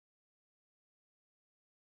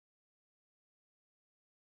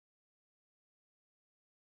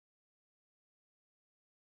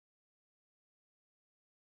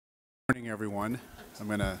Good morning, everyone. I'm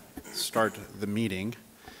going to start the meeting.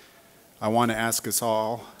 I want to ask us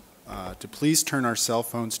all to please turn our cell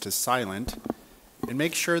phones to silent and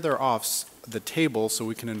make sure they're off the table so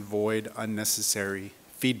we can avoid unnecessary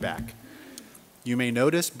feedback. You may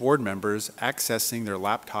notice board members accessing their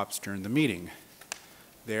laptops during the meeting.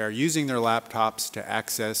 They are using their laptops to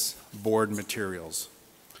access board materials.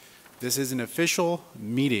 This is an official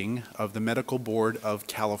meeting of the Medical Board of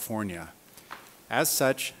California. As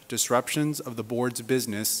such, disruptions of the board's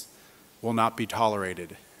business will not be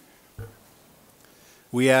tolerated.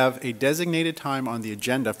 We have a designated time on the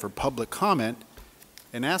agenda for public comment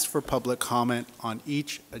and ask for public comment on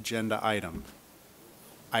each agenda item.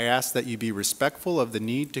 I ask that you be respectful of the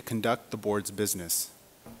need to conduct the board's business.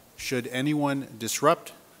 Should anyone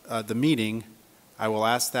disrupt the meeting, I will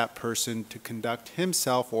ask that person to conduct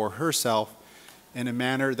himself or herself in a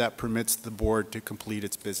manner that permits the board to complete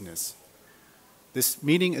its business. This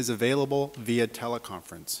meeting is available via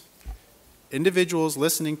teleconference. Individuals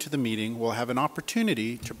listening to the meeting will have an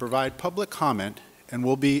opportunity to provide public comment and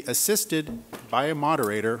will be assisted by a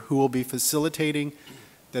moderator who will be facilitating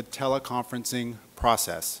the teleconferencing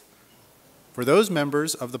process. For those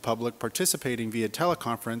members of the public participating via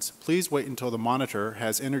teleconference, please wait until the monitor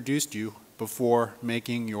has introduced you before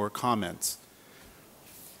making your comments.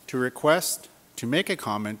 To request to make a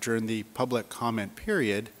comment during the public comment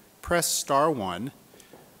period, press *1.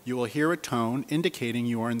 You will hear a tone indicating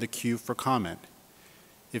you are in the queue for comment.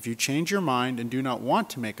 If you change your mind and do not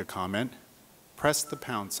want to make a comment, press the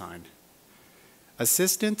 # sign.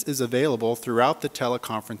 Assistance is available throughout the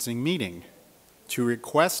teleconferencing meeting. To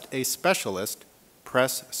request a specialist,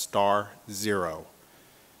 press *0.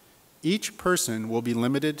 Each person will be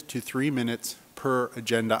limited to 3 minutes per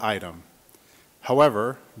agenda item.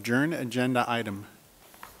 However, during agenda item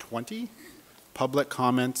 20, public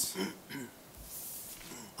comments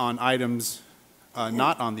on items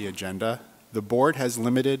not on the agenda, the board has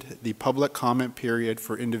limited the public comment period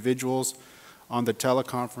for individuals on the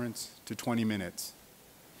teleconference to 20 minutes.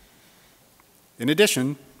 In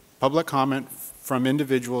addition, public comment from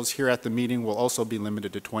individuals here at the meeting will also be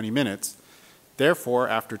limited to 20 minutes. Therefore,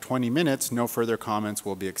 after 20 minutes, no further comments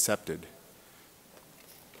will be accepted.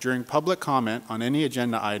 During public comment on any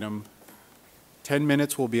agenda item, 10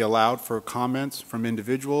 minutes will be allowed for comments from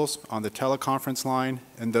individuals on the teleconference line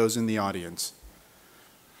and those in the audience.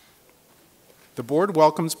 The board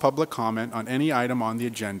welcomes public comment on any item on the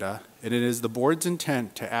agenda, and it is the board's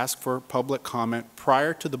intent to ask for public comment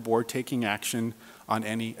prior to the board taking action on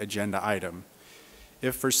any agenda item.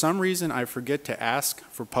 If for some reason I forget to ask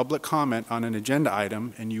for public comment on an agenda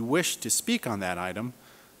item and you wish to speak on that item,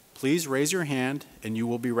 please raise your hand and you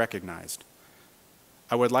will be recognized.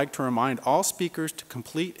 I would like to remind all speakers to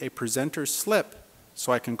complete a presenter's slip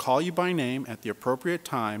so I can call you by name at the appropriate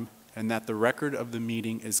time and that the record of the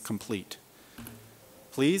meeting is complete.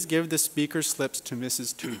 Please give the speaker slips to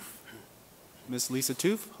Mrs. Toof. Ms. Lisa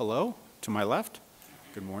Toof, hello, to my left.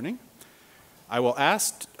 Good morning. I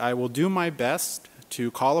will do my best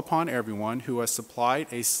to call upon everyone who has supplied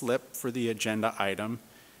a slip for the agenda item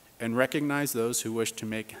and recognize those who wish to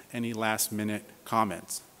make any last-minute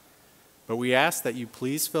comments. But we ask that you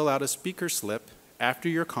please fill out a speaker slip after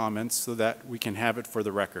your comments so that we can have it for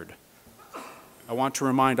the record. I want to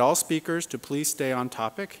remind all speakers to please stay on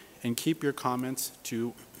topic and keep your comments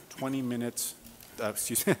to 3 minutes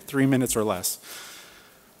or less.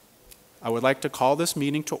 I would like to call this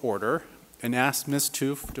meeting to order and ask Ms.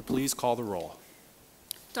 Toof to please call the roll.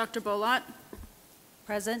 Dr. Bolot?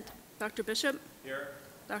 Present. Dr. Bishop? Here.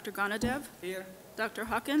 Dr. Gonadev? Here. Dr.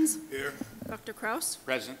 Hawkins? Here. Dr. Kraus?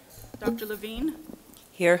 Present. Dr. Levine?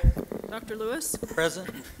 Here. Dr. Lewis? Present.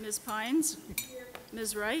 Ms. Pines? Here.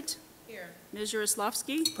 Ms. Wright? Here. Ms.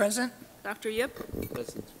 Yaroslavsky? Present. Dr. Yip?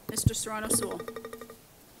 Present. Mr. Serrano-Sewell?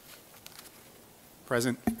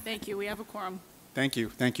 Present. Thank you. We have a quorum. Thank you.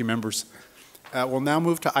 Thank you, members. We'll now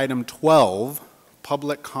move to item 12,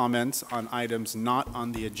 public comments on items not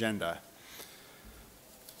on the agenda.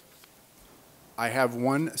 I have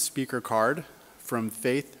one speaker card from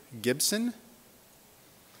Faith Gibson.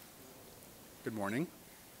 Good morning.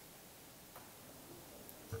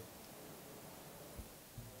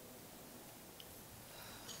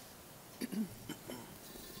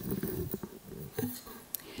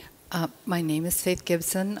 My name is Faith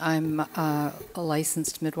Gibson. I'm a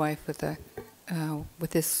licensed midwife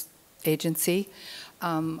with this agency.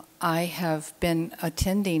 I have been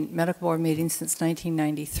attending medical board meetings since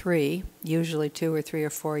 1993, usually 2 or 3 or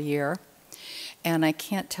 4 a year, and I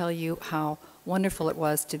can't tell you how wonderful it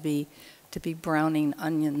was to be to be browning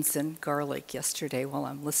onions and garlic yesterday while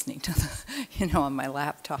I'm listening to the, on my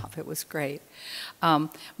laptop. It was great.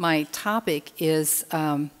 My topic is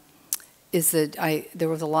that there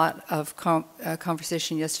was a lot of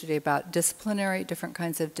conversation yesterday about different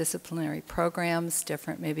kinds of disciplinary programs,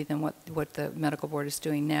 different maybe than what the medical board is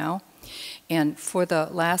doing now. And for the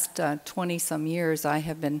last 20-some years, I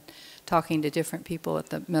have been talking to different people at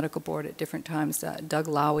the medical board at different times. Doug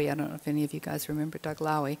Lowy, I don't know if any of you guys remember Doug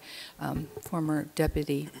Lowy, former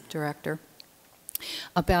deputy director,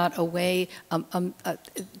 about a way,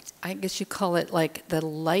 I guess you call it like the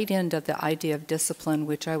light end of the idea of discipline,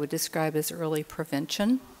 which I would describe as early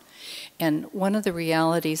prevention. And one of the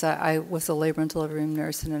realities, I was a labor and delivery room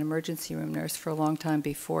nurse and an emergency room nurse for a long time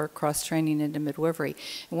before cross-training into midwifery.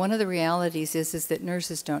 And one of the realities is that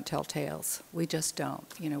nurses don't tell tales. We just don't.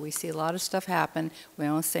 We see a lot of stuff happen. We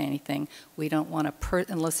don't say anything. We don't want to,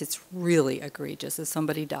 unless it's really egregious, if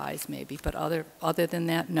somebody dies maybe. But other than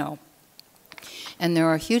that, no. And there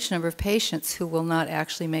are a huge number of patients who will not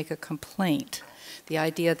actually make a complaint. The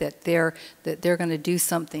idea that they're going to do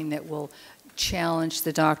something that will challenge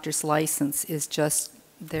the doctor's license is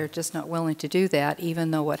they're just not willing to do that,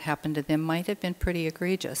 even though what happened to them might have been pretty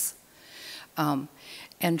egregious. And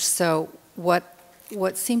so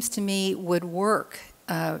what seems to me would work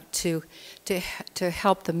to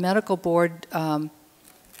help the medical board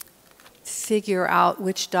figure out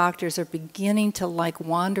which doctors are beginning to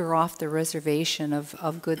wander off the reservation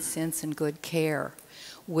of good sense and good care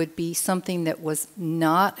would be something that was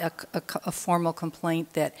not a formal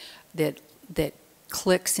complaint that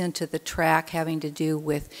clicks into the track having to do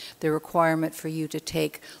with the requirement for you to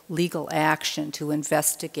take legal action to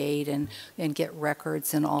investigate and get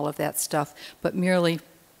records and all of that stuff, but merely,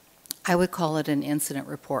 I would call it an incident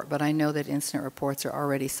report, but I know that incident reports are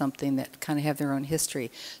already something that kind of have their own history,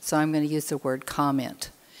 so I'm going to use the word comment.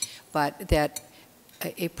 But that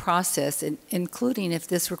a process, including if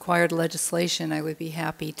this required legislation, I would be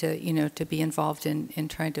happy to, to be involved in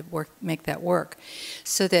trying to make that work,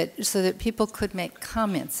 so that people could make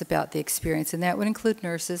comments about the experience, and that would include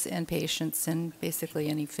nurses and patients and basically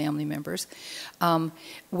any family members,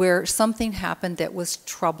 where something happened that was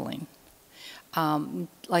troubling.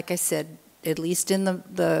 Like I said, at least in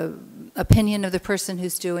the opinion of the person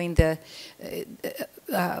who's doing who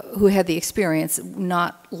had the experience,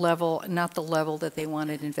 not the level that they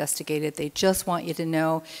wanted investigated. They just want you to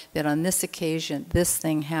know that on this occasion, this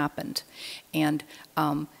thing happened, and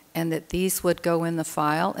that these would go in the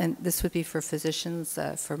file, and this would be for physicians,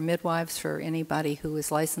 for midwives, for anybody who is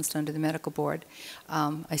licensed under the medical board.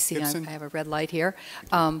 I see I have a red light here.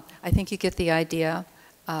 I think you get the idea.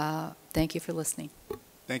 Thank you for listening.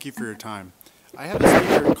 Thank you for your time. I have a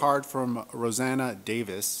speaker card from Rosanna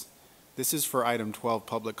Davis. This is for item 12,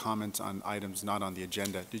 public comments on items not on the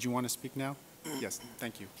agenda. Did you want to speak now? Yes,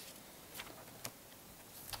 thank you.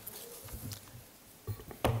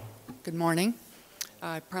 Good morning.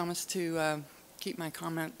 I promise to keep my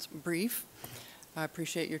comments brief. I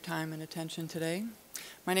appreciate your time and attention today.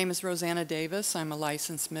 My name is Rosanna Davis. I'm a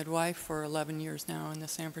licensed midwife for 11 years now in the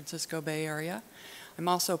San Francisco Bay Area. I'm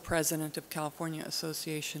also president of California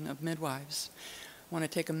Association of Midwives. I want to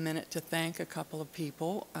take a minute to thank a couple of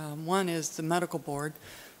people. One is the medical board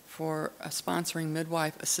for sponsoring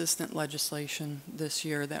midwife assistant legislation this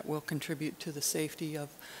year that will contribute to the safety of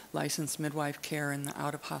licensed midwife care in the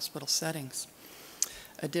out-of-hospital settings.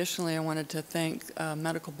 Additionally, I wanted to thank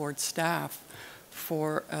medical board staff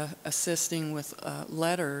for assisting with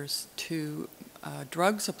letters to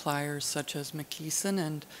drug suppliers such as McKesson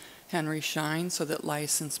and Henry Schein, so that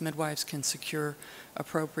licensed midwives can secure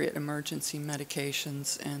appropriate emergency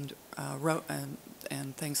medications and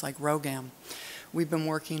things like RhoGAM. We've been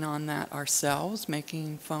working on that ourselves,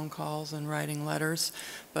 making phone calls and writing letters,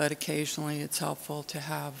 but occasionally it's helpful to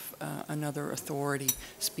have another authority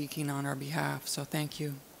speaking on our behalf, so thank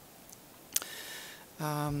you.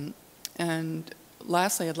 And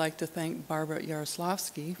lastly, I'd like to thank Barbara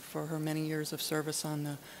Yaroslavsky for her many years of service on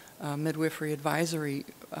the Midwifery Advisory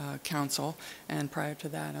Council, and prior to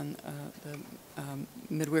that on the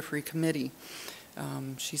Midwifery Committee.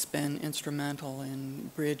 She's been instrumental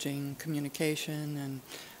in bridging communication,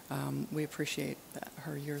 and we appreciate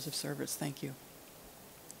her years of service. Thank you.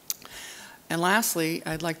 And lastly,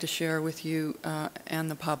 I'd like to share with you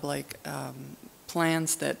and the public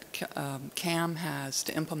plans that CAM has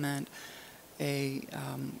to implement a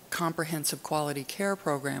comprehensive quality care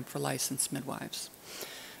program for licensed midwives.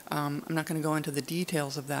 I'm not going to go into the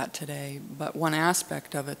details of that today, but one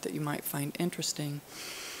aspect of it that you might find interesting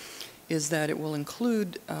is that it will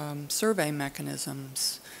include survey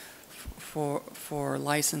mechanisms for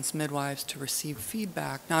licensed midwives to receive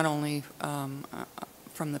feedback, not only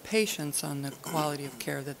from the patients on the quality of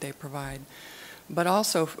care that they provide, but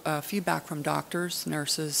also feedback from doctors,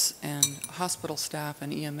 nurses, and hospital staff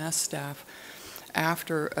and EMS staff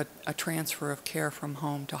after a transfer of care from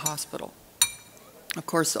home to hospital. Of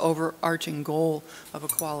course, the overarching goal of a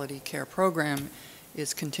quality care program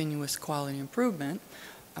is continuous quality improvement.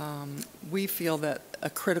 We feel that a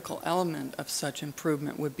critical element of such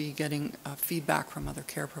improvement would be getting feedback from other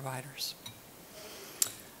care providers.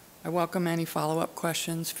 I welcome any follow-up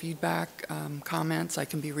questions, feedback, comments. I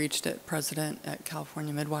can be reached at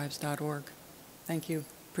president@californiamidwives.org. Thank you.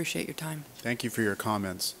 Appreciate your time. Thank you for your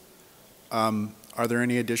comments. Are there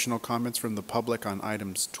any additional comments from the public on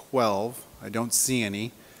items 12? I don't see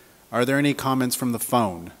any. Are there any comments from the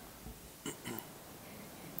phone?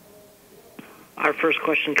 Our first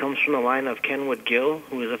question comes from the line of Kenwood Gill,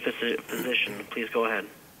 who is a physician. Please go ahead.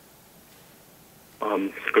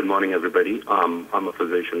 Good morning, everybody. I'm a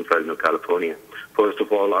physician in Fresno, California. First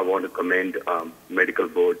of all, I want to commend Medical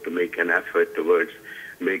Board to make an effort towards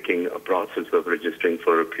making a process of registering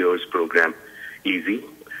for a Cures program easy.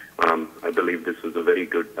 I believe this was a very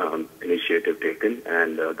good initiative taken,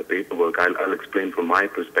 and the paperwork, I'll explain from my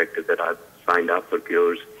perspective that I've signed up for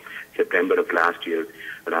Cures September of last year,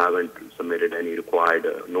 but I haven't submitted any required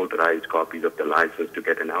notarized copies of the license to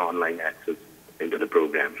get an online access into the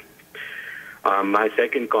program. My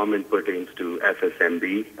second comment pertains to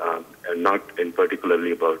FSMB, not in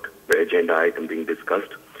particularly about the agenda item being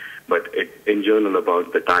discussed, but in general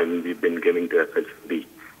about the time we've been giving to FSMB.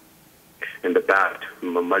 In the past,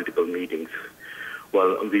 multiple meetings.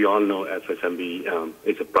 Well, we all know FSMB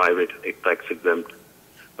is a private tax-exempt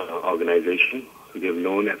organization. We have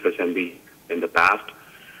known FSMB in the past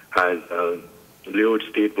has lured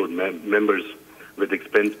state board members with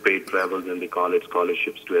expense-paid travels, and they call it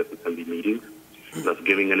scholarships to FSMB meetings, thus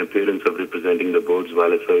giving an appearance of representing the boards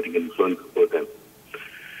while asserting influence over them.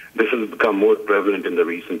 This has become more prevalent in the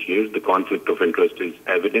recent years. The conflict of interest is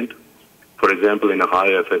evident. For example, in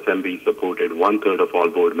Ohio, FSMB supported 1/3 of all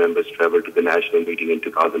board members traveled to the national meeting in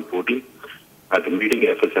 2014. At the meeting,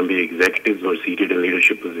 FSMB executives were seated in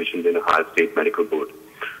leadership positions in Ohio State Medical Board.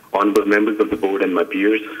 Honorable members of the board and my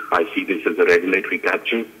peers, I see this as a regulatory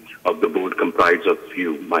capture of the board comprised of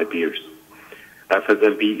few, my peers.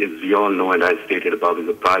 FSMB, as we all know and as stated above, is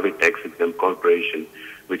a private tax-exempt corporation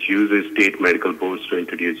which uses state medical boards to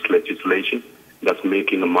introduce legislation, thus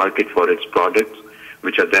making a market for its products,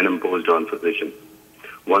 which are then imposed on physicians.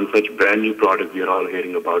 One such brand new product we are all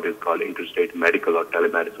hearing about is called Interstate Medical or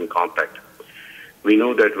Telemedicine Compact. We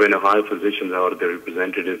know that when Ohio physicians or their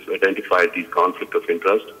representatives identified these conflict of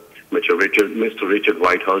interest, Mr. Richard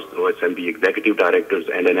Whitehouse, the OSMB executive directors,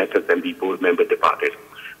 and an FSMB board member departed.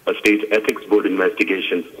 A state ethics board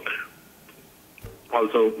investigation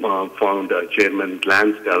also found Chairman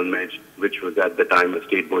Lance Talmadge, which was at the time a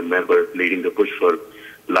state board member leading the push for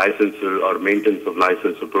licensure or maintenance of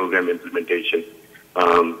licensure program implementation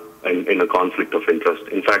in a conflict of interest.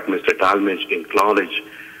 In fact, Mr. Talmadge acknowledged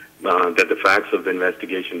that the facts of the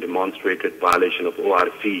investigation demonstrated violation of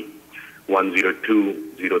ORC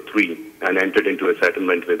 10203 and entered into a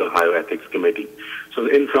settlement with the Ohio Ethics Committee. So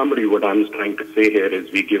in summary, what I'm trying to say here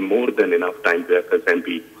is we give more than enough time to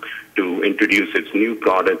FSMB to introduce its new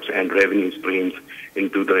products and revenue streams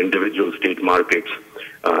into the individual state markets.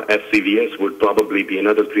 FCVS would probably be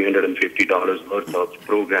another $350 worth of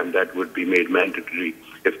program that would be made mandatory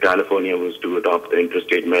if California was to adopt the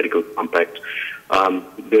Interstate Medical Compact.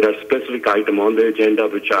 There are specific items on the agenda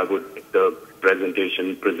which I would the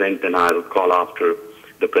presentation present, and I'll call after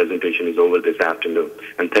the presentation is over this afternoon.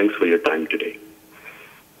 And thanks for your time today.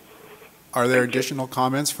 Are there additional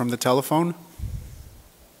comments from the telephone?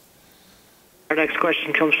 Our next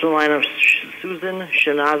question comes from the line of Susan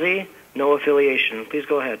Shinazi, no affiliation. Please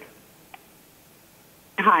go ahead.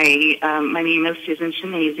 Hi, my name is Susan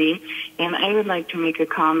Shinazi, and I would like to make a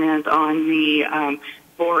comment on the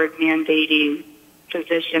board mandating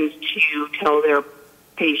physicians to tell their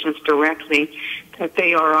patients directly that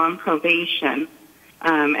they are on probation.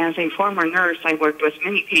 As a former nurse, I worked with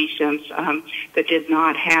many patients that did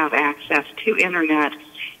not have access to internet,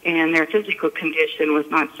 and their physical condition was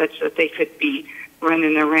not such that they could be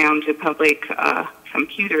running around to public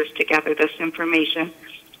computers to gather this information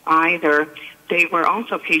either. They were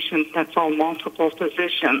also patients that saw multiple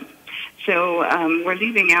physicians. So we're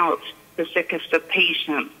leaving out the sickest of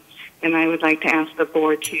patients, and I would like to ask the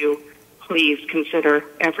board to please consider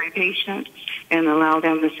every patient and allow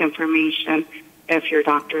them this information if your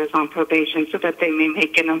doctor is on probation so that they may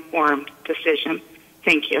make an informed decision.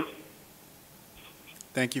 Thank you.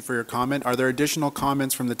 Thank you for your comment. Are there additional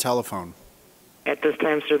comments from the telephone? At this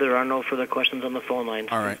time, sir, there are no further questions on the phone line.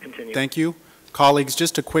 All Please right. continue. Thank you. Colleagues,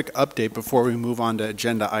 just a quick update before we move on to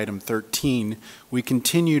agenda item 13. We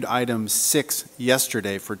continued item 6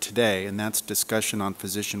 yesterday for today, and that's discussion on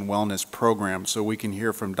physician wellness program, so we can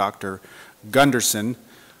hear from Dr. Gunderson,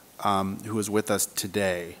 who is with us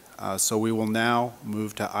today. So we will now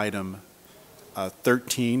move to item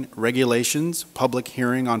 13, regulations, public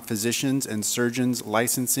hearing on physicians and surgeons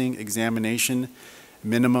licensing examination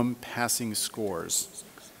minimum passing scores.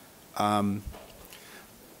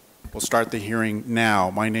 We'll start the hearing now.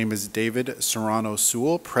 My name is David Serrano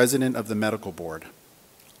Sewell, President of the Medical Board.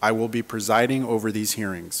 I will be presiding over these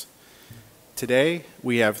hearings. Today,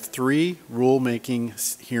 we have 3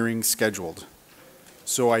 rulemaking hearings scheduled.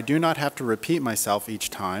 So I do not have to repeat myself each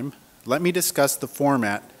time. Let me discuss the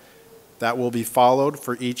format that will be followed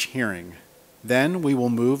for each hearing. Then we will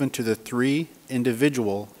move into the 3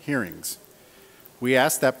 individual hearings. We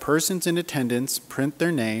ask that persons in attendance print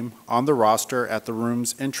their name on the roster at the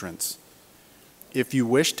room's entrance. If you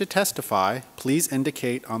wish to testify, please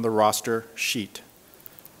indicate on the roster sheet.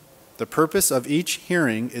 The purpose of each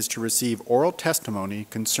hearing is to receive oral testimony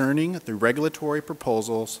concerning the regulatory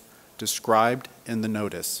proposals described in the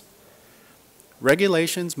notice.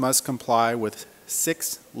 Regulations must comply with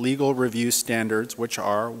 6 legal review standards, which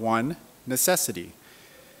are: 1, necessity.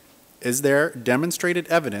 Is there demonstrated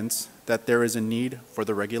evidence that there is a need for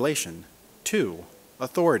the regulation? 2,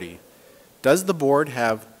 authority. Does the board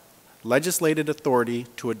have legislated authority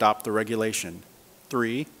to adopt the regulation?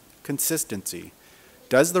 3, consistency.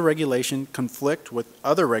 Does the regulation conflict with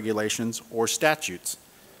other regulations or statutes?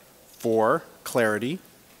 4, clarity.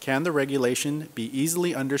 Can the regulation be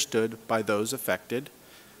easily understood by those affected?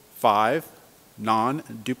 5,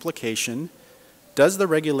 non-duplication. Does the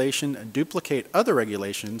regulation duplicate other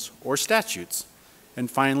regulations or statutes? And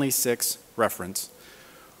finally, 6, reference.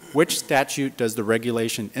 Which statute does the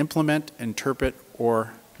regulation implement, interpret,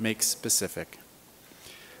 or make specific?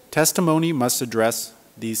 Testimony must address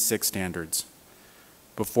these 6 standards.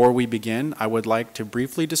 Before we begin, I would like to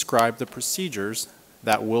briefly describe the procedures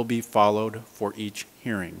that will be followed for each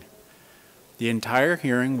hearing. The entire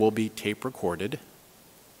hearing will be tape recorded.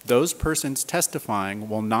 Those persons testifying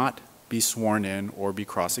will not be sworn in or be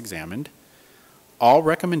cross-examined. All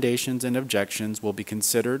recommendations and objections will be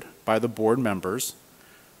considered by the board members.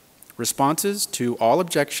 Responses to all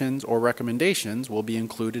objections or recommendations will be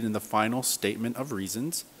included in the final statement of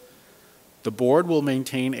reasons. The board will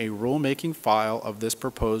maintain a rulemaking file of this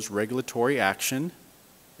proposed regulatory action.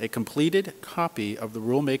 A completed copy of the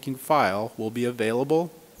rulemaking file will be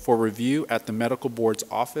available for review at the medical board's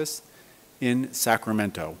office in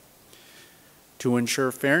Sacramento. To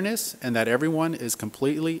ensure fairness and that everyone is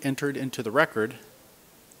completely entered into the record,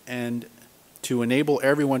 and to enable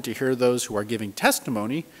everyone to hear those who are giving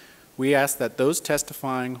testimony, we ask that those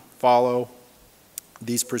testifying follow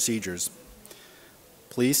these procedures.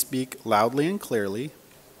 Please speak loudly and clearly.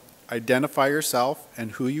 Identify yourself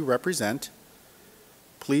and who you represent.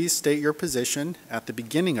 Please state your position at the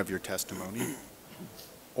beginning of your testimony.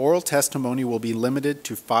 Oral testimony will be limited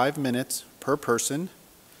to 5 minutes per person.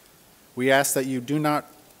 We ask that you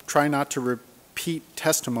try not to repeat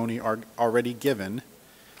testimony already given.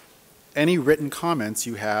 Any written comments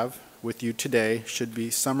you have with you today should be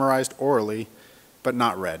summarized orally, but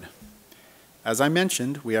not read. As I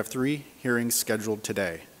mentioned, we have 3 hearings scheduled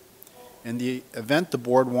today. In the event the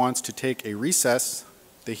board wants to take a recess,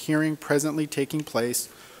 the hearing presently taking place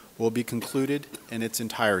will be concluded in its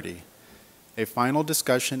entirety. A final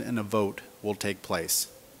discussion and a vote will take place.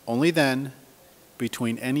 Only then,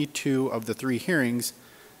 between any 2 of the 3 hearings,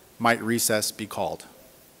 might recess be called.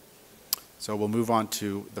 So we'll move on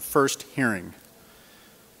to the first hearing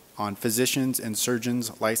on physicians and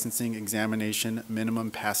surgeons licensing examination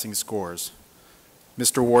minimum passing scores.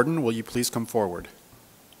 Mr. Warden, will you please come forward?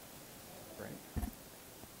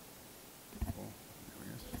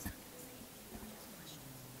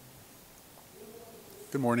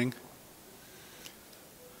 Good morning.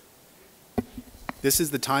 This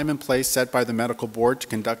is the time and place set by the Medical Board to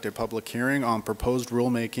conduct a public hearing on proposed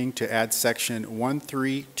rulemaking to add Section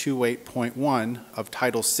 1328.1 of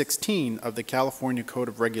Title 16 of the California Code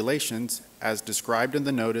of Regulations as described in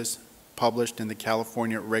the notice published in the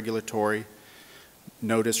California Regulatory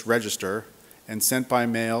Notice Register and sent by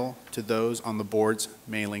mail to those on the board's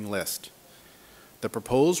mailing list. The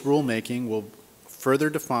proposed rulemaking will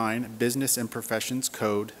further define Business and Professions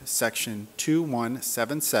Code Section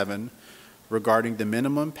 2177 regarding the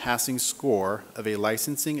minimum passing score of a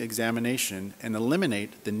licensing examination and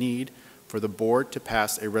eliminate the need for the board to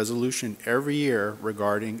pass a resolution every year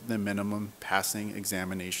regarding the minimum passing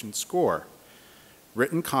examination score.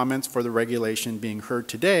 Written comments for the regulation being heard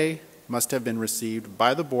today must have been received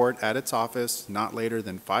by the board at its office not later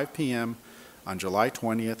than 5 p.m. on July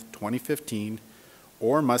 20th, 2015,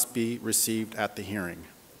 or must be received at the hearing.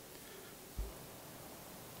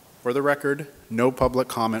 For the record, no public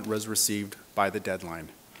comment was received by the deadline.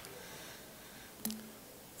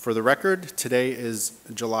 For the record, today is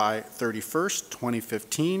July 31st,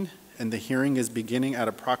 2015, and the hearing is beginning at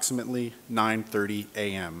approximately 9:30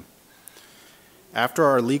 a.m. After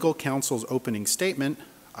our legal counsel's opening statement,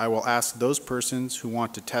 I will ask those persons who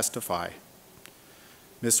want to testify.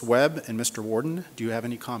 Ms. Webb and Mr. Warden, do you have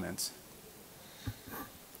any comments?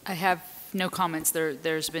 I have no comments.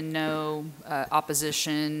 There's been no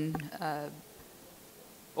opposition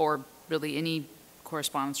or really any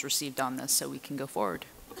correspondence received on this, so we can go forward.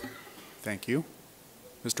 Thank you.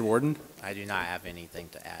 Mr. Warden? I do not have anything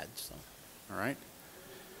to add, so. All right.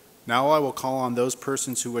 Now I will call on those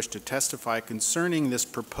persons who wish to testify concerning this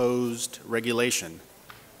proposed regulation.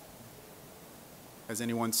 Has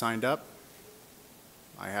anyone signed up?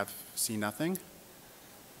 I have seen nothing.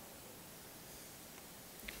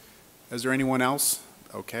 Is there anyone else?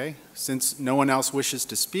 Okay. Since no one else wishes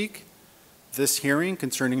to speak, this hearing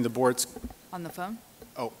concerning the board's... On the phone?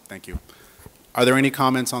 Oh, thank you. Are there any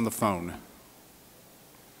comments on the phone?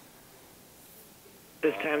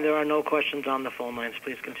 This time there are no questions on the phone lines.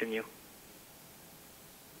 Please continue.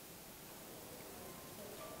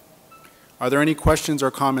 Are there any questions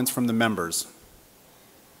or comments from the members?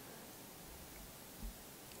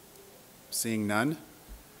 Seeing none.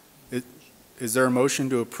 Is there a motion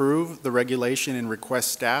to approve the regulation and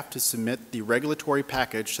request staff to submit the regulatory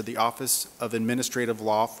package to the Office of Administrative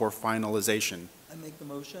Law for finalization? I make the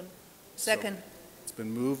motion. Second. It's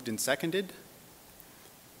been moved and seconded.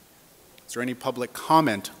 Is there any public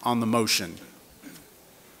comment on the motion?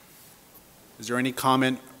 Is there any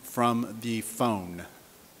comment from the phone?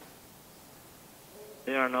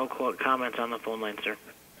 There are no comments on the phone line, sir.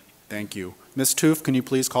 Thank you. Ms. Toof, can you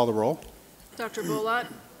please call the roll? Dr. Bolat?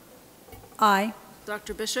 Aye.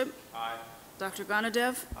 Dr. Bishop? Aye. Dr.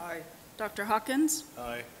 Gonadev? Aye. Dr. Hawkins?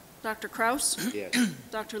 Aye. Dr. Kraus? Yes.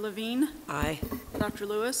 Dr. Levine? Aye. Dr.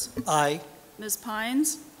 Lewis? Aye. Ms.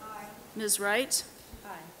 Pines? Aye. Ms. Wright? Aye.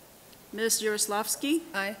 Ms. Yaroslavsky?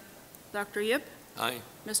 Aye. Dr. Yip? Aye.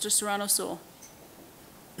 Mr. Serrano Sewell?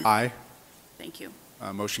 Aye. Thank you.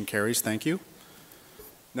 Motion carries. Thank you.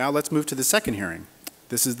 Now let's move to the second hearing.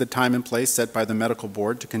 This is the time and place set by the Medical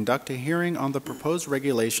Board to conduct a hearing on the proposed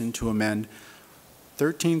regulation to amend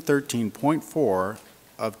 1313.4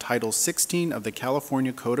 of Title 16 of the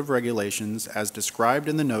California Code of Regulations as described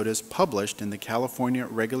in the notice published in the California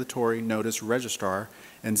Regulatory Notice Registrar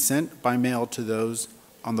and sent by mail to those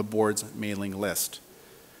on the board's mailing list.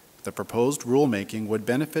 The proposed rulemaking would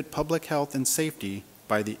benefit public health and safety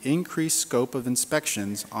by the increased scope of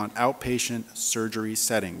inspections on outpatient surgery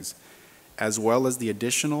settings, as well as the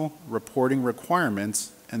additional reporting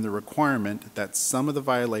requirements and the requirement that some of the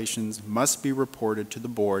violations must be reported to the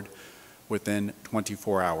board within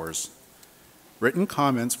 24 hours. Written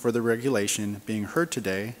comments for the regulation being heard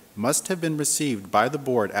today must have been received by the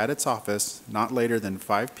board at its office not later than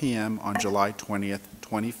 5 p.m. on July 20th,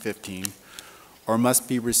 2015, or must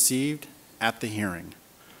be received at the hearing.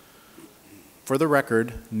 For the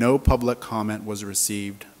record, no public comment was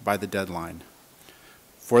received by the deadline.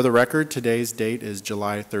 For the record, today's date is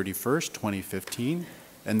July 31st, 2015,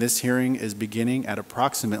 and this hearing is beginning at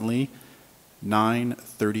approximately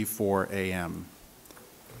 9:34 a.m.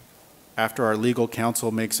 After our legal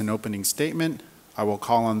counsel makes an opening statement, I will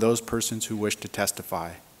call on those persons who wish to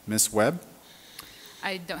testify. Ms. Webb?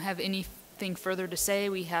 I don't have anything further to say.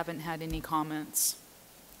 We haven't had any comments.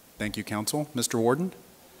 Thank you, counsel. Mr. Warden?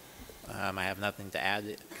 I have nothing to add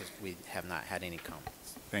because we have not had any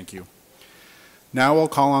comments. Thank you. Now I'll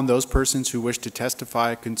call on those persons who wish to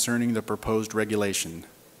testify concerning the proposed regulation.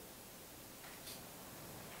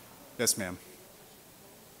 Yes, ma'am.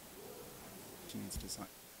 She needs to sign.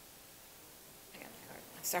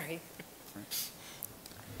 Sorry.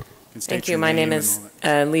 State Thank you. your My name and is all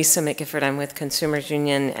that. Lisa McGifford. I'm with Consumers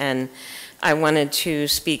Union, and I wanted to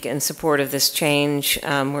speak in support of this change.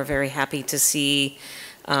 We're very happy to see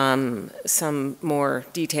some more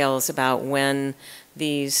details about when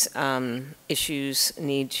these issues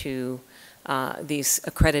need to, these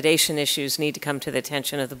accreditation issues need to come to the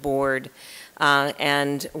attention of the board.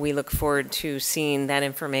 And we look forward to seeing that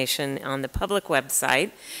information on the public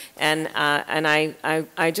website. And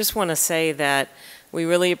I just want to say that we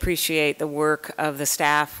really appreciate the work of the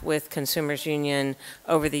staff with Consumers Union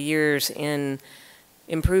over the years in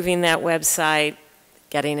improving that website,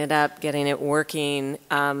 getting it up, getting it working.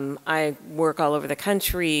 I work all over the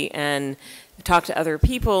country and talk to other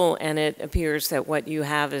people, and it appears that what you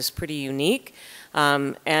have is pretty unique.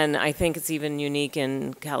 And I think it's even unique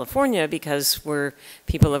in California because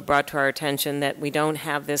people have brought to our attention that we don't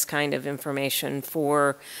have this kind of information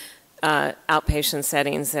for outpatient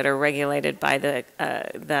settings that are regulated by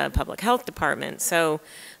the public health department. So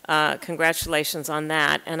congratulations on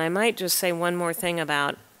that. And I might just say one more thing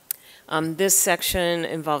about this section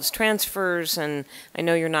involves transfers, and I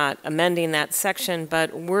know you're not amending that section,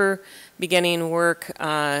 but we're beginning work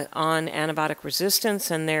on antibiotic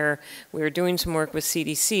resistance, and we're doing some work with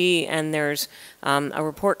CDC, and there's a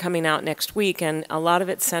report coming out next week, and a lot of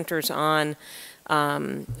it centers on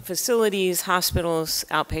facilities, hospitals,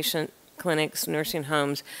 outpatient clinics, nursing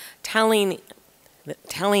homes, telling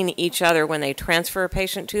each other when they transfer a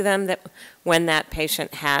patient to them that when that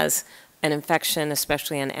patient has an infection,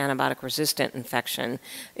 especially an antibiotic-resistant infection.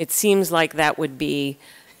 It seems like that would be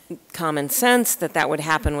common sense, that would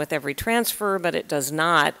happen with every transfer, but it does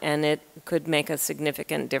not, and it could make a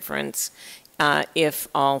significant difference if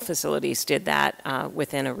all facilities did that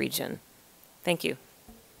within a region. Thank you.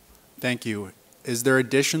 Thank you. Is there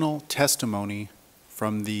additional testimony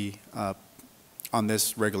from on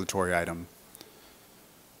this regulatory item?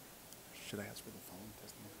 Should I ask for the phone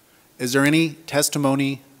testimony? Is there any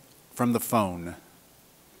testimony from the phone?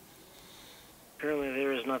 Currently,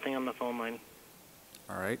 there is nothing on the phone line.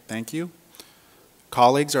 All right, thank you.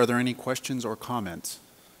 Colleagues, are there any questions or comments?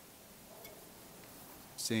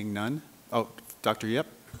 Seeing none. Oh, Dr. Yip.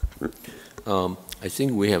 I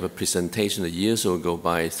think we have a presentation years ago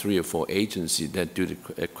by 3 or 4 agencies that do the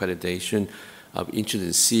accreditation. I'm interested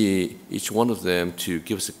to see each one of them to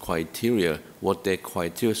give us a criteria, what their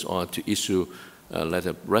criteria are to issue a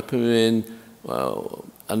letter of reprimand,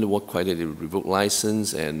 under what criteria they revoke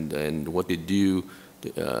license, and what they do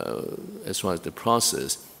as far as the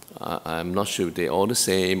process. I'm not sure if they're all the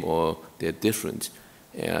same or they're different.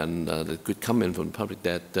 And the good comment from the public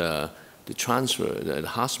that the transfer, the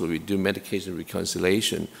hospital, we do medication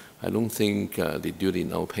reconciliation. I don't think they do it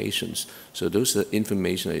in our patients. So those are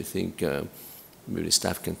information I think maybe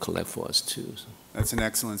staff can collect for us too. So. That's an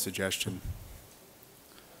excellent suggestion.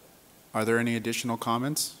 Are there any additional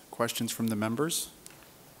comments, questions from the members?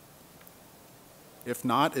 If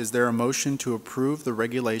not, is there a motion to approve the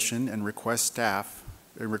regulation and request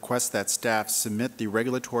that staff submit the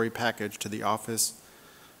regulatory package to the Office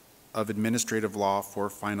of Administrative Law for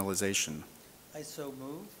finalization? I so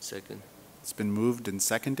move. Second. It's been moved and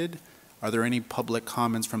seconded. Are there any public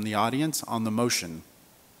comments from the audience on the motion?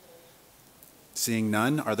 Seeing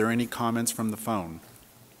none, are there any comments from the phone?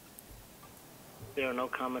 There are no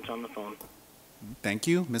comments on the phone. Thank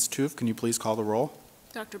you. Ms. Toof, can you please call the roll?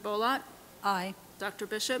 Dr. Bolat? Aye. Dr.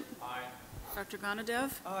 Bishop? Aye. Dr.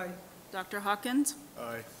 Gonadev? Aye. Dr. Hawkins?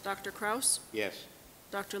 Aye. Dr. Kraus? Yes.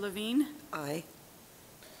 Dr. Levine? Aye.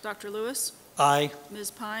 Dr. Lewis? Aye.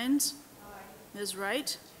 Ms. Pines? Aye. Ms.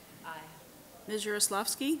 Wright? Aye. Ms.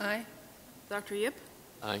 Yaroslavsky? Aye. Dr. Yip?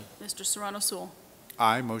 Aye. Mr. Serrano-Sewell?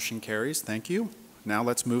 Aye, motion carries. Thank you. Now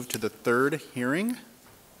let's move to the third hearing.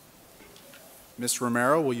 Ms.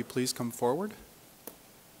 Romero, will you please come forward?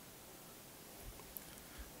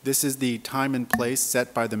 This is the time and place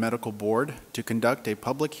set by the Medical Board to conduct a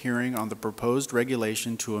public hearing on the proposed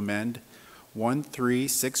regulation to amend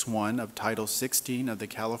 1361 of Title 16 of the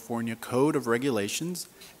California Code of Regulations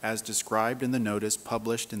as described in the notice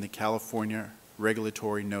published in the California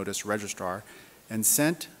Regulatory Notice Registrar and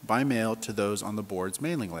sent by mail to those on the board's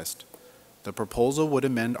mailing list. The proposal would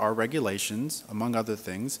amend our regulations, among other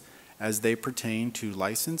things, as they pertain to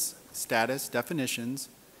license, status, definitions,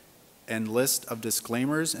 and list of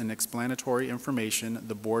disclaimers and explanatory information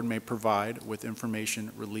the board may provide with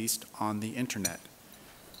information released on the internet.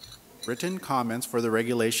 Written comments for the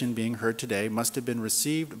regulation being heard today must have been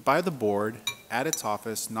received by the board at its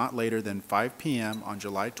office not later than 5 p.m. on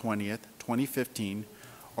July 20th, 2015,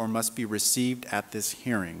 or must be received at this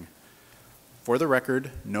hearing. For the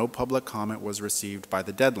record, no public comment was received by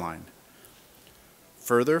the deadline.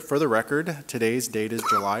 Further, for the record, today's date is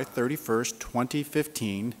July 31st,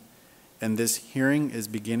 2015, and this hearing is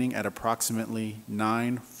beginning at approximately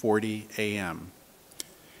 9:40 a.m.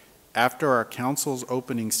 After our council's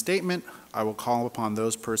opening statement, I will call upon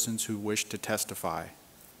those persons who wish to testify.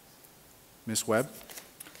 Ms. Webb?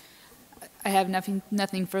 I have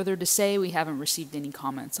nothing further to say. We haven't received any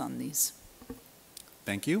comments on these.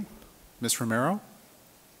 Thank you. Ms. Romero?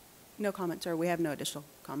 No comments, sir. We have no additional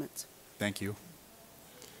comments. Thank you.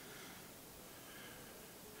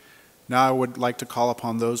 Now I would like to call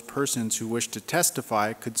upon those persons who wish to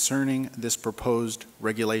testify concerning this proposed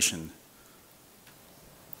regulation.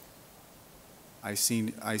 I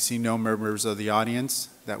see no members of the audience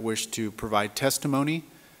that wish to provide testimony.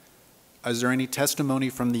 Is there any testimony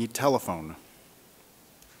from the telephone?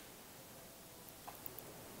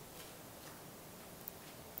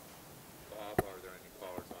 Bob, are there any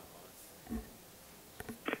callers online?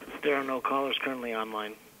 There are no callers currently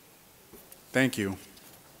online. Thank you.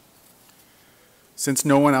 Since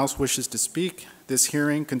no one else wishes to speak, this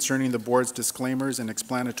hearing concerning the board's disclaimers and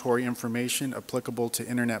explanatory information applicable to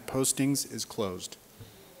internet postings is closed.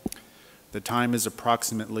 The time is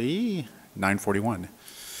approximately 9:41.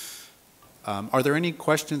 Are there any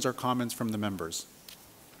questions or comments from the members?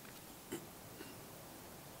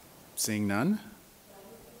 Seeing none,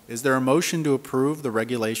 is there a motion to approve the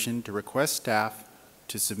regulation to request staff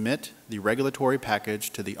to submit the regulatory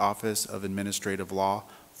package to the Office of Administrative Law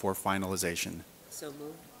for finalization? So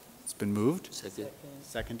moved. It's been moved. Second.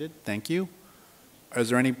 Seconded. Thank you. Is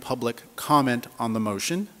there any public comment on the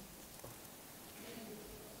motion?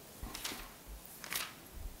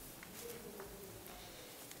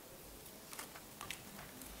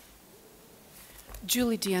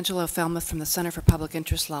 Julie D'Angelo Falmouth from the Center for Public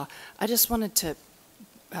Interest Law. I just wanted to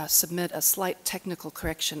submit a slight technical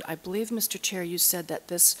correction. I believe, Mr. Chair, you said that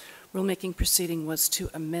this rulemaking proceeding was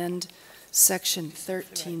to amend Section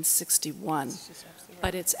 1361,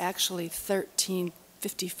 but it's actually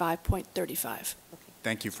 1355.35.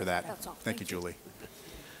 Thank you for that. That's all. Thank you, Julie.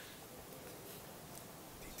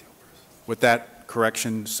 With that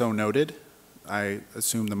correction so noted, I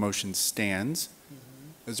assume the motion stands.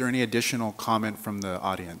 Is there any additional comment from the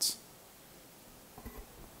audience?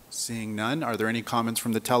 Seeing none, are there any comments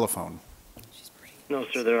from the telephone? No,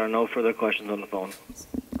 sir, there are no further questions on the phone.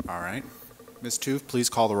 All right. Ms. Toof, please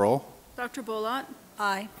call the roll. Dr. Bolat?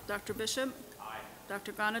 Aye. Dr. Bishop? Aye.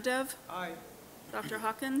 Dr. Gonadev? Aye. Dr.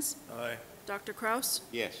 Hawkins? Aye. Dr. Kraus?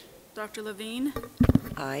 Yes. Dr. Levine?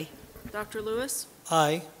 Aye. Dr. Lewis?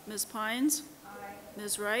 Aye. Ms. Pines?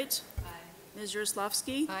 Ms. Wright? Ms.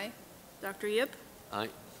 Jaroslawski? Aye. Dr. Yip? Aye.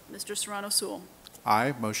 Mr. Serrano Sewell?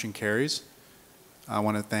 Aye, motion carries. I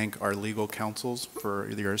want to thank our legal counsels for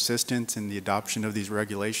your assistance in the adoption of these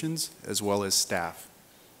regulations, as well as staff.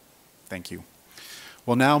 Thank you.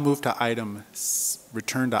 We'll now move to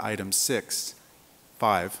return to item 5,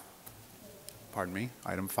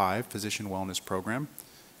 Physician Wellness Program.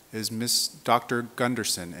 Is Dr.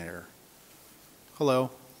 Gunderson here? Hello.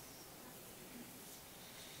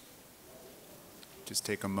 Just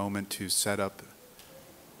take a moment to set up.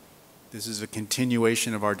 This is a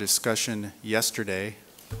continuation of our discussion yesterday.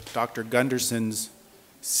 Dr. Gunderson's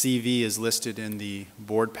CV is listed in the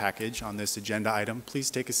board package on this agenda item. Please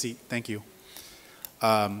take a seat. Thank you.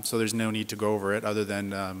 So there's no need to go over it other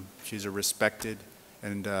than she's a respected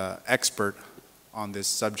and expert on this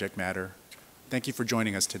subject matter. Thank you for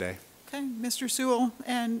joining us today. Okay, Mr. Sewell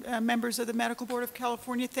and members of the Medical Board of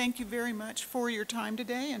California, thank you very much for your time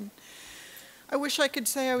today. And I wish I could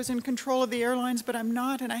say I was in control of the airlines, but I'm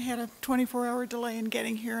not, and I had a 24-hour delay in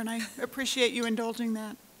getting here, and I appreciate you indulging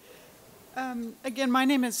that. Again, my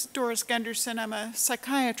name is Doris Gunderson. I'm a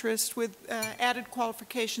psychiatrist with added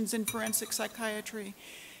qualifications in forensic psychiatry.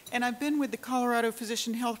 And I've been with the Colorado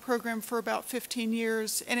Physician Health Program for about 15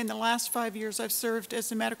 years, and in the last 5 years I've served as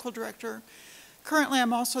the medical director. Currently,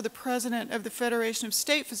 I'm also the president of the Federation of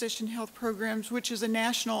State Physician Health Programs, which is a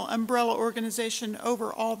national umbrella organization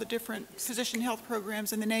over all the different physician health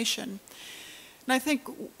programs in the nation. And I think,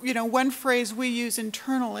 you know, one phrase we use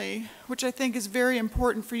internally, which I think is very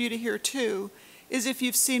important for you to hear too, is if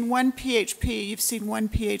you've seen one PHP, you've seen one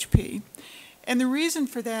PHP. And the reason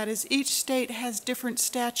for that is each state has different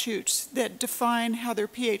statutes that define how their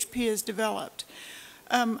PHP is developed.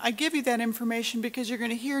 I give you that information because you're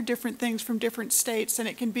going to hear different things from different states, and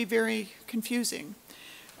it can be very confusing.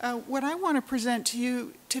 What I want to present to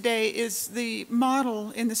you today is the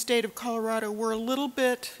model in the state of Colorado. We're a little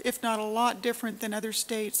bit, if not a lot, different than other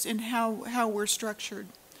states in how we're structured.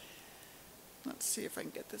 Let's see if I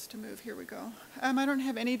can get this to move. Here we go. I don't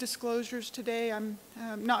have any disclosures today. I'm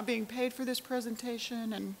not being paid for this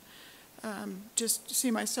presentation, and just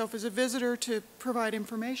see myself as a visitor to provide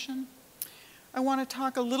information. I want to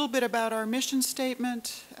talk a little bit about our mission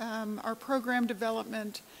statement, our program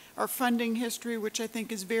development, our funding history, which I think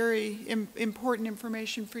is very important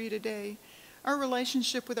information for you today, our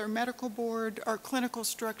relationship with our medical board, our clinical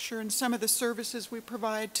structure, and some of the services we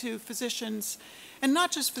provide to physicians, and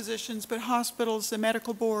not just physicians, but hospitals, the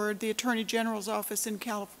medical board, the Attorney General's office in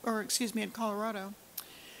Colorado.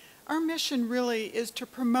 Our mission really is to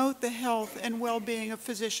promote the health and well-being of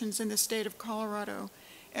physicians in the state of Colorado.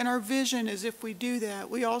 And our vision is if we do that,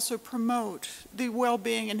 we also promote the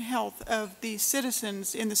well-being and health of the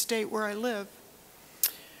citizens in the state where I live.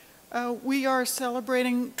 We are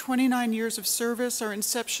celebrating 29 years of service. Our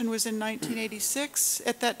inception was in 1986.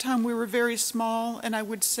 At that time, we were very small and I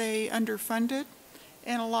would say underfunded,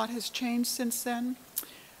 and a lot has changed since then.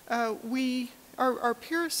 Our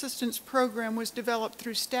peer assistance program was developed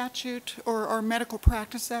through statute, or our Medical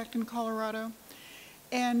Practice Act in Colorado.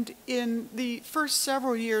 And in the first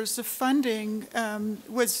several years, the funding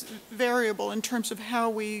was variable in terms of how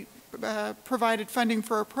we provided funding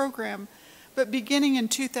for our program. But beginning in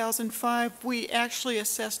 2005, we actually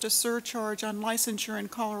assessed a surcharge on licensure in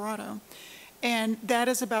Colorado. And that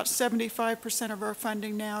is about 75% of our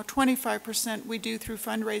funding now. 25% we do through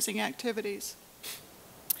fundraising activities.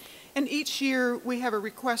 And each year we have a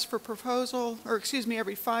request for proposal, or excuse me,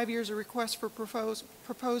 every 5 years a request for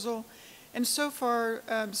proposal. And so far,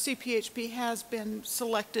 CPHP has been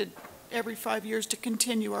selected every 5 years to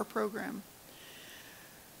continue our program.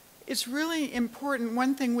 It's really important.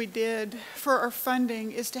 One thing we did for our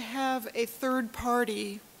funding is to have a third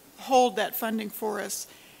party hold that funding for us.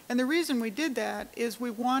 And the reason we did that is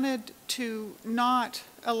we wanted to not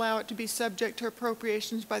allow it to be subject to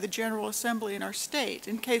appropriations by the General Assembly in our state.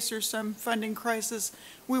 In case there's some funding crisis,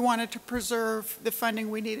 we wanted to preserve the funding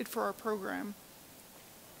we needed for our program.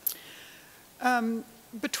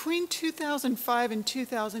 Between 2005 and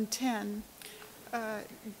 2010,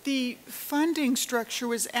 the funding structure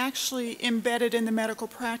was actually embedded in the Medical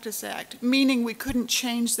Practice Act, meaning we couldn't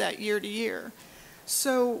change that year to year.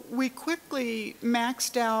 So we quickly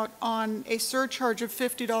maxed out on a surcharge of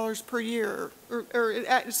 $50 per year, or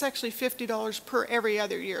it's actually $50 per every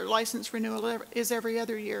other year. License renewal is every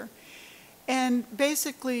other year. And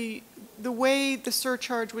basically, the way the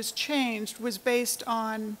surcharge was changed was based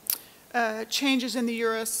on changes in the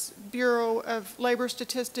U.S. Bureau of Labor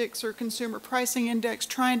Statistics or Consumer Pricing Index,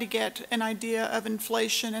 trying to get an idea of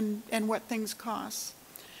inflation and what things cost.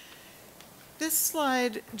 This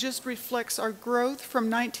slide just reflects our growth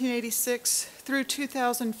from 1986 through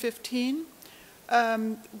 2015.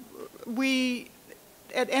 We,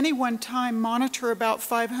 at any one time, monitor about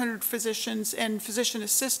 500 physicians and physician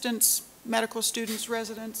assistants, medical students,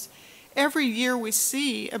 residents. Every year we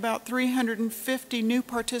see about 350 new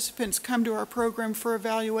participants come to our program for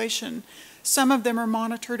evaluation. Some of them are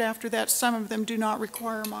monitored after that, some of them do not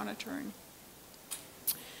require monitoring.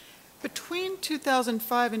 Between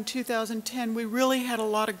 2005 and 2010, we really had a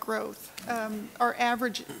lot of growth. Our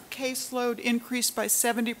average caseload increased by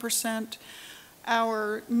 70%.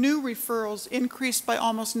 Our new referrals increased by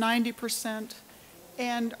almost 90%.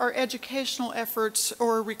 And our educational efforts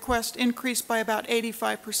or requests increased by about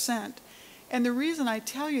 85%. And the reason I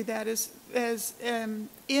tell you that is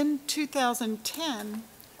in 2010,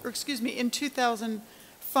 or excuse me, in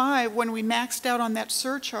 2005, when we maxed out on that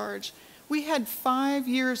surcharge, we had 5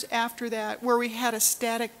 years after that where we had a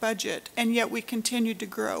static budget, and yet we continued to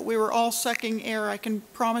grow. We were all sucking air, I can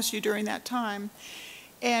promise you, during that time,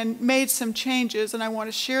 and made some changes, and I want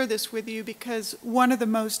to share this with you because one of the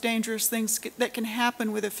most dangerous things that can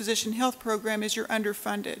happen with a physician health program is you're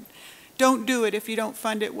underfunded. Don't do it if you don't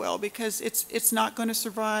fund it well, because it's not going to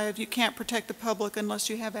survive. You can't protect the public unless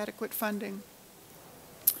you have adequate funding.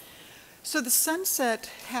 So the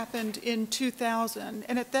sunset happened in 2000,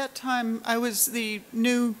 and at that time I was the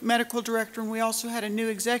new medical director, and we also had a new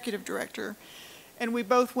executive director. And we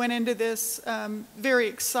both went into this very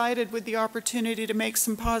excited with the opportunity to make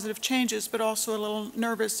some positive changes, but also a little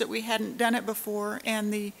nervous that we hadn't done it before.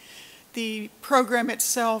 And the program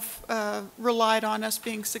itself relied on us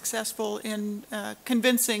being successful in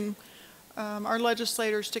convincing our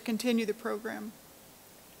legislators to continue the program.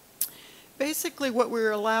 Basically, what we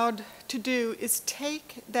were allowed to do is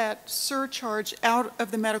take that surcharge out of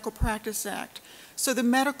the Medical Practice Act. So the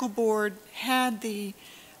medical board had the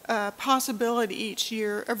possibility each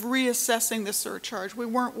year of reassessing the surcharge. We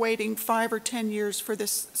weren't waiting 5 or 10 years for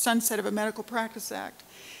this sunset of a Medical Practice Act.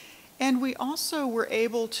 And we also were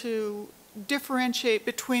able to differentiate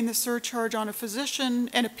between the surcharge on a physician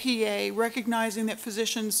and a PA, recognizing that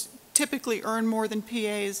physicians typically earn more than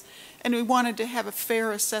PAs, and we wanted to have a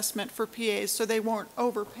fair assessment for PAs so they weren't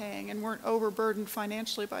overpaying and weren't overburdened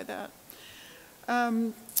financially by that.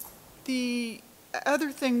 The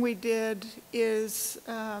other thing we did is,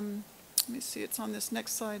 let me see, it's on this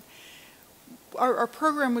next slide. Our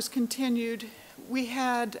program was continued. We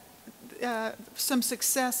had some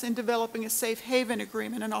success in developing a safe haven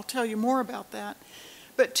agreement, and I'll tell you more about that.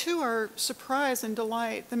 But to our surprise and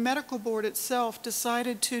delight, the medical board itself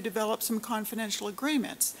decided to develop some confidential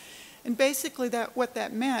agreements. And basically what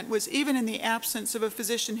that meant was, even in the absence of a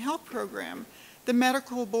physician health program, the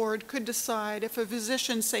medical board could decide if a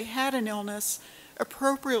physician, say, had an illness,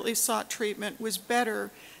 appropriately sought treatment, was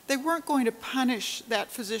better, they weren't going to punish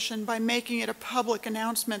that physician by making it a public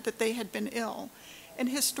announcement that they had been ill. And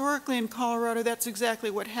historically in Colorado, that's exactly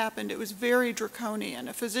what happened. It was very draconian.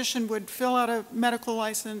 A physician would fill out a medical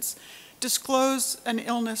license, disclose an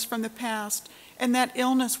illness from the past, and that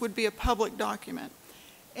illness would be a public document.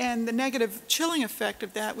 And the negative chilling effect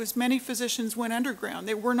of that was many physicians went underground.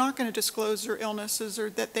 They were not going to disclose their illnesses or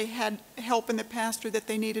that they had help in the past or that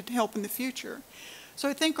they needed help in the future. So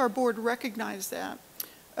I think our board recognized that.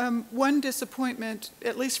 One disappointment,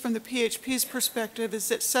 at least from the PHP's perspective, is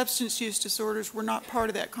that substance use disorders were not part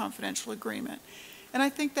of that confidential agreement. And I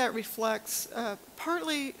think that reflects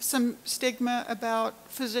partly some stigma about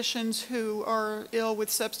physicians who are ill with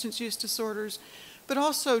substance use disorders, but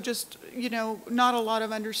also just, not a lot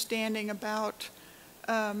of understanding about,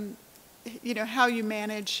 how you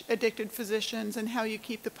manage addicted physicians and how you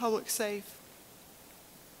keep the public safe.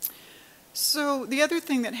 So the other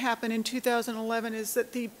thing that happened in 2011 is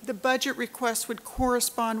that the budget request would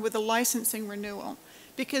correspond with a licensing renewal,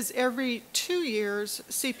 because every 2 years,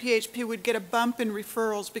 CPHP would get a bump in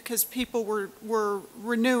referrals because people were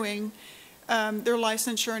renewing their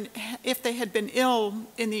licensure, and if they had been ill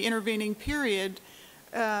in the intervening period,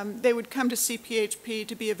 they would come to CPHP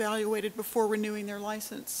to be evaluated before renewing their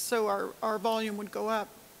license, so our volume would go up.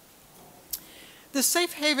 The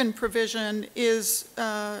safe haven provision is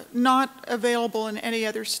not available in any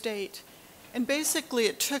other state. And basically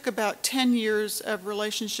it took about 10 years of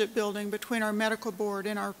relationship building between our medical board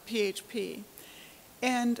and our PHP.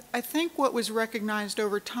 And I think what was recognized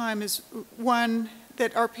over time is, one,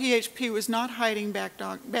 that our PHP was not hiding back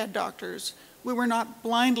bad doctors. We were not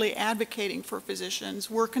blindly advocating for physicians.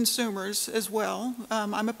 We're consumers as well.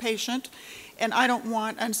 I'm a patient, and I don't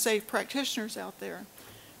want unsafe practitioners out there.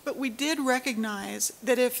 But we did recognize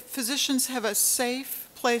that if physicians have a safe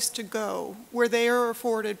place to go where they are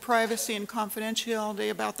afforded privacy and confidentiality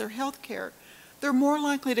about their health care, they're more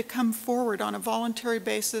likely to come forward on a voluntary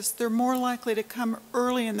basis. They're more likely to come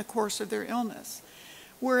early in the course of their illness.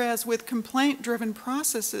 Whereas with complaint-driven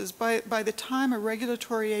processes, by the time a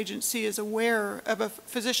regulatory agency is aware of a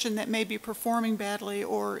physician that may be performing badly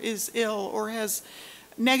or is ill or has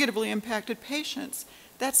negatively impacted patients,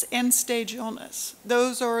 that's end-stage illness.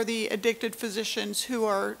 Those are the addicted physicians who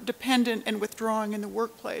are dependent and withdrawing in the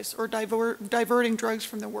workplace or diverting drugs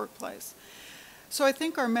from the workplace. So I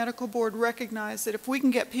think our medical board recognized that if we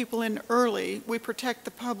can get people in early, we protect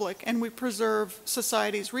the public and we preserve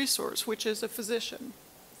society's resource, which is a physician.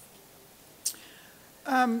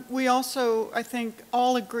 We also, I think,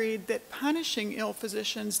 all agreed that punishing ill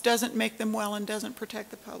physicians doesn't make them well and doesn't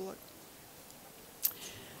protect the public.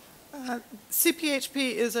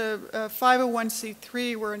 CPHP is a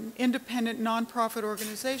 501c3. We're an independent nonprofit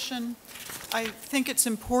organization. I think it's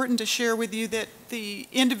important to share with you that the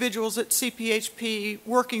individuals at CPHP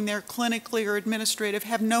working there clinically or administrative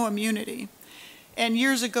have no immunity. And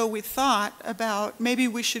years ago we thought about maybe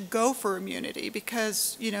we should go for immunity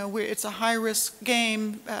because, it's a high-risk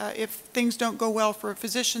game. If things don't go well for a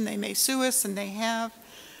physician, they may sue us, and they have.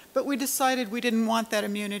 But we decided we didn't want that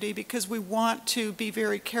immunity because we want to be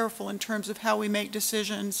very careful in terms of how we make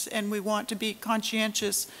decisions, and we want to be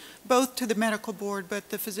conscientious both to the medical board but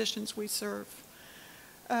the physicians we serve.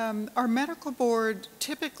 Our medical board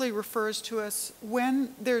typically refers to us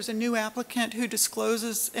when there's a new applicant who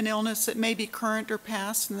discloses an illness that may be current or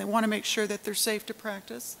past, and they want to make sure that they're safe to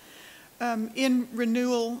practice. In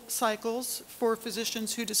renewal cycles for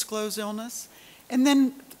physicians who disclose illness, and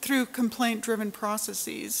then through complaint-driven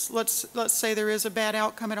processes. Let's say there is a bad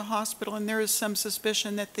outcome at a hospital and there is some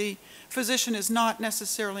suspicion that the physician is not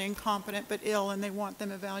necessarily incompetent but ill and they want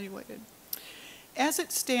them evaluated. As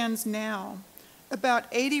it stands now,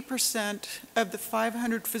 about 80% of the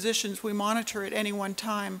 500 physicians we monitor at any one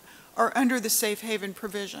time are under the safe haven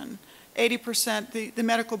provision. 80% the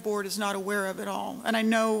medical board is not aware of at all. And I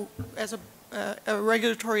know as a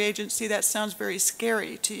regulatory agency, that sounds very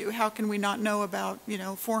scary to you. How can we not know about,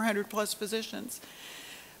 400 plus physicians?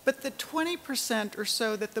 But the 20% or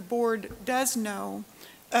so that the board does know,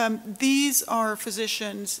 these are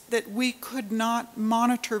physicians that we could not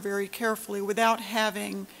monitor very carefully without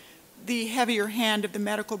having the heavier hand of the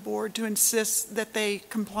medical board to insist that they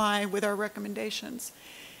comply with our recommendations.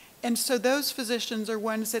 And so those physicians are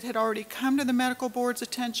ones that had already come to the medical board's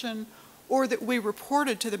attention or that we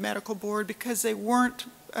reported to the medical board because they weren't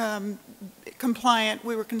compliant.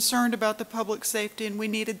 We were concerned about the public safety and we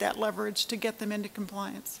needed that leverage to get them into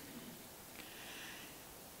compliance.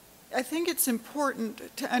 I think it's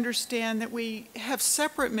important to understand that we have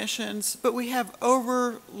separate missions, but we have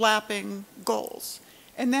overlapping goals.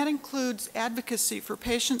 And that includes advocacy for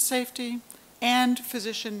patient safety and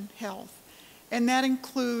physician health. And that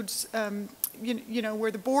includes, you know,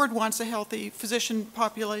 where the board wants a healthy physician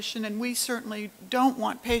population, and we certainly don't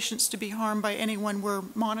want patients to be harmed by anyone we're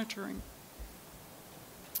monitoring.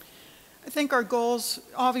 I think our goals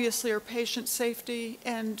obviously are patient safety,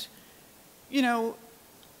 and, you know,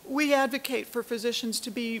 we advocate for physicians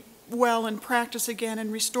to be well and practice again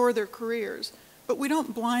and restore their careers, but we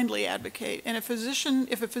don't blindly advocate. And if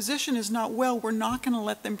a physician is not well, we're not going to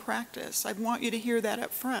let them practice. I want you to hear that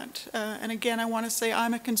up front. And again, I want to say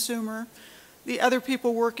I'm a consumer. The other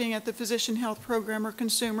people working at the physician health program are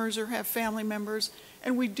consumers or have family members,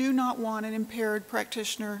 and we do not want an impaired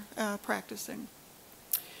practitioner practicing.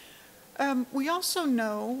 We also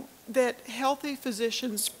know that healthy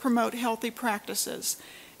physicians promote healthy practices.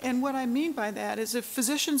 And what I mean by that is if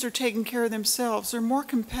physicians are taking care of themselves, they're more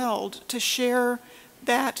compelled to share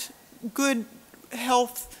that good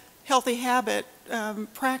healthy habit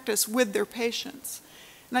practice with their patients.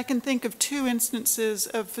 And I can think of two instances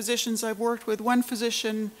of physicians I've worked with. One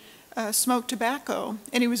physician smoked tobacco,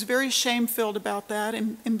 and he was very shame-filled about that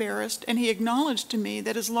and embarrassed, and he acknowledged to me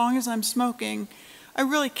that as long as I'm smoking, I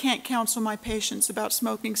really can't counsel my patients about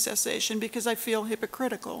smoking cessation because I feel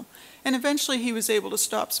hypocritical. And eventually he was able to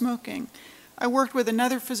stop smoking. I worked with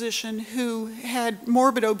another physician who had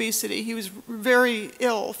morbid obesity. He was very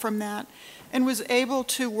ill from that and was able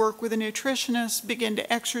to work with a nutritionist, begin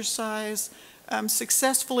to exercise,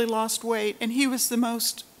 successfully lost weight, and he was the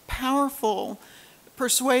most powerful,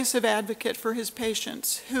 persuasive advocate for his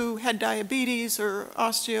patients who had diabetes or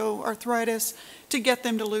osteoarthritis to get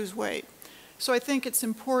them to lose weight. So I think it's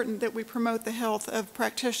important that we promote the health of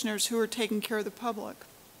practitioners who are taking care of the public.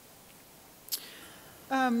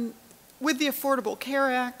 With the Affordable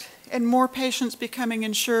Care Act and more patients becoming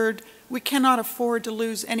insured, we cannot afford to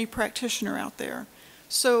lose any practitioner out there.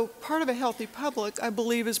 So part of a healthy public, I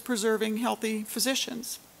believe, is preserving healthy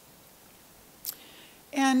physicians.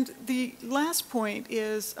 And the last point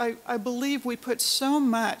is I believe we put so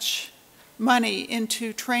much money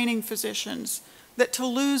into training physicians that to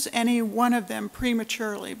lose any one of them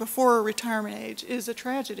prematurely before a retirement age is a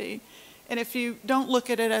tragedy. And if you don't look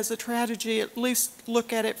at it as a tragedy, at least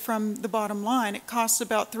look at it from the bottom line. It costs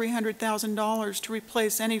about $300,000 to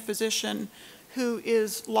replace any physician who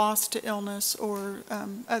is lost to illness or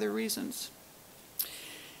other reasons.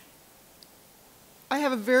 I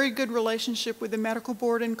have a very good relationship with the medical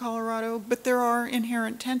board in Colorado, but there are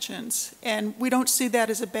inherent tensions, and we don't see that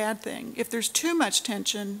as a bad thing. If there's too much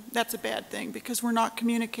tension, that's a bad thing because we're not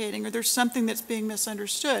communicating or there's something that's being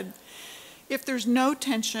misunderstood. If there's no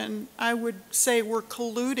tension, I would say we're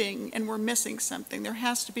colluding and we're missing something. There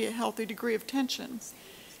has to be a healthy degree of tension.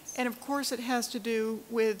 And of course it has to do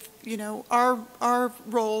with, you know, our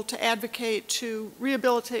role to advocate to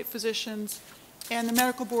rehabilitate physicians and the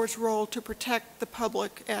medical board's role to protect the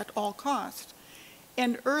public at all costs.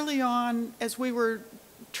 And early on, as we were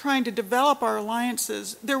trying to develop our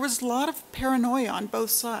alliances, there was a lot of paranoia on both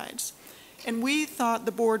sides. And we thought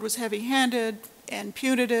the board was heavy-handed and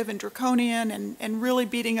punitive and draconian and really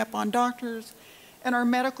beating up on doctors. And our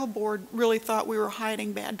medical board really thought we were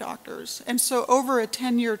hiding bad doctors. And so over a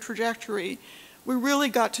 10-year trajectory, we really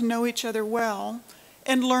got to know each other well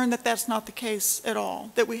and learn that that's not the case at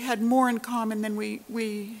all, that we had more in common than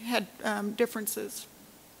we had differences.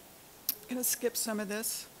 I'm going to skip some of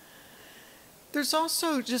this. There's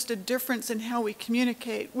also just a difference in how we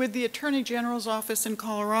communicate. With the Attorney General's office in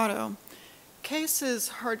Colorado,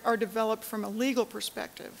 cases are developed from a legal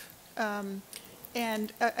perspective.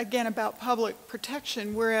 And again, about public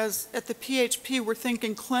protection, whereas at the PHP we're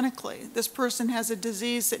thinking clinically. This person has a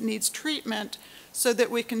disease that needs treatment so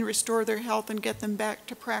that we can restore their health and get them back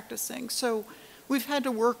to practicing. So we've had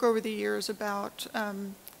to work over the years about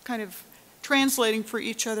kind of translating for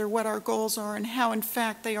each other what our goals are and how in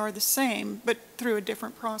fact they are the same, but through a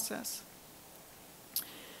different process.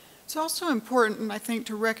 It's also important, I think,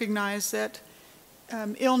 to recognize that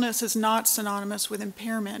illness is not synonymous with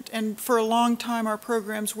impairment, and for a long time our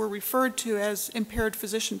programs were referred to as impaired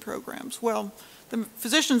physician programs. Well, the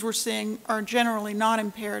physicians we're seeing are generally not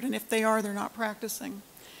impaired, and if they are, they're not practicing.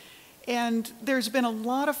 And there's been a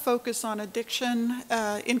lot of focus on addiction.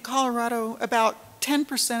 In Colorado, about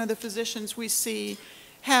 10% of the physicians we see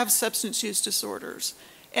have substance use disorders,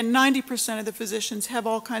 and 90% of the physicians have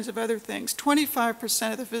all kinds of other things.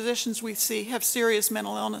 25% of the physicians we see have serious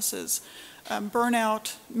mental illnesses.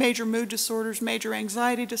 Burnout, major mood disorders, major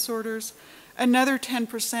anxiety disorders. Another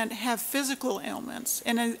 10% have physical ailments.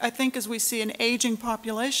 And I think as we see an aging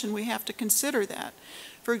population, we have to consider that.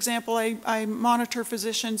 For example, I monitor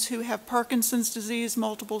physicians who have Parkinson's disease,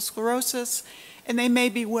 multiple sclerosis, and they may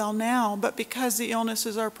be well now, but because the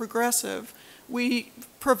illnesses are progressive, we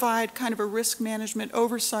provide kind of a risk management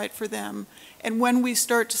oversight for them. And when we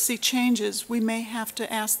start to see changes, we may have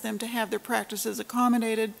to ask them to have their practices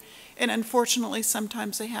accommodated, and unfortunately,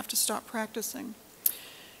 sometimes they have to stop practicing.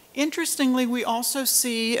 Interestingly, we also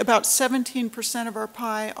see about 17% of our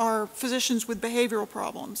pie are physicians with behavioral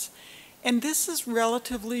problems. And this is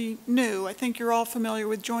relatively new. I think you're all familiar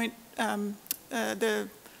with the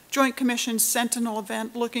Joint Commission's Sentinel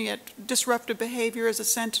event, looking at disruptive behavior as a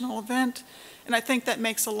sentinel event. And I think that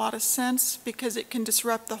makes a lot of sense because it can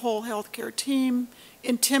disrupt the whole healthcare team,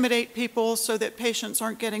 intimidate people so that patients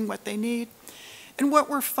aren't getting what they need. And what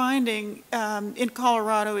we're finding in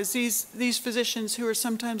Colorado is these physicians who are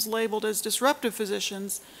sometimes labeled as disruptive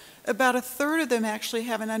physicians, about a third of them actually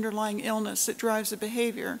have an underlying illness that drives the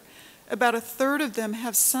behavior. About a third of them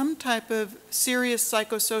have some type of serious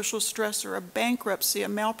psychosocial stressor, a bankruptcy, a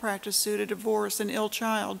malpractice suit, a divorce, an ill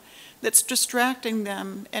child, that's distracting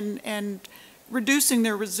them and reducing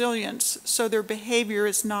their resilience so their behavior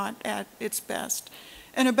is not at its best.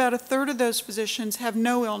 And about a third of those physicians have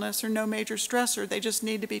no illness or no major stressor. They just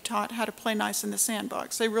need to be taught how to play nice in the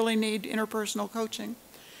sandbox. They really need interpersonal coaching.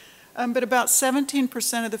 But about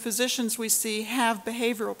 17% of the physicians we see have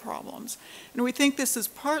behavioral problems. And we think this is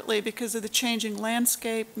partly because of the changing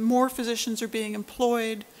landscape. More physicians are being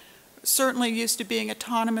employed, certainly used to being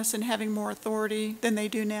autonomous and having more authority than they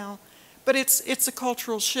do now. But it's a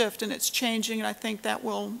cultural shift, and it's changing, and I think that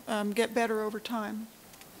will get better over time.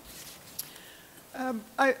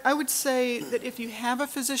 I would say that if you have a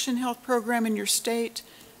physician health program in your state,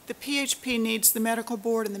 the PHP needs the medical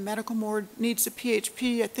board and the medical board needs the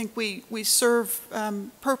PHP. I think we serve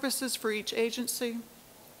purposes for each agency.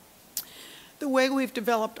 The way we've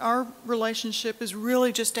developed our relationship is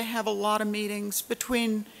really just to have a lot of meetings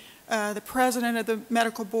between the president of the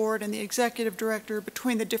medical board and the executive director,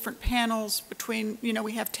 between the different panels, between,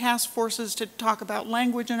 we have task forces to talk about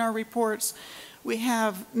language in our reports. We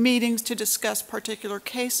have meetings to discuss particular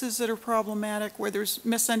cases that are problematic, where there's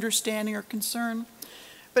misunderstanding or concern.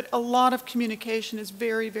 But a lot of communication is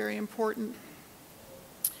very, very important.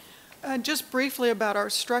 Just briefly about our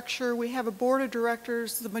structure, we have a board of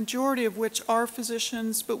directors, the majority of which are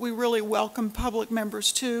physicians, but we really welcome public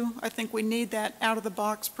members too. I think we need that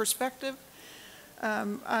out-of-the-box perspective.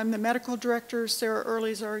 I'm the medical director, Sarah Early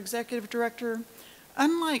is our executive director.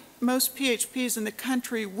 Unlike most PHPs in the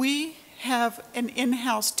country, we have an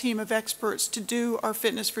in-house team of experts to do our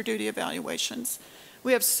fitness for duty evaluations.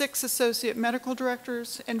 We have 6 associate medical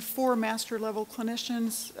directors and 4 master-level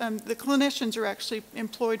clinicians. The clinicians are actually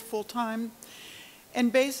employed full-time.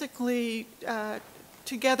 And basically,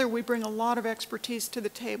 together we bring a lot of expertise to the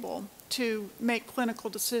table to make clinical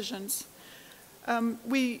decisions.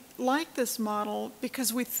 We like this model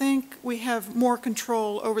because we think we have more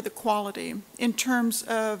control over the quality in terms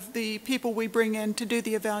of the people we bring in to do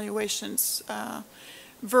the evaluations,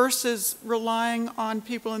 versus relying on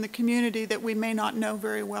people in the community that we may not know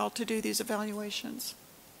very well to do these evaluations.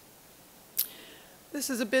 This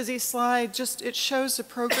is a busy slide. It shows the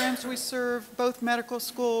programs we serve, both medical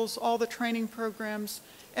schools, all the training programs,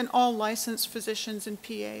 and all licensed physicians and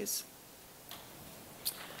PAs.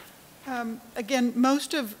 Again,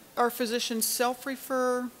 most of our physicians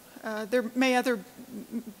self-refer. There may either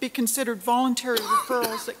be considered voluntary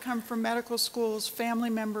referrals that come from medical schools, family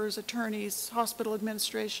members, attorneys, hospital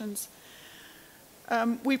administrations.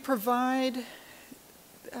 We provide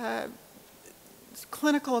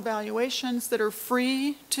clinical evaluations that are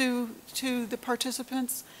free to the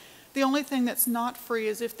participants. The only thing that's not free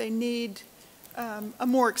is if they need a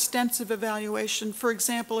more extensive evaluation. For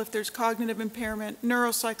example, if there's cognitive impairment,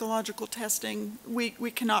 neuropsychological testing,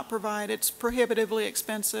 we cannot provide. It's prohibitively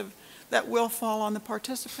expensive. That will fall on the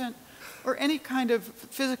participant. Or any kind of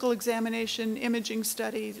physical examination, imaging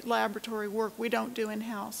study, laboratory work we don't do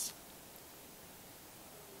in-house.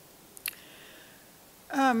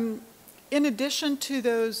 In addition to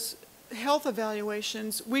those health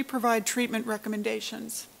evaluations, we provide treatment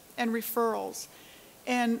recommendations and referrals.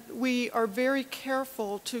 And we are very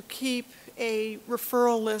careful to keep a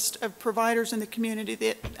referral list of providers in the community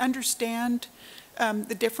that understand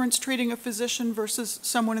the difference treating a physician versus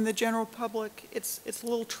someone in the general public. It's a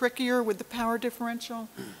little trickier with the power differential.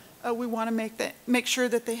 We want to make sure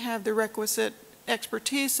that they have the requisite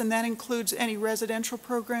expertise, and that includes any residential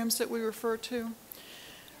programs that we refer to.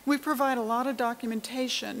 We provide a lot of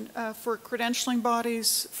documentation for credentialing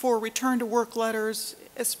bodies, for return to work letters,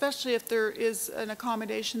 especially if there is an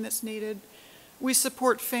accommodation that's needed. We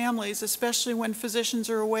support families, especially when physicians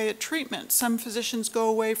are away at treatment. Some physicians go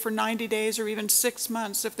away for 90 days or even 6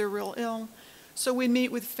 months if they're real ill. So we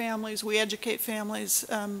meet with families, we educate families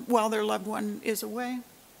while their loved one is away.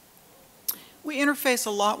 We interface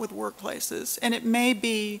a lot with workplaces, and it may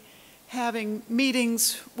be having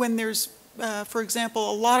meetings when there's, for example,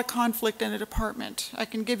 a lot of conflict in a department. I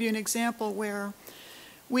can give you an example where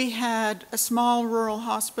we had a small rural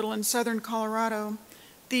hospital in southern Colorado.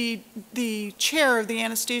 The chair of the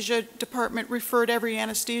anesthesia department referred every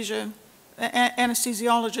anesthesiologist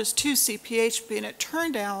to CPHP, and it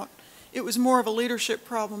turned out it was more of a leadership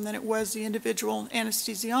problem than it was the individual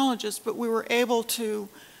anesthesiologist, but we were able to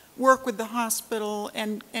work with the hospital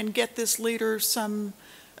and get this leader some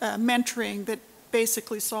mentoring that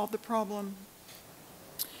basically solved the problem.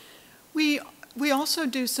 We also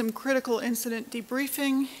do some critical incident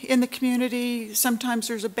debriefing in the community. Sometimes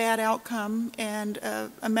there's a bad outcome and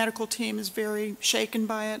a medical team is very shaken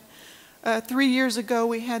by it. 3 years ago,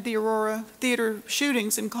 we had the Aurora Theater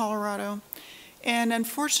shootings in Colorado. And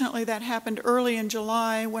unfortunately, that happened early in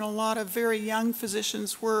July when a lot of very young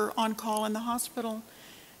physicians were on call in the hospital.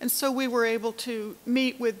 And so we were able to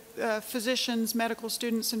meet with physicians, medical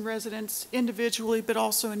students, and residents individually, but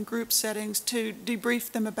also in group settings to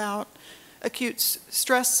debrief them about acute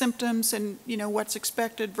stress symptoms and, you know, what's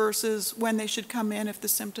expected versus when they should come in if the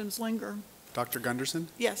symptoms linger. Dr. Gunderson?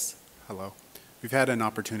 Yes. Hello. We've had an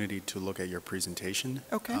opportunity to look at your presentation.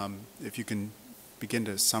 Okay. If you can begin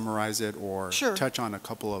to summarize it or Sure. touch on a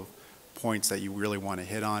couple of points that you really want to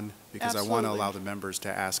hit on, because I want to allow the members to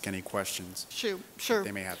ask any questions Sure.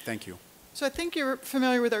 they may have. Thank you. So I think you're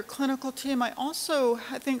familiar with our clinical team. I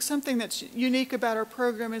think something that's unique about our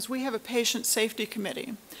program is we have a patient safety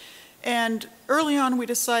committee. And early on, we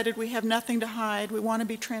decided we have nothing to hide. We want to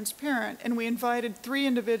be transparent. And we invited 3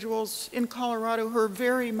 individuals in Colorado who are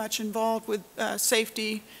very much involved with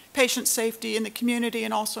safety, patient safety in the community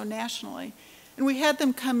and also nationally. And we had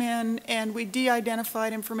them come in and we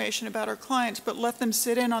de-identified information about our clients, but let them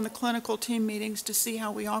sit in on the clinical team meetings to see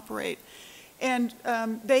how we operate. And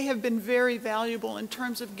they have been very valuable in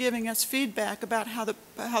terms of giving us feedback about how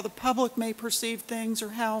the public may perceive things or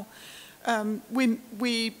how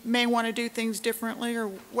we may want to do things differently or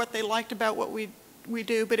what they liked about what we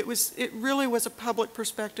do, but it really was a public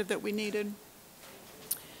perspective that we needed.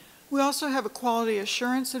 We also have a quality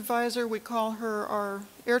assurance advisor. We call her our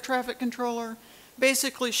air traffic controller.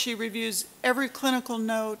 Basically, she reviews every clinical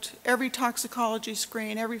note, every toxicology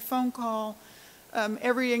screen, every phone call,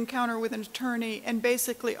 every encounter with an attorney, and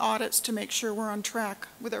basically audits to make sure we're on track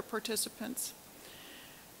with our participants.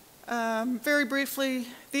 Very briefly,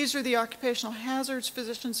 these are the occupational hazards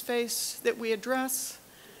physicians face that we address.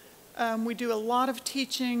 We do a lot of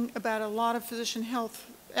teaching about a lot of physician health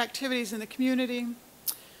activities in the community.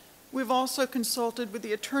 We've also consulted with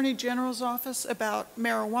the Attorney General's office about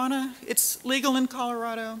marijuana. It's legal in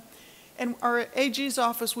Colorado. And our AG's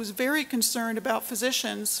office was very concerned about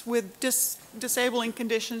physicians with disabling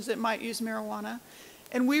conditions that might use marijuana.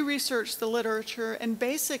 And we researched the literature and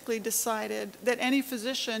basically decided that any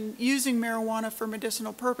physician using marijuana for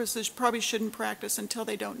medicinal purposes probably shouldn't practice until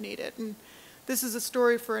they don't need it. And this is a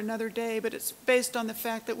story for another day, but it's based on the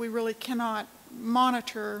fact that we really cannot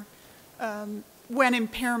monitor when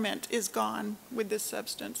impairment is gone with this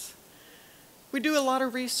substance. We do a lot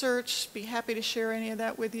of research, be happy to share any of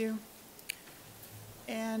that with you.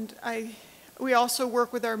 And we also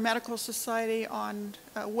work with our medical society on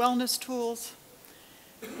wellness tools.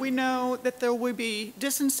 We know that there will be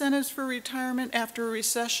disincentives for retirement after a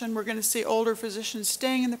recession. We're going to see older physicians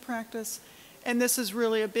staying in the practice, and this is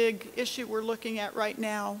really a big issue we're looking at right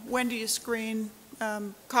now. When do you screen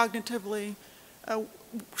cognitively?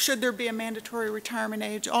 Should there be a mandatory retirement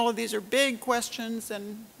age? All of these are big questions,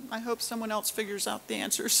 and I hope someone else figures out the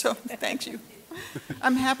answers, so thank you.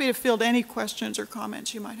 I'm happy to field any questions or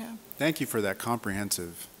comments you might have. Thank you for that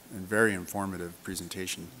comprehensive and very informative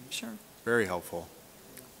presentation. Sure. Very helpful.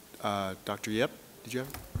 Dr. Yip, did you have?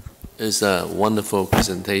 It's a wonderful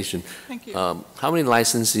presentation. Thank you. How many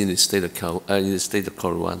licenses in the state of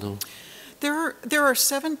Colorado? There are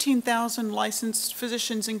 17,000 licensed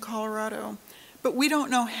physicians in Colorado, but we don't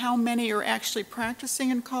know how many are actually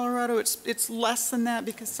practicing in Colorado. It's less than that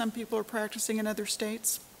because some people are practicing in other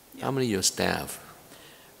states. Yeah. How many of your staff?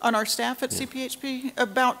 On our staff at CPHP,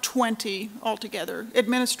 about 20 altogether,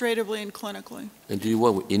 administratively and clinically. And do you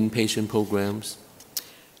work with inpatient programs?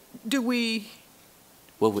 Do we?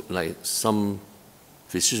 Well, like some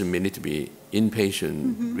physicians may need to be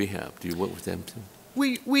inpatient rehab. Do you work with them too?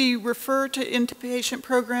 We refer to inpatient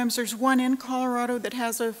programs. There's one in Colorado that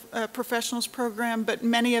has a professionals program, but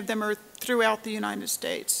many of them are throughout the United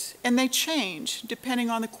States. And they change depending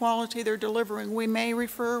on the quality they're delivering. We may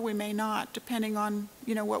refer, we may not, depending on,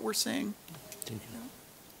 you know, what we're seeing. Thank you.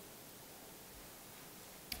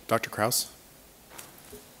 Dr. Kraus?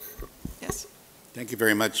 Yes. Thank you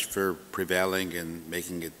very much for prevailing and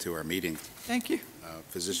making it to our meeting. Thank you.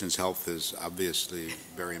 Physicians' health is obviously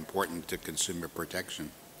very important to consumer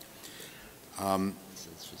protection. Have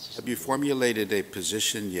you formulated a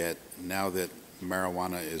position yet, now that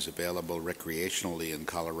marijuana is available recreationally in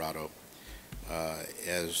Colorado,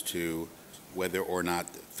 as to whether or not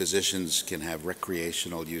physicians can have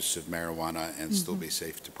recreational use of marijuana and still be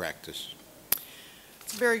safe to practice?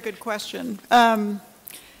 It's a very good question.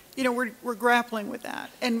 You know, we're grappling with that.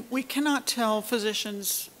 And we cannot tell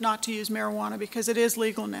physicians not to use marijuana because it is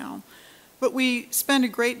legal now. But we spend a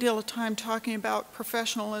great deal of time talking about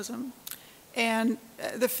professionalism and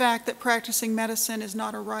the fact that practicing medicine is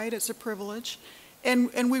not a right, it's a privilege.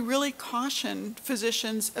 And we really caution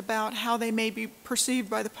physicians about how they may be perceived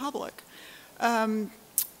by the public.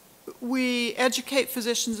 We educate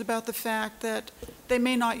physicians about the fact that they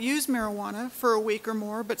may not use marijuana for a week or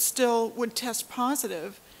more, but still would test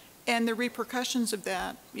positive, and the repercussions of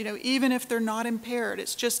that, you know, even if they're not impaired,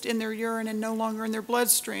 it's just in their urine and no longer in their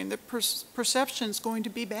bloodstream, the perception is going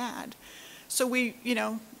to be bad. So we, you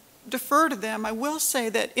know, defer to them. I will say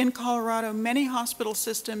that in Colorado, many hospital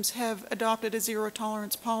systems have adopted a zero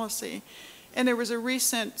tolerance policy. And there was a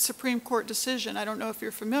recent Supreme Court decision, I don't know if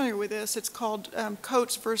you're familiar with this, it's called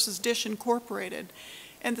Coates versus Dish Incorporated.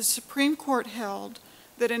 And the Supreme Court held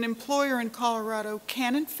that an employer in Colorado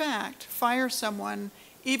can in fact fire someone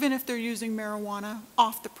even if they're using marijuana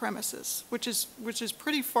off the premises, which is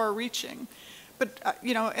pretty far-reaching. But,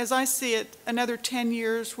 you know, as I see it, another 10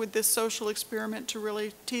 years with this social experiment to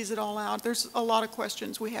really tease it all out, there's a lot of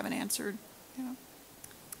questions we haven't answered. You know.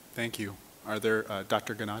 Thank you. Are there,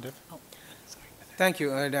 Dr. Ganadev? Oh, thank you,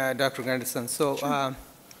 Dr. Gunderson. So, sure.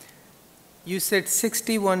 You said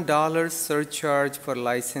 $61 surcharge for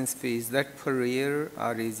license fee. Is that per year,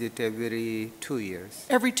 or is it every 2 years?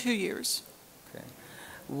 Every 2 years. Okay.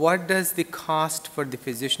 What does the cost for the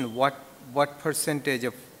physician, what percentage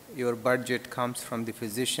of your budget comes from the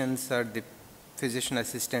physicians or the physician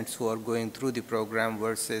assistants who are going through the program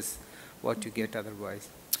versus what you get otherwise?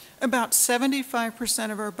 About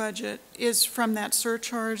 75% of our budget is from that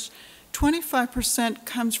surcharge. 25%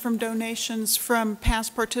 comes from donations from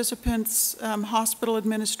past participants, hospital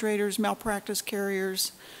administrators, malpractice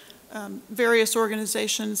carriers, various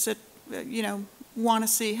organizations that, you know, want to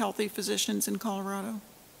see healthy physicians in Colorado.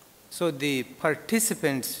 So the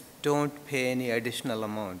participants don't pay any additional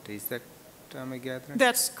amount, is that am I gathering?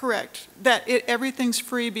 That's correct. Everything's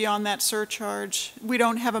free beyond that surcharge. We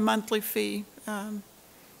don't have a monthly fee.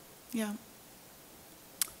 Yeah.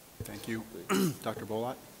 Thank you. Dr.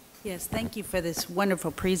 Bolot? Yes, thank you for this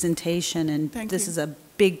wonderful presentation. And this you. is a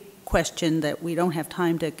big question that we don't have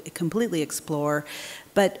time to completely explore.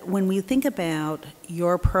 But when we think about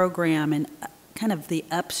your program and kind of the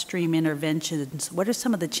upstream interventions, what are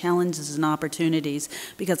some of the challenges and opportunities?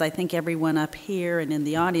 Because I think everyone up here and in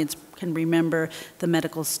the audience can remember the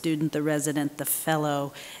medical student, the resident, the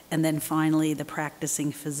fellow, and then finally the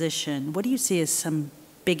practicing physician. What do you see as some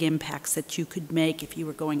big impacts that you could make if you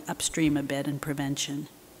were going upstream a bit in prevention?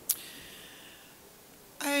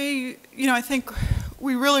 I think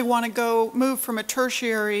we really want to move from a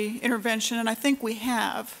tertiary intervention, and I think we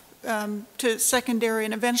have, to secondary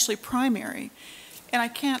and eventually primary. And I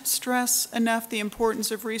can't stress enough the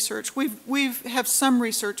importance of research. We have some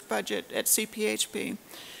research budget at CPHP,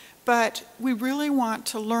 but we really want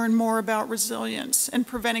to learn more about resilience and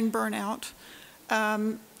preventing burnout.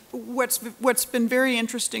 What's been very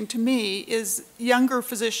interesting to me is younger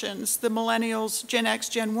physicians, the millennials, Gen X,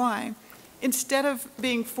 Gen Y, instead of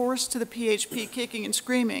being forced to the PHP kicking and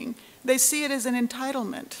screaming, they see it as an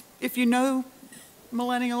entitlement. If you know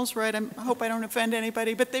millennials, right, I hope I don't offend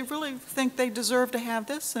anybody, but they really think they deserve to have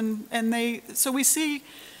this, so we see,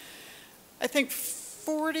 I think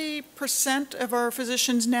 40% of our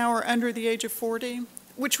physicians now are under the age of 40,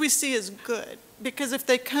 which we see as good, because if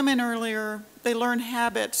they come in earlier, they learn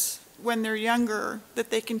habits when they're younger that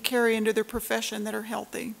they can carry into their profession that are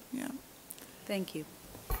healthy. Yeah. Thank you.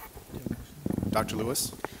 Dr.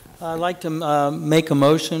 Lewis? I'd like to make a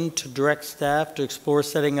motion to direct staff to explore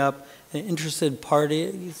setting up an interested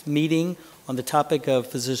parties meeting on the topic of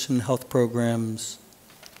physician health programs.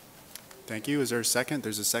 Thank you. Is there a second?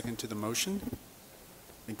 There's a second to the motion.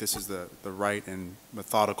 I think this is the right and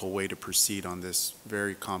methodical way to proceed on this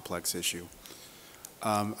very complex issue.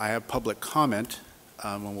 I have public comment.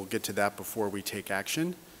 and we'll get to that before we take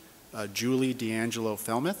action. Julie D'Angelo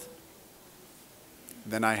Felmuth.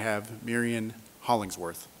 Then I have Marion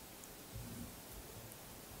Hollingsworth.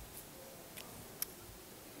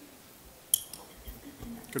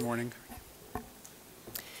 Good morning.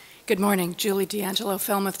 Good morning. Julie D'Angelo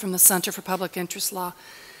Felmuth from the Center for Public Interest Law.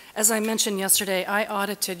 As I mentioned yesterday, I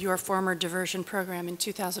audited your former diversion program in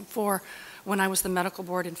 2004 when I was the Medical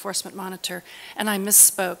Board Enforcement Monitor, and I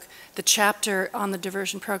misspoke. The chapter on the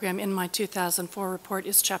diversion program in my 2004 report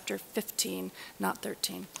is chapter 15, not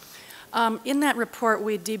 13. In that report,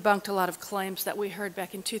 we debunked a lot of claims that we heard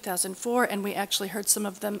back in 2004, and we actually heard some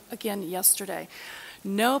of them again yesterday.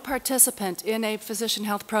 No participant in a physician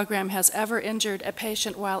health program has ever injured a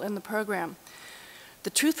patient while in the program. The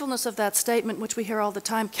truthfulness of that statement, which we hear all the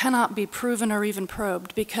time, cannot be proven or even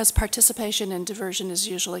probed because participation in diversion is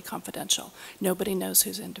usually confidential. Nobody knows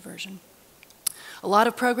who's in diversion. A lot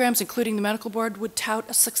of programs, including the Medical Board, would tout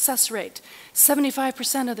a success rate.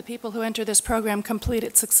 75% of the people who enter this program complete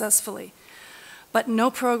it successfully. But no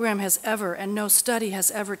program has ever, and no study has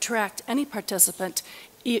ever tracked any participant,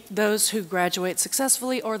 those who graduate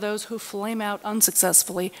successfully or those who flame out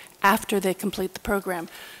unsuccessfully after they complete the program.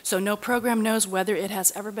 So no program knows whether it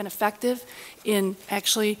has ever been effective in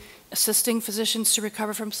actually assisting physicians to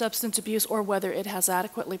recover from substance abuse or whether it has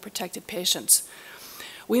adequately protected patients.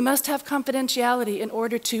 We must have confidentiality in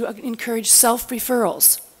order to encourage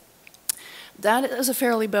self-referrals. That is a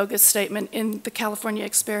fairly bogus statement in the California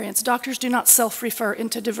experience. Doctors do not self-refer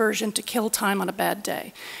into diversion to kill time on a bad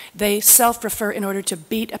day. They self-refer in order to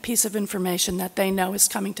beat a piece of information that they know is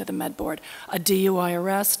coming to the med board. A DUI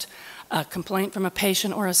arrest, a complaint from a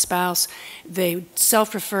patient or a spouse. They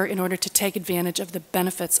self-refer in order to take advantage of the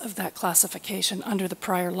benefits of that classification under the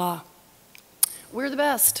prior law. We're the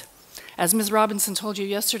best. As Ms. Robinson told you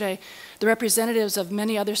yesterday, the representatives of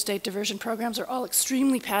many other state diversion programs are all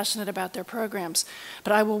extremely passionate about their programs.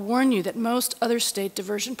 But I will warn you that most other state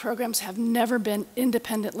diversion programs have never been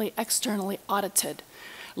independently, externally audited,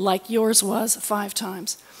 like yours was 5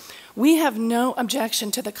 times. We have no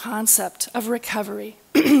objection to the concept of recovery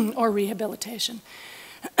or rehabilitation.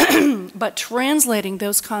 But translating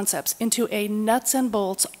those concepts into a nuts and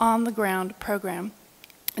bolts, on-the-ground program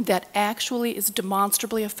that actually is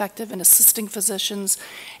demonstrably effective in assisting physicians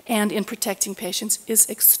and in protecting patients is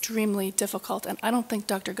extremely difficult, and I don't think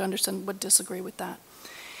Dr. Gunderson would disagree with that.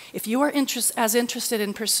 If you are as interested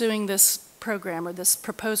in pursuing this program or this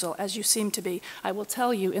proposal as you seem to be, I will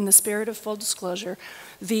tell you in the spirit of full disclosure,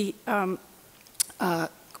 the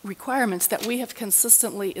requirements that we have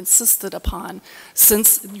consistently insisted upon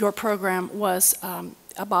since your program was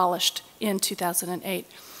abolished in 2008.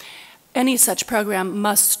 Any such program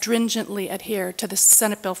must stringently adhere to the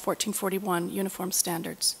Senate Bill 1441 uniform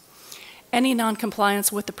standards. Any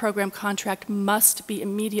noncompliance with the program contract must be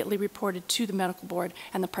immediately reported to the medical board,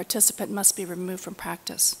 and the participant must be removed from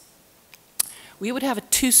practice. We would have a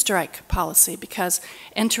 2-strike policy because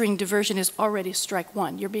entering diversion is already strike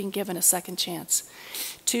 1. You're being given a second chance.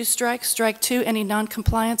 2 strikes, strike 2, any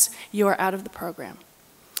noncompliance, you are out of the program.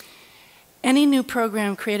 Any new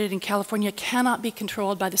program created in California cannot be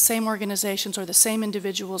controlled by the same organizations or the same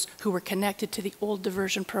individuals who were connected to the old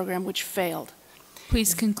diversion program which failed.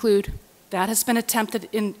 Please conclude. That has been attempted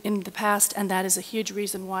in the past, and that is a huge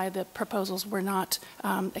reason why the proposals were not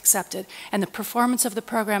accepted. And the performance of the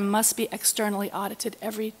program must be externally audited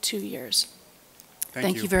every 2 years.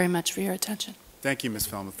 Thank you very much for your attention. Thank you, Ms.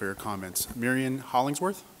 Felmuth, for your comments. Marion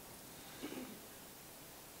Hollingsworth?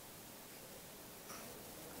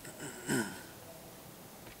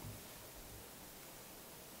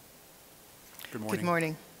 Good morning. Good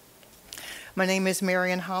morning. My name is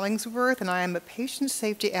Marion Hollingsworth, and I am a patient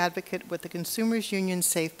safety advocate with the Consumers Union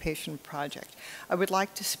Safe Patient Project. I would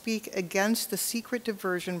like to speak against the secret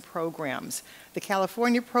diversion programs. The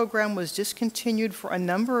California program was discontinued for a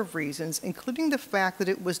number of reasons, including the fact that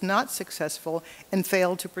it was not successful and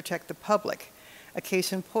failed to protect the public. A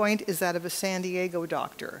case in point is that of a San Diego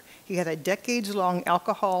doctor. He had a decades-long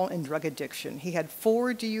alcohol and drug addiction. He had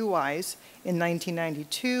 4 DUIs in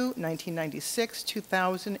 1992, 1996,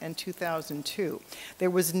 2000, and 2002. There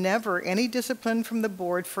was never any discipline from the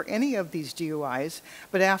board for any of these DUIs,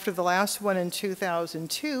 but after the last one in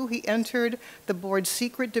 2002, he entered the board's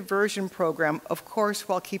secret diversion program, of course,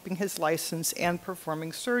 while keeping his license and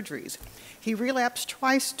performing surgeries. He relapsed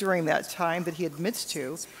twice during that time that he admits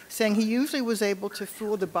to, saying he usually was able to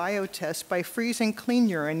fool the biotest by freezing clean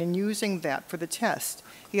urine and using that for the test.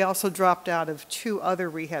 He also dropped out of 2 other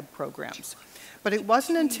rehab programs. But it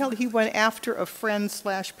wasn't until he went after a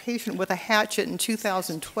friend/patient with a hatchet in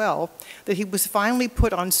 2012 that he was finally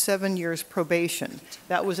put on 7 years probation.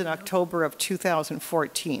 That was in October of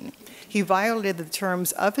 2014. He violated the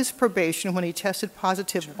terms of his probation when he tested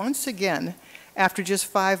positive once again after just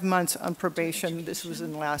 5 months on probation. This was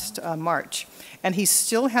in last March. And he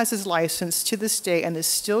still has his license to this day and is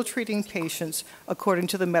still treating patients according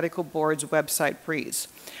to the medical board's website Breeze.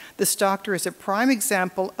 This doctor is a prime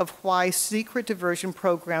example of why secret diversion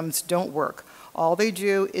programs don't work. All they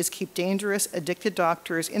do is keep dangerous, addicted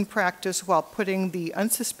doctors in practice while putting the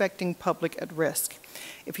unsuspecting public at risk.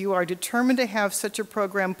 If you are determined to have such a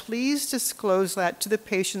program, please disclose that to the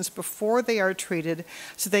patients before they are treated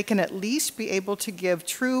so they can at least be able to give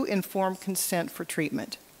true informed consent for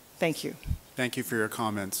treatment. Thank you. Thank you for your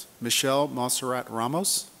comments. Michelle Monserrat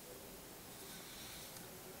Ramos.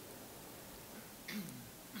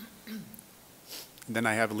 Then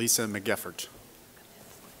I have Lisa McGeffert.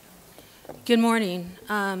 Good morning.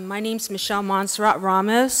 My name's Michelle Monserrat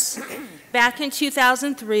Ramos. Back in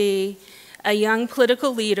 2003, a young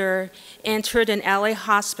political leader entered an LA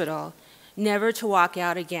hospital, never to walk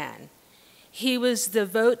out again. He was the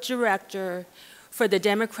vote director for the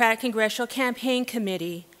Democratic Congressional Campaign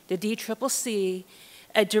Committee, the DCCC,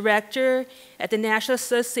 a director at the National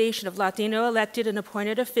Association of Latino Elected and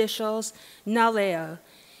Appointed Officials, NALEO.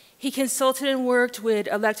 He consulted and worked with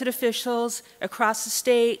elected officials across the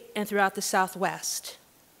state and throughout the Southwest.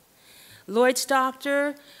 Lloyd's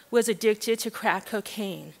doctor was addicted to crack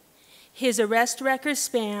cocaine. His arrest record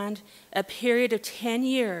spanned a period of 10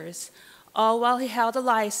 years, all while he held a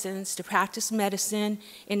license to practice medicine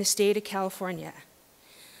in the state of California.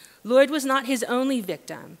 Lloyd was not his only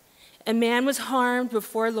victim. A man was harmed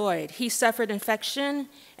before Lloyd. He suffered infection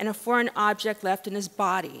and a foreign object left in his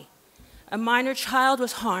body. A minor child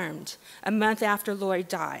was harmed a month after Lloyd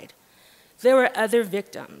died. There were other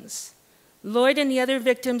victims. Lloyd and the other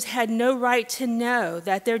victims had no right to know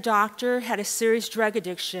that their doctor had a serious drug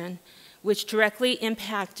addiction which directly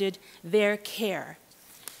impacted their care.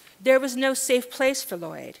 There was no safe place for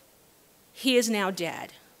Lloyd. He is now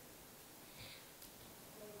dead.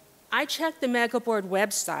 I checked the medical board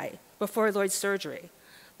website before Lloyd's surgery.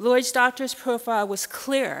 Lloyd's doctor's profile was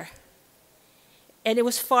clear, and it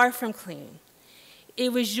was far from clean.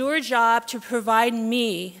 It was your job to provide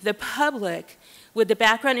me, the public, with the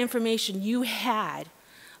background information you had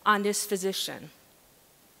on this physician.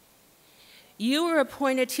 You were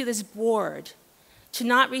appointed to this board to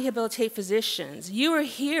not rehabilitate physicians. You are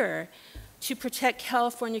here to protect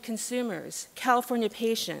California consumers, California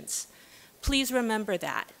patients. Please remember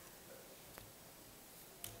that.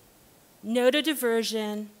 No to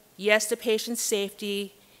diversion, yes to patient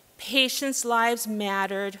safety. Patients' lives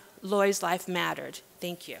mattered, Lloyd's life mattered.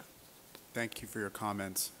 Thank you. Thank you for your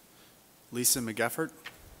comments. Lisa McGeffert.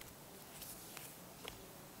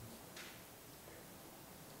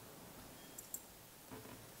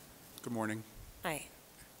 Good morning. Hi.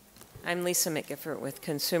 I'm Lisa McGiffert with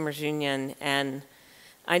Consumers Union, and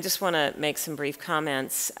I just want to make some brief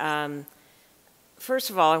comments. First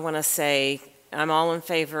of all, I want to say I'm all in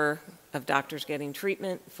favor of doctors getting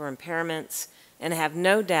treatment for impairments and have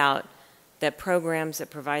no doubt that programs that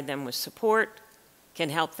provide them with support can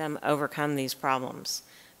help them overcome these problems.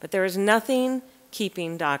 But there is nothing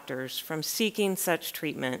keeping doctors from seeking such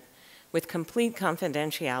treatment with complete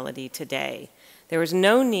confidentiality today. There is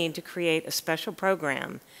no need to create a special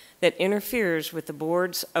program that interferes with the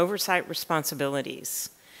board's oversight responsibilities.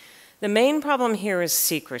 The main problem here is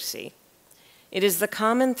secrecy. It is the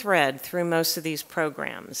common thread through most of these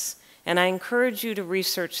programs, and I encourage you to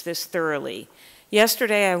research this thoroughly.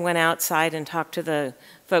 Yesterday, I went outside and talked to the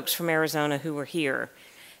folks from Arizona who were here,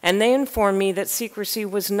 and they informed me that secrecy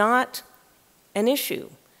was not an issue,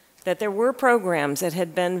 that there were programs that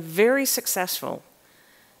had been very successful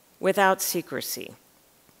without secrecy.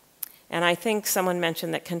 And I think someone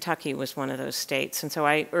mentioned that Kentucky was one of those states, and so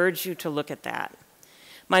I urge you to look at that.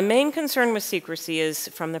 My main concern with secrecy is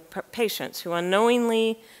from the patients who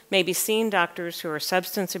unknowingly may be seeing doctors who are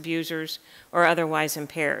substance abusers or otherwise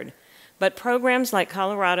impaired. But programs like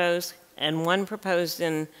Colorado's and one proposed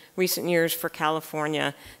in recent years for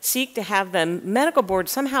California seek to have the medical board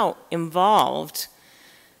somehow involved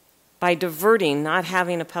by diverting, not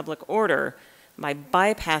having a public order, by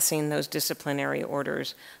bypassing those disciplinary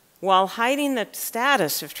orders, while hiding the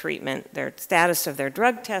status of treatment, their status of their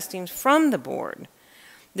drug testing from the board.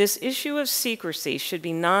 This issue of secrecy should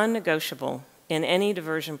be non-negotiable in any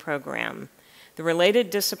diversion program. The related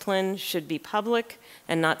discipline should be public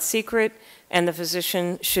and not secret, and the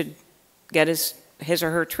physician should get his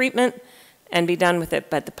or her treatment and be done with it,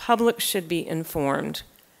 but the public should be informed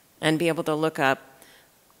and be able to look up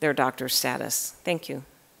their doctor's status. Thank you.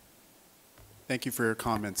 Thank you for your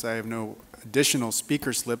comments. I have no additional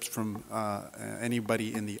speaker slips from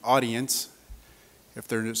anybody in the audience. If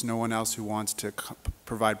there is no one else who wants to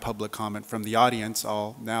provide public comment from the audience,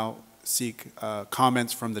 I'll now seek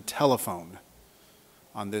comments from the telephone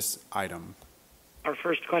on this item. Our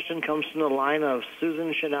first question comes from the line of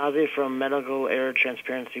Susan Shinazi from Medical Error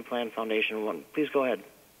Transparency Plan Foundation. Please go ahead.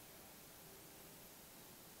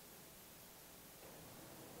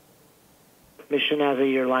 Ms.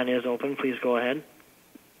 Shinazi, your line is open. Please go ahead.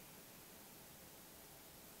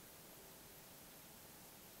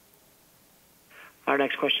 Our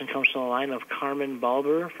next question comes from the line of Carmen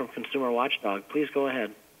Balber from Consumer Watchdog. Please go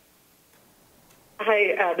ahead.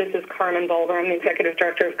 Hi, this is Carmen Balber. I'm the Executive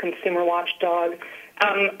Director of Consumer Watchdog.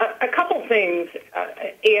 A couple things,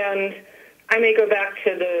 and I may go back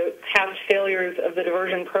to the past failures of the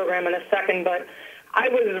diversion program in a second, but I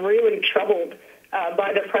was really troubled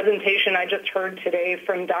by the presentation I just heard today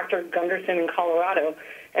from Dr. Gunderson in Colorado.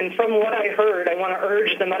 And from what I heard, I want to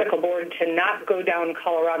urge the medical board to not go down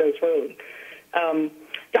Colorado's road.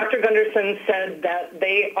 Dr. Gunderson said that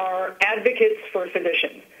they are advocates for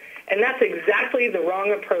physicians. And that's exactly the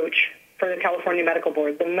wrong approach for the California Medical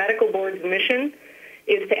Board. The medical board's mission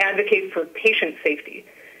is to advocate for patient safety.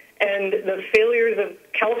 And the failures of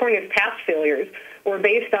California's past failures were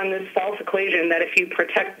based on this false equation that if you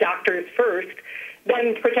protect doctors first,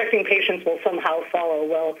 then protecting patients will somehow follow.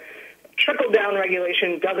 Well, trickle-down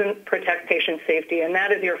regulation doesn't protect patient safety, and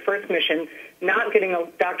that is your first mission, not getting a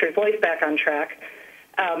doctor's life back on track.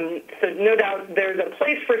 So no doubt there's a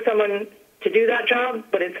place for someone to do that job,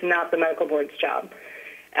 but it's not the medical board's job.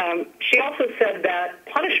 She also said that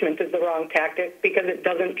punishment is the wrong tactic because it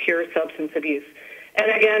doesn't cure substance abuse. And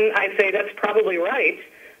again, I say that's probably right,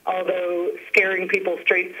 although scaring people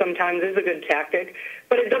straight sometimes is a good tactic.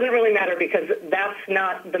 But it doesn't really matter because that's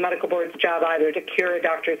not the medical board's job either, to cure a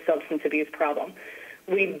doctor's substance abuse problem.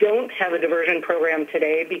 We don't have a diversion program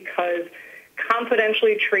today because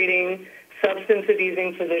confidentially treating substance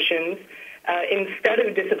abusing physicians, instead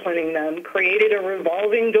of disciplining them, created a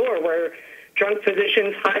revolving door where drunk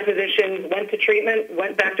physicians, high physicians went to treatment,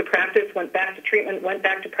 went back to practice, went back to treatment, went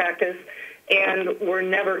back to practice, and were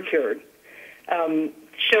never cured.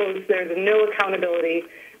 Shows there's no accountability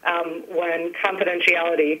when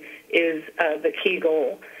confidentiality is the key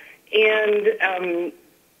goal. And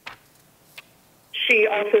she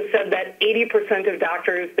also said that 80% of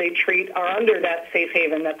doctors they treat are under that safe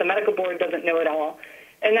haven, that the medical board doesn't know it all.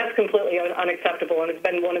 And that's completely unacceptable, and it's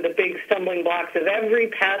been one of the big stumbling blocks of every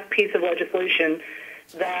past piece of legislation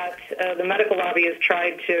that the medical lobby has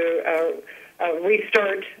tried to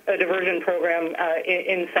restart a diversion program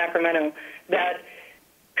in Sacramento, that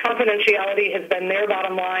confidentiality has been their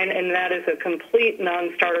bottom line, and that is a complete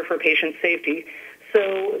non-starter for patient safety.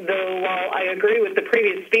 So though while I agree with the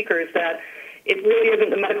previous speakers that it really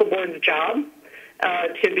isn't the medical board's job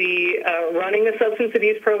to be running a substance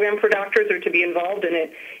abuse program for doctors or to be involved in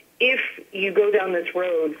it, if you go down this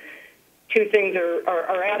road, two things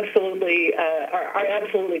are absolutely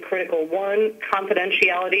critical. One,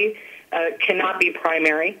 confidentiality cannot be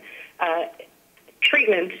primary.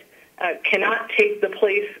 Treatment cannot take the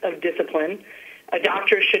place of discipline. A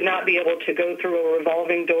doctor should not be able to go through a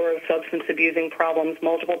revolving door of substance abusing problems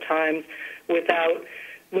multiple times without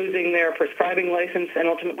losing their prescribing license and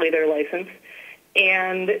ultimately their license.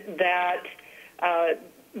 And that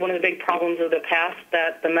one of the big problems of the past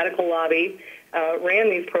that the medical lobby ran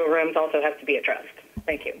these programs also has to be addressed.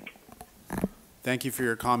 Thank you. Thank you for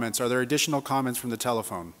your comments. Are there additional comments from the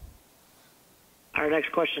telephone? Our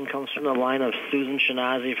next question comes from the line of Susan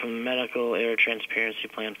Shinazi from Medical Error Transparency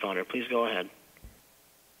Plan Founder. Please go ahead.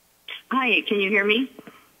 Hi, can you hear me?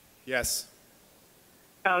 Yes.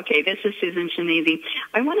 Okay, this is Susan Shinazi.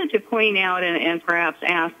 I wanted to point out and perhaps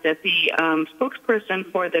ask that the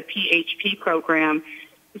spokesperson for the PHP program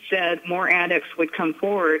said more addicts would come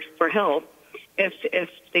forward for help if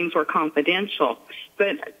things were confidential.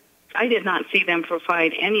 But I did not see them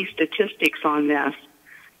provide any statistics on this.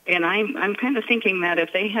 And I'm kind of thinking that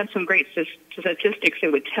if they had some great statistics,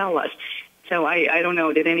 it would tell us. So I don't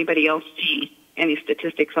know, did anybody else see any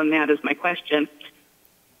statistics on that is my question.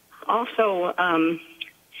 Also,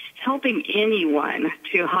 helping anyone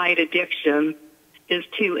to hide addiction is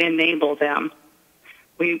to enable them.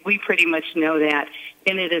 We pretty much know that.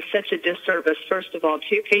 And it is such a disservice, first of all,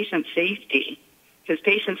 to patient safety, because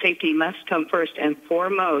patient safety must come first and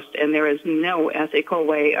foremost, and there is no ethical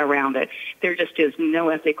way around it. There just is no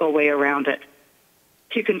ethical way around it.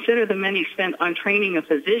 To consider the money spent on training a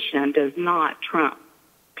physician does not trump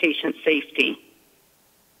patient safety.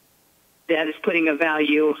 that is putting a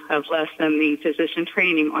value of less than the physician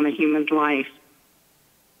training on a human's life.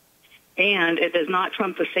 And it does not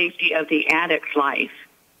trump the safety of the addict's life.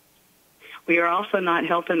 We are also not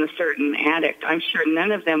helping a certain addict. I'm sure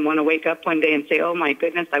none of them want to wake up one day and say, oh my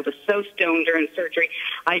goodness, I was so stoned during surgery,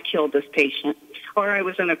 I killed this patient, or I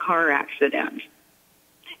was in a car accident.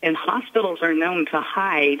 And hospitals are known to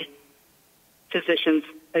hide physicians'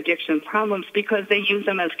 addiction problems because they use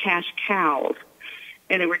them as cash cows.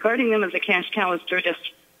 And regarding them as a cash cow is to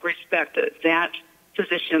disrespect that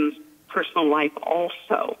physician's personal life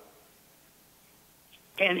also.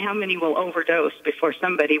 And how many will overdose before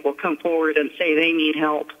somebody will come forward and say they need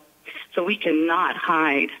help? So we cannot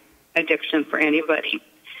hide addiction for anybody.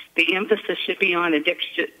 The emphasis should be on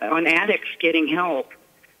addiction, on addicts getting help,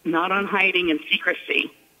 not on hiding and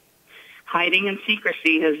secrecy. Hiding and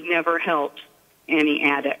secrecy has never helped any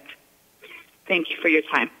addict. Thank you for your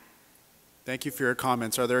time. Thank you for your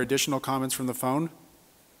comments. Are there additional comments from the phone?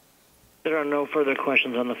 There are no further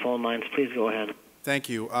questions on the phone lines. Please go ahead. Thank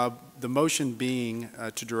you. The motion being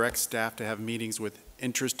to direct staff to have meetings with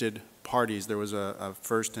interested parties. There was a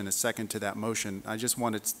first and a second to that motion. I just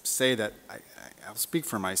wanted to say that I'll speak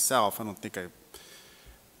for myself. I don't think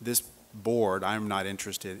this board, I'm not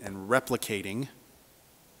interested in replicating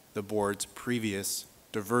the board's previous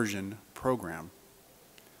diversion program.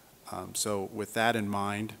 So with that in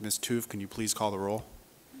mind, Ms. Toof, can you please call the roll?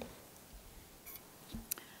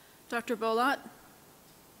 Dr. Bolat?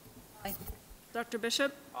 Aye. Dr.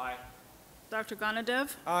 Bishop? Aye. Dr.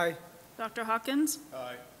 Ganadev? Aye. Dr. Hawkins?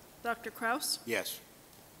 Aye. Dr. Kraus? Yes.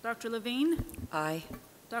 Dr. Levine? Aye.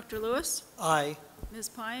 Dr. Lewis? Aye. Ms.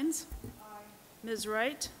 Pines? Ms.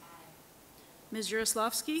 Wright? Ms.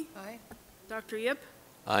 Yaroslavsky? Aye. Dr. Yip?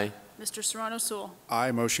 Aye. Mr. Serrano-Sewell?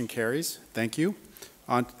 Aye, motion carries. Thank you.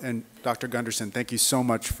 And Dr. Gunderson, thank you so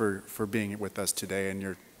much for being with us today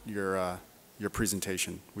and your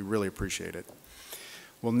presentation. We really appreciate it.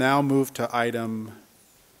 We'll now move to item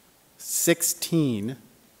 16.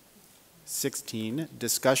 16,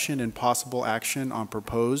 discussion and possible action on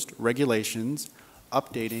proposed regulations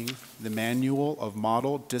updating the Manual of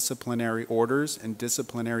Model Disciplinary Orders and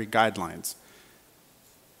Disciplinary Guidelines.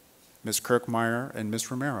 Ms. Kirkmeyer and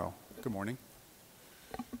Ms. Romero, good morning.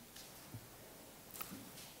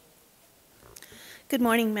 Good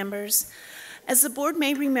morning, members. As the board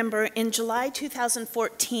may remember, in July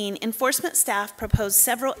 2014, enforcement staff proposed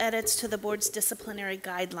several edits to the board's disciplinary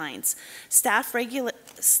guidelines. Staff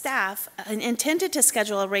intended to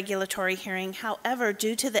schedule a regulatory hearing. However,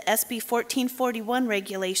 due to the SB 1441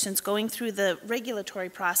 regulations going through the regulatory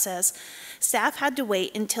process, staff had to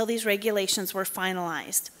wait until these regulations were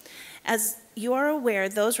finalized. As you are aware,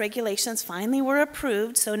 those regulations finally were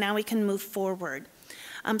approved, so now we can move forward.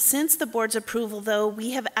 Since the board's approval, though,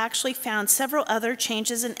 we have actually found several other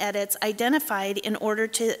changes and edits identified in order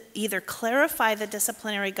to either clarify the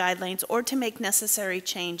disciplinary guidelines or to make necessary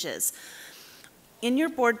changes. In your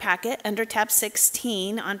board packet, under tab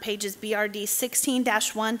 16, on pages BRD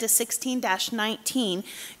 16-1 to 16-19,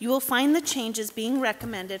 you will find the changes being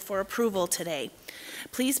recommended for approval today.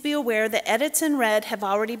 Please be aware the edits in red have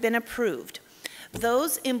already been approved.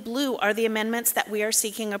 Those in blue are the amendments that we are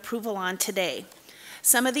seeking approval on today.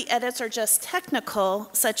 Some of the edits are just technical,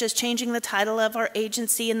 such as changing the title of our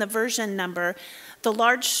agency and the version number. The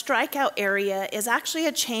large strikeout area is actually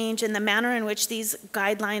a change in the manner in which these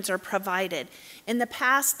guidelines are provided. In the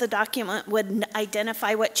past, the document would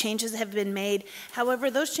identify what changes have been made. However,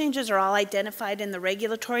 those changes are all identified in the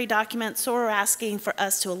regulatory document, so we're asking for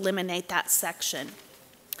us to eliminate that section.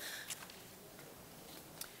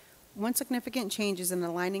 One significant change is in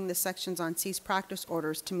aligning the sections on cease practice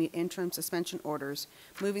orders to meet interim suspension orders,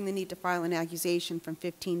 moving the need to file an accusation from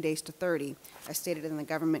 15 days to 30, as stated in the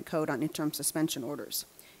Government Code on interim suspension orders.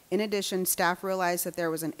 In addition, staff realized that there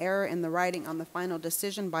was an error in the writing on the final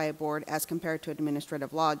decision by a board as compared to an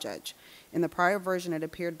administrative law judge. In the prior version, it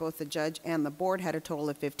appeared both the judge and the board had a total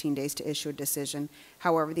of 15 days to issue a decision.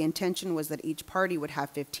 However, the intention was that each party would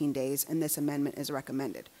have 15 days, and this amendment is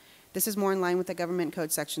recommended. This is more in line with the Government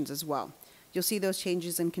Code sections as well. You'll see those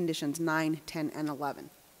changes in conditions 9, 10, and 11.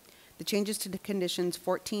 The changes to the conditions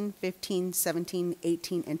 14, 15, 17,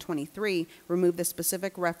 18, and 23 remove the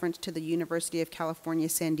specific reference to the University of California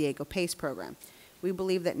San Diego PACE program. We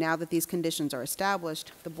believe that now that these conditions are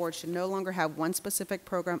established, the board should no longer have one specific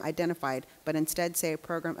program identified, but instead say a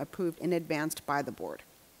program approved in advance by the board.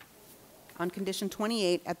 On condition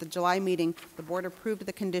 28, at the July meeting, the board approved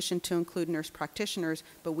the condition to include nurse practitioners,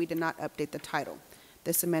 but we did not update the title.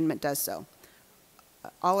 This amendment does so.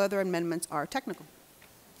 All other amendments are technical.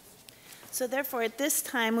 So therefore, at this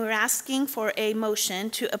time, we're asking for a motion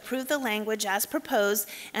to approve the language as proposed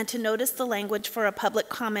and to notice the language for a public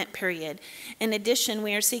comment period. In addition,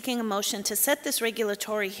 we are seeking a motion to set this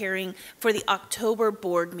regulatory hearing for the October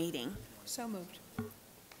board meeting. So moved.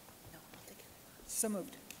 So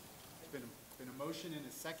moved. Been a motion and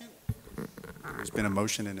a second. There's been a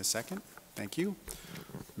motion and a second. Thank you.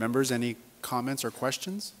 Members, any comments or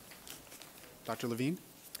questions? Dr. Levine?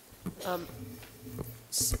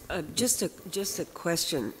 Just a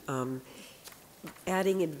question.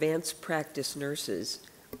 Adding advanced practice nurses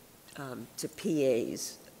to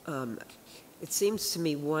PAs, it seems to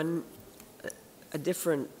me a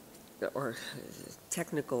different or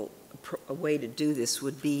technical way to do this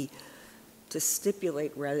would be to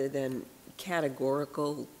stipulate rather than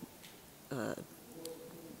categorical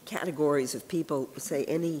categories of people, say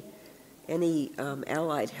any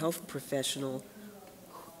allied health professional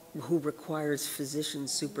who requires physician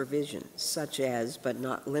supervision, such as, but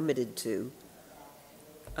not limited to,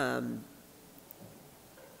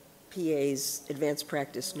 PAs, advanced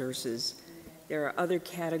practice nurses. There are other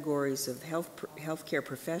categories of healthcare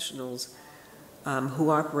professionals who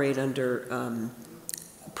operate under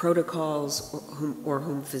protocols or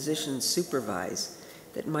whom physicians supervise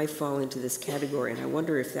that might fall into this category, and I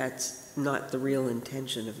wonder if that's not the real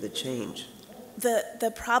intention of the change.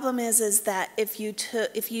 The problem is that if you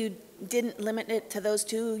didn't limit it to those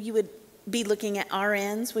two, you would be looking at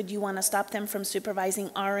RNs. Would you want to stop them from supervising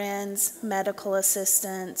RNs, medical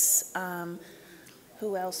assistants?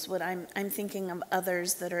 Who else would I'm thinking of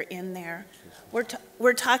others that are in there.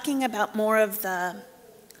 We're talking about more of the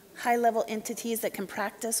high-level entities that can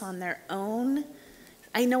practice on their own.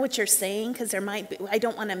 I know what you're saying, because there might be, I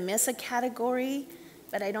don't want to miss a category,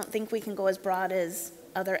 but I don't think we can go as broad as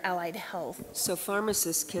other allied health. So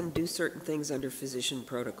pharmacists can do certain things under physician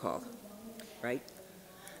protocol, right?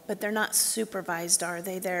 But they're not supervised, are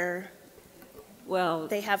they? Well,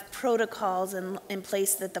 they have protocols in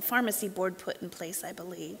place that the pharmacy board put in place, I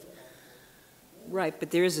believe. Right,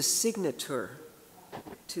 but there is a signature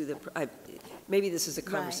to the, maybe this is a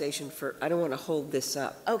conversation for, I don't want to hold this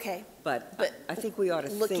up. Okay. But I think we ought to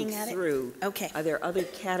think through. Okay. Are there other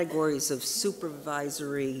categories of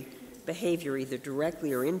supervisory behavior, either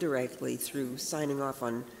directly or indirectly, through signing off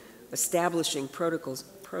on establishing protocols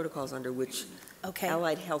under which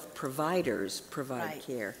allied health providers provide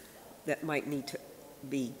care that might need to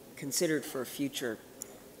be considered for a future?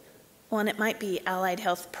 Well, and it might be allied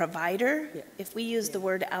health provider. Yeah. If we use the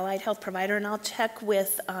word allied health provider, and I'll check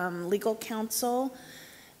with legal counsel,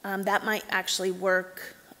 that might actually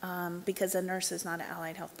work because a nurse is not an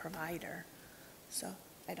allied health provider. So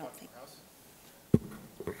I don't think.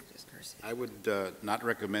 I would not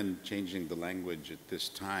recommend changing the language at this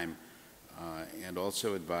time, and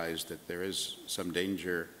also advise that there is some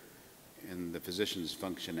danger in the physician's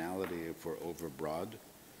functionality if we're overbroad,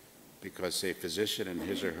 because a physician in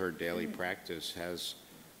his or her daily practice has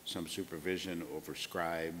some supervision over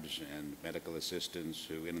scribes and medical assistants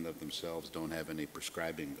who in and of themselves don't have any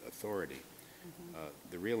prescribing authority.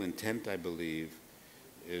 The real intent, I believe,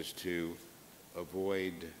 is to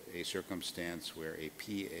avoid a circumstance where a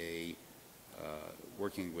PA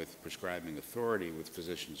working with prescribing authority with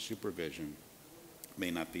physician supervision may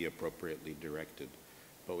not be appropriately directed.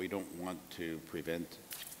 But we don't want to prevent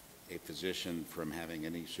a physician from having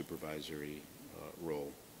any supervisory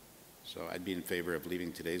role. So I'd be in favor of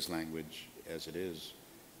leaving today's language as it is,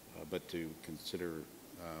 but to consider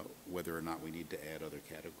whether or not we need to add other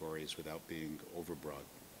categories without being overbroad.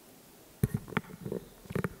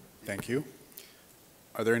 Thank you.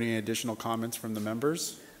 Are there any additional comments from the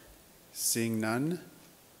members? Seeing none,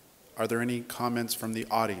 are there any comments from the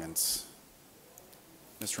audience?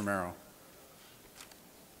 Ms. Romero.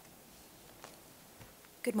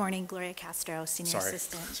 Good morning, Gloria Castro, Senior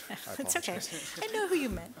Assistant. It's okay. I know who you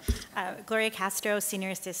meant. Gloria Castro, Senior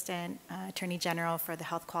Assistant Attorney General for the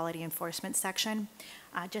Health Quality Enforcement Section.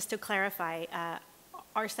 Just to clarify,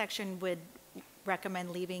 our section would recommend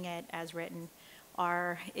leaving it as written.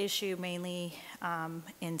 Our issue mainly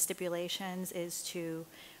in stipulations is to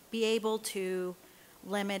be able to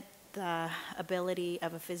limit the ability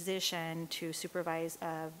of a physician to supervise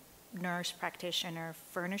a nurse practitioner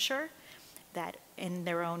furnisher that in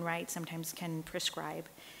their own right sometimes can prescribe,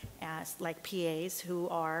 as like PAs who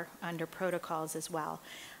are under protocols as well.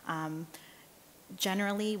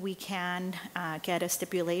 Generally, we can get a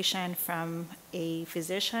stipulation from a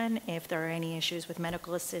physician if there are any issues with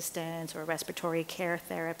medical assistants or respiratory care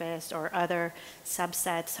therapists or other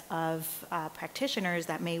subsets of practitioners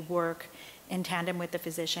that may work in tandem with the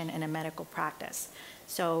physician in a medical practice.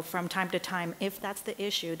 So from time to time, if that's the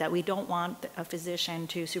issue, that we don't want a physician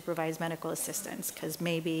to supervise medical assistants because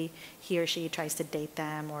maybe he or she tries to date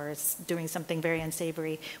them or is doing something very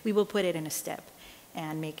unsavory, we will put it in a step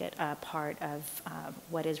and make it a part of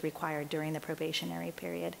what is required during the probationary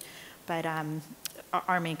period. But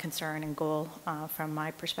our main concern and goal from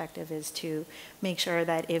my perspective is to make sure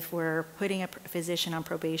that if we're putting a physician on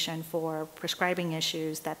probation for prescribing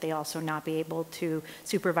issues, that they also not be able to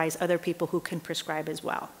supervise other people who can prescribe as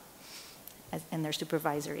well in their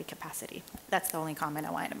supervisory capacity. That's the only comment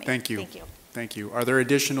I wanted to make. Thank you. Thank you. Thank you. Are there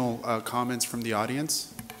additional comments from the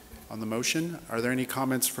audience on the motion? Are there any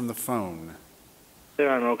comments from the phone? There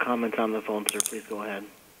are no comments on the phone, sir. Please go ahead.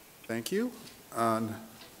 Thank you.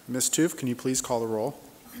 Ms. Toof, can you please call the roll?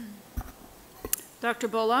 Dr.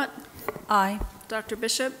 Bolat? Aye. Dr.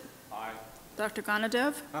 Bishop? Aye. Dr.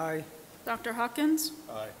 Gonadev? Aye. Dr. Hawkins?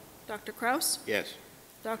 Aye. Dr. Kraus? Yes.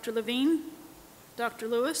 Dr. Levine? Dr.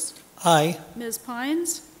 Lewis? Aye. Ms.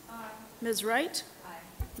 Pines? Aye. Ms. Wright? Aye.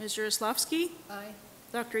 Ms. Jaroslawski? Aye.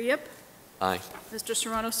 Dr. Yip? Aye. Mr.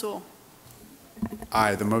 Serrano-Sewell?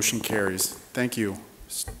 Aye, the motion carries. Thank you.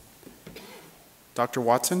 Dr.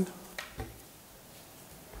 Watson?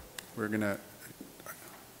 We're going to,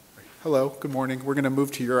 hello, good morning. We're going to move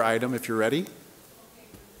to your item if you're ready.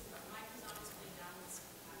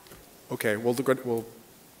 Okay, we'll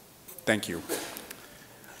thank you.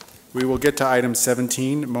 We will get to item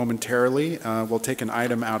 17 momentarily. We'll take an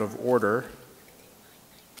item out of order.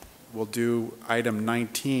 We'll do item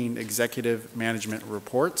 19, executive management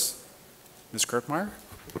reports. Ms. Kirkmeyer?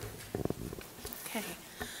 Okay.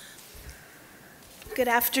 Good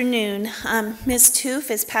afternoon. Ms. Toof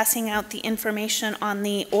is passing out the information on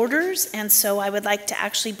the orders, and so I would like to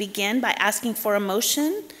actually begin by asking for a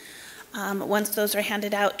motion, once those are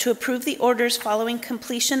handed out, to approve the orders following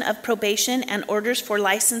completion of probation and orders for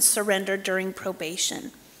license surrender during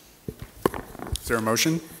probation. Is there a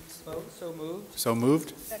motion? So moved. So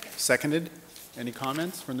moved? Seconded? Any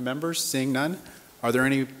comments from the members? Seeing none. Are there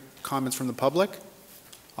any comments from the public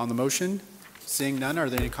on the motion? Seeing none, are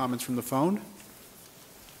there any comments from the phone?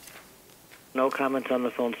 No comments on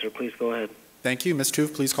the phone, sir. Please go ahead. Thank you. Ms.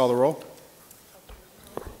 Toof, please call the roll.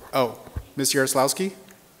 Oh, Ms. Jaroslawski?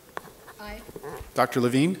 Aye. Dr.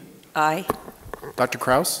 Levine? Aye. Dr.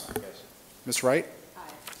 Kraus? Yes. Ms. Wright?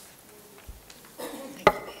 Aye.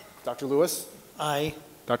 Dr. Lewis? Aye.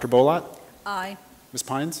 Dr. Bolat? Aye. Ms.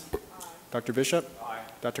 Pines? Aye. Dr. Bishop? Aye.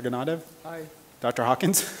 Dr. Gonadev? Aye. Dr.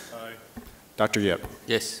 Hawkins? Aye. Dr. Yip?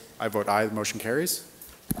 Yes. I vote aye. The motion carries.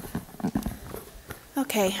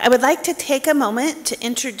 Okay, I would like to take a moment to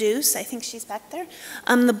introduce, I think she's back there,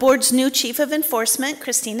 the board's new Chief of Enforcement,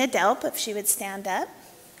 Christina Delp, if she would stand up.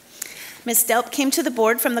 Ms. Delp came to the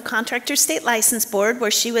board from the Contractor State License Board, where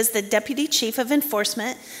she was the Deputy Chief of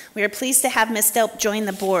Enforcement. We are pleased to have Ms. Delp join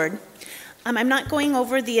the board. I'm not going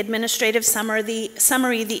over the administrative summary,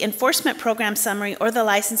 the enforcement program summary, or the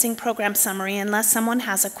licensing program summary unless someone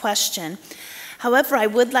has a question. However, I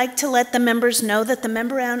would like to let the members know that the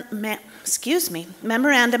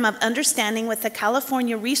Memorandum of Understanding with the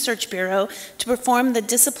California Research Bureau to perform the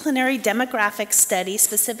disciplinary demographic study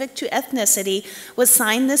specific to ethnicity was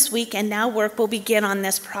signed this week, and now work will begin on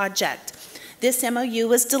this project. This MOU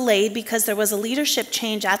was delayed because there was a leadership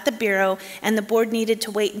change at the Bureau, and the board needed to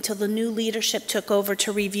wait until the new leadership took over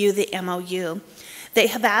to review the MOU. They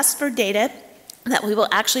have asked for data that we will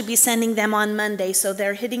actually be sending them on Monday, so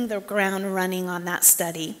they're hitting the ground running on that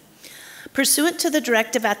study. Pursuant to the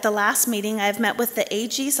directive at the last meeting, I have met with the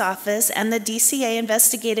AG's office and the DCA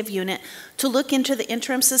investigative unit to look into the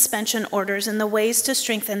interim suspension orders and the ways to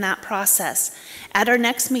strengthen that process. At our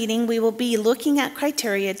next meeting, we will be looking at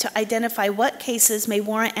criteria to identify what cases may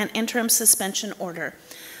warrant an interim suspension order.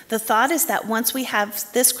 The thought is that once we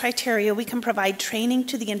have this criteria, we can provide training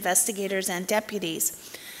to the investigators and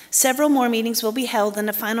deputies. Several more meetings will be held, and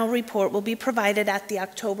a final report will be provided at the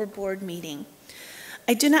October board meeting.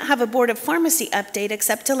 I do not have a Board of Pharmacy update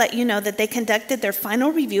except to let you know that they conducted their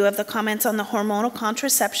final review of the comments on the hormonal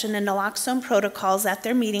contraception and naloxone protocols at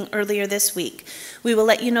their meeting earlier this week. We will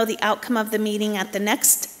let you know the outcome of the meeting at their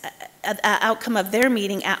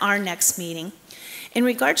meeting at our next meeting. In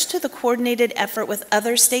regards to the coordinated effort with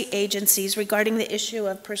other state agencies regarding the issue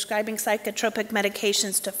of prescribing psychotropic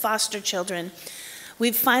medications to foster children,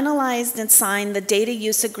 we've finalized and signed the data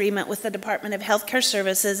use agreement with the Department of Healthcare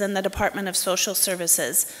Services and the Department of Social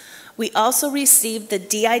Services. We also received the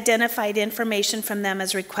de-identified information from them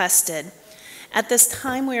as requested. At this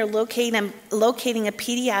time, we are locating a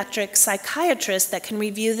pediatric psychiatrist that can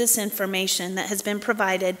review this information that has been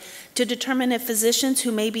provided to determine if physicians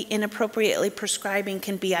who may be inappropriately prescribing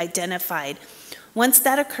can be identified. Once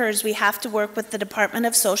that occurs, we have to work with the Department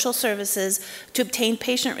of Social Services to obtain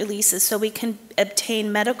patient releases so we can obtain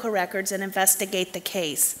medical records and investigate the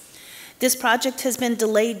case. This project has been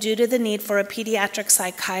delayed due to the need for a pediatric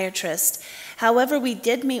psychiatrist. However, we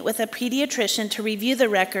did meet with a pediatrician to review the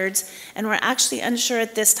records, and we're actually unsure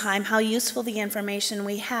at this time how useful the information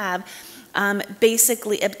we have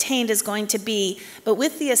basically obtained is going to be. But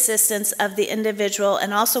with the assistance of the individual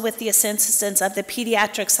and also with the assistance of the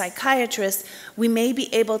pediatric psychiatrist, we may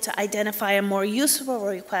be able to identify a more useful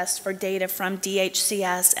request for data from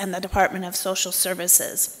DHCS and the Department of Social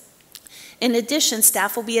Services. In addition,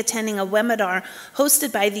 staff will be attending a webinar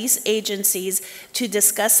hosted by these agencies to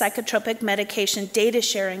discuss psychotropic medication data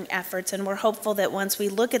sharing efforts, and we're hopeful that once we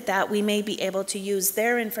look at that, we may be able to use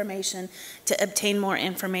their information to obtain more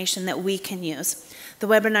information that we can use. The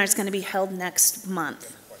webinar is going to be held next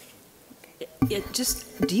month.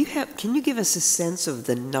 Can you give us a sense of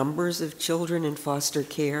the numbers of children in foster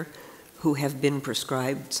care who have been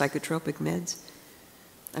prescribed psychotropic meds?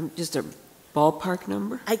 Just a ballpark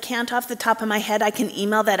number? I can't off the top of my head. I can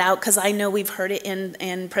email that out because I know we've heard it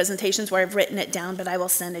in presentations where I've written it down, but I will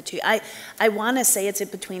send it to you. I want to say it's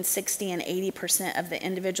between 60 and 80% of the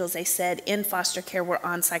individuals they said in foster care were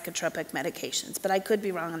on psychotropic medications, but I could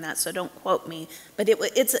be wrong on that, so don't quote me. But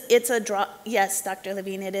it's a draw. Yes, Dr.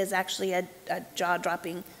 Levine, it is actually a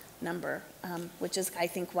jaw-dropping number, which is, I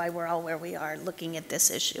think, why we're all where we are looking at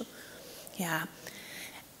this issue. Yeah.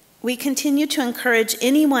 We continue to encourage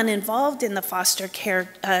anyone involved in the foster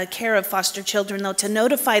care of foster children, though, to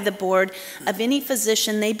notify the board of any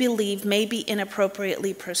physician they believe may be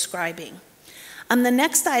inappropriately prescribing. The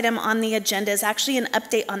next item on the agenda is actually an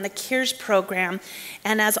update on the CARES program.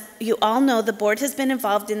 And as you all know, the board has been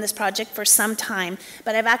involved in this project for some time,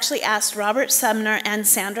 but I've actually asked Robert Sumner and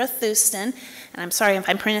Sandra Thuston, and I'm sorry if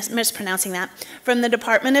I'm mispronouncing that, from the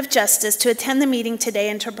Department of Justice to attend the meeting today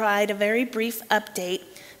and to provide a very brief update.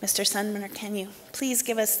 Mr. Sumner, can you please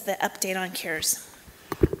give us the update on CARES?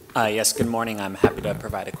 Yes, good morning. I'm happy to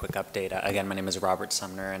provide a quick update. Again, my name is Robert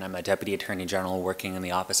Sumner, and I'm a Deputy Attorney General working in the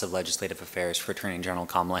Office of Legislative Affairs for Attorney General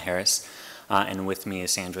Kamala Harris. And with me is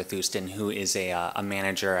Sandra Thuston, who is a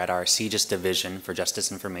manager at our CJIS Division for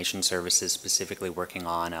Justice Information Services, specifically working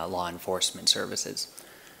on law enforcement services.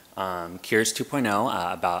 CARES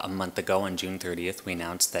 2.0, about a month ago on June 30th, we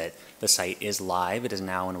announced that the site is live. It is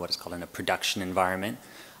now in what is called in a production environment.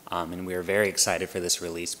 And we are very excited for this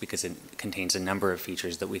release because it contains a number of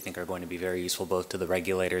features that we think are going to be very useful both to the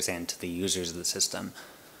regulators and to the users of the system.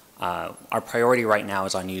 Our priority right now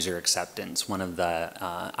is on user acceptance. One of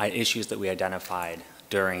the issues that we identified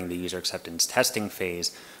during the user acceptance testing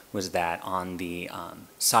phase was that on the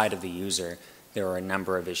side of the user, there were a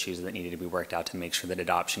number of issues that needed to be worked out to make sure that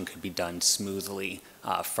adoption could be done smoothly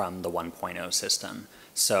from the 1.0 system.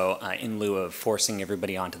 So in lieu of forcing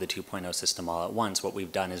everybody onto the 2.0 system all at once, what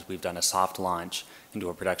we've done is we've done a soft launch into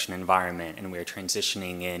a production environment, and we're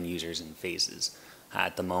transitioning in users in phases.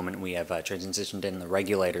 At the moment, we have transitioned in the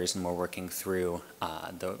regulators, and we're working through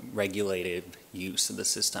the regulated use of the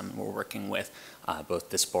system. We're working with both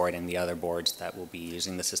this board and the other boards that will be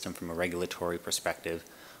using the system from a regulatory perspective.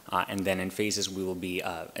 And then in phases, we will be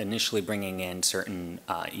initially bringing in certain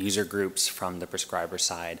user groups from the prescriber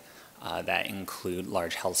side that include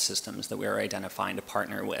large health systems that we are identifying to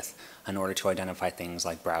partner with in order to identify things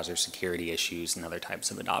like browser security issues and other types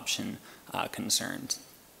of adoption concerns.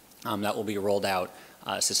 That will be rolled out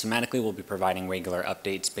systematically. We'll be providing regular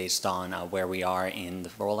updates based on where we are in the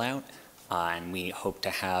rollout, and we hope to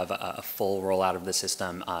have a full rollout of the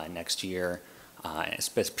system next year,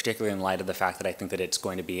 particularly in light of the fact that I think that it's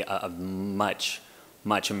going to be a much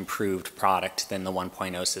improved product than the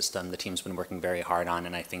 1.0 system. The team's been working very hard on,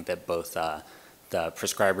 and I think that both the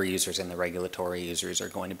prescriber users and the regulatory users are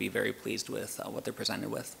going to be very pleased with what they're presented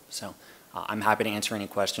with. So I'm happy to answer any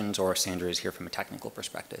questions, or Sandra is here from a technical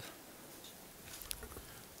perspective.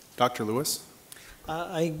 Dr. Lewis?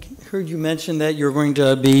 I heard you mention that you're going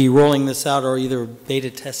to be rolling this out or either beta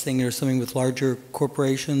testing or something with larger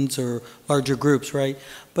corporations or larger groups, right?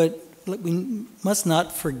 But we must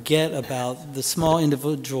not forget about the small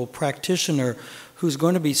individual practitioner who's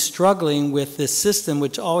going to be struggling with this system,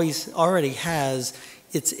 which already has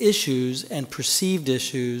its issues and perceived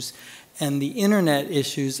issues and the internet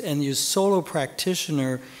issues, and your solo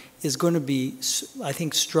practitioner is going to be, I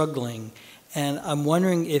think, struggling. And I'm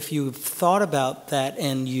wondering if you've thought about that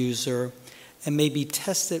end user and maybe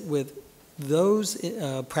test it with those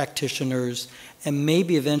practitioners and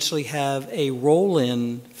maybe eventually have a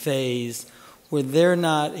roll-in phase where they're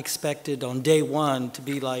not expected on day one to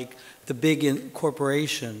be like the big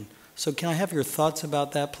corporation. So can I have your thoughts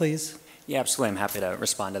about that, please? Yeah, absolutely. I'm happy to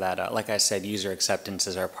respond to that. Like I said, user acceptance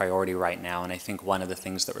is our priority right now, and I think one of the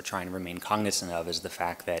things that we're trying to remain cognizant of is the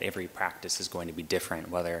fact that every practice is going to be different,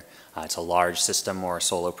 whether it's a large system or a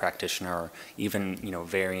solo practitioner, or even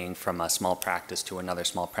varying from a small practice to another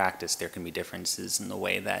small practice. There can be differences in the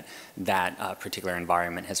way that that particular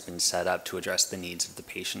environment has been set up to address the needs of the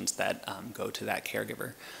patients that go to that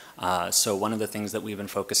caregiver. So one of the things that we've been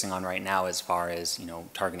focusing on right now as far as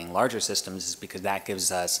targeting larger systems is because that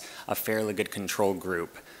gives us a fairly good control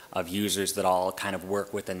group of users that all kind of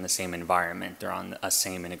work within the same environment. They're on a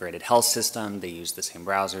same integrated health system, they use the same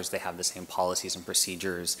browsers, they have the same policies and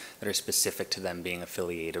procedures that are specific to them being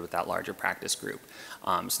affiliated with that larger practice group.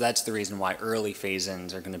 So that's the reason why early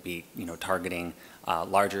phase-ins are going to be targeting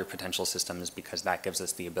larger potential systems, because that gives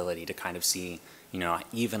us the ability to kind of see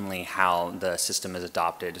evenly how the system is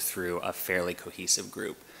adopted through a fairly cohesive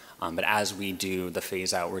group. But as we do the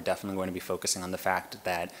phase out, we're definitely going to be focusing on the fact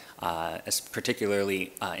that,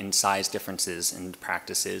 particularly in size differences in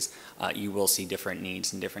practices, you will see different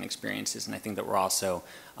needs and different experiences. And I think that we're also,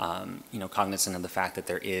 cognizant of the fact that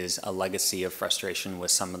there is a legacy of frustration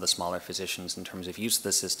with some of the smaller physicians in terms of use of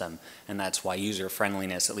the system, and that's why user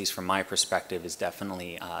friendliness, at least from my perspective, is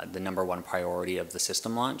definitely the #1 priority of the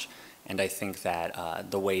system launch. And I think that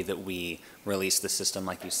the way that we release the system,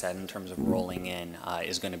 like you said, in terms of rolling in,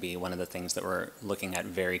 is going to be one of the things that we're looking at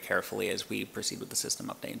very carefully as we proceed with the system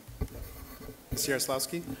update. Ms.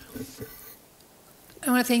 Yaroslavsky? I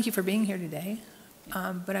want to thank you for being here today,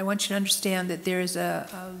 but I want you to understand that there is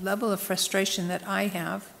a level of frustration that I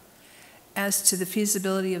have as to the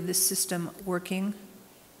feasibility of this system working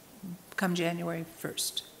come January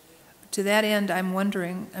 1st. To that end, I'm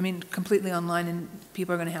wondering, completely online and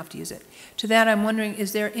people are going to have to use it. To that, I'm wondering,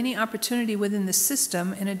 is there any opportunity within the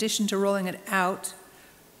system, in addition to rolling it out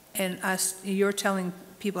and you're telling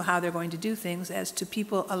people how they're going to do things, as to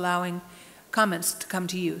people allowing comments to come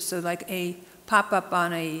to you? So like a pop-up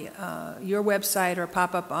on your website or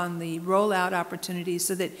pop-up on the rollout opportunities,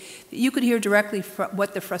 so that you could hear directly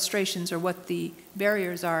what the frustrations or what the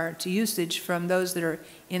barriers are to usage from those that are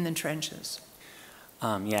in the trenches.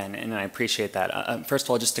 Yeah, and I appreciate that. First of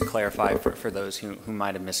all, just to clarify for those who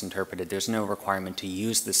might have misinterpreted, there's no requirement to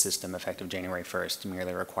use the system effective January 1st,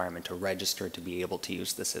 merely a requirement to register to be able to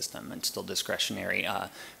use the system. It's still discretionary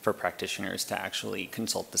for practitioners to actually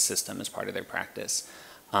consult the system as part of their practice.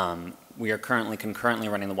 We are concurrently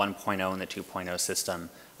running the 1.0 and the 2.0 system,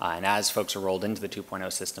 and as folks are rolled into the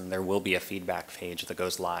 2.0 system, there will be a feedback page that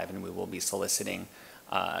goes live, and we will be soliciting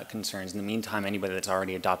concerns. In the meantime, anybody that's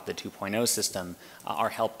already adopted the 2.0 system, our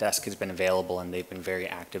help desk has been available, and they've been very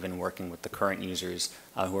active in working with the current users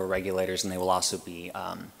who are regulators, and they will also be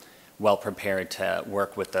well prepared to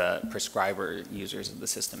work with the prescriber users of the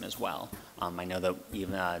system as well. I know that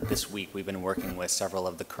even this week we've been working with several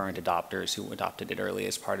of the current adopters who adopted it early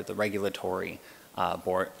as part of the regulatory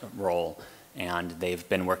board role, and they've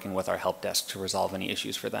been working with our help desk to resolve any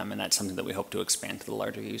issues for them, and that's something that we hope to expand to the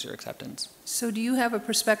larger user acceptance. So do you have a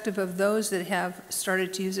perspective of those that have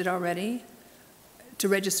started to use it already, to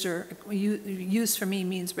register? Use for me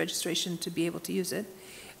means registration to be able to use it.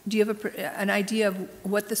 Do you have an idea of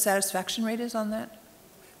what the satisfaction rate is on that?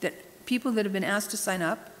 That people that have been asked to sign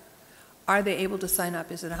up, are they able to sign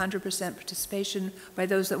up? Is it 100% participation by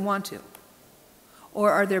those that want to?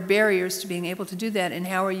 Or are there barriers to being able to do that, and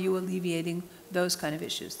how are you alleviating those kind of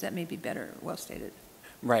issues? That may be better, well stated.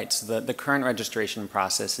 Right, so the current registration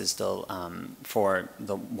process is still, for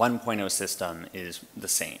the 1.0 system, is the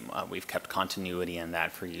same. We've kept continuity in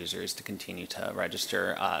that for users to continue to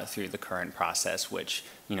register through the current process, which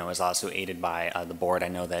is also aided by the board. I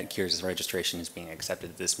know that Cures' registration is being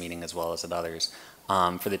accepted at this meeting as well as at others.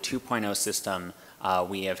 For the 2.0 system,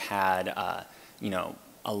 we have had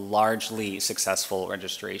a largely successful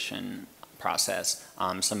registration process.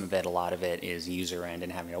 Some of it, a lot of it, is user end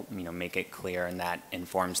and having to make it clear, and that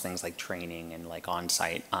informs things like training and like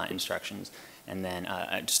on-site instructions. And then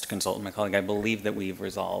just to consult with my colleague, I believe that we've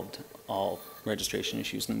resolved all registration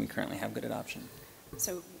issues and we currently have good adoption.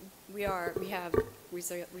 So we have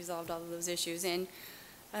resolved all of those issues, and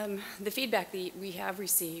the feedback that we have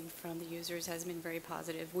received from the users has been very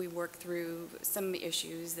positive. We worked through some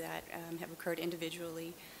issues that have occurred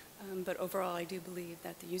individually, but overall I do believe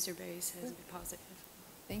that the user base has been positive.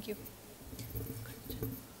 Thank you.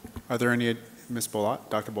 Are there any, Ms. Bolat,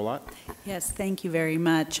 Dr. Bolat? Yes, thank you very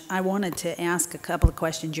much. I wanted to ask a couple of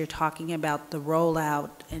questions. You're talking about the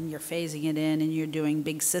rollout and you're phasing it in and you're doing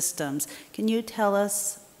big systems. Can you tell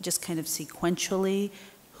us just kind of sequentially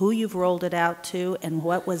who you've rolled it out to and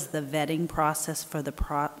what was the vetting process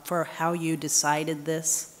for how you decided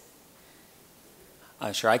this?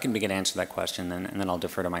 Sure, I can begin to answer that question, and then I'll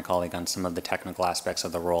defer to my colleague on some of the technical aspects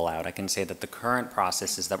of the rollout. I can say that the current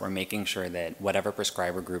process is that we're making sure that whatever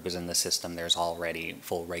prescriber group is in the system, there's already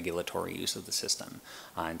full regulatory use of the system.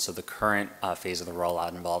 And so the current phase of the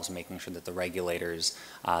rollout involves making sure that the regulators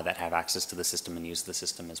that have access to the system and use the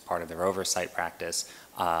system as part of their oversight practice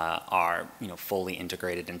are fully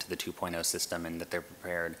integrated into the 2.0 system, and that they're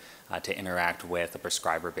prepared to interact with a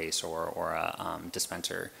prescriber base or a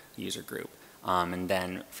dispenser user group. And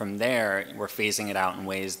then from there, we're phasing it out in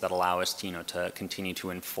ways that allow us to, to continue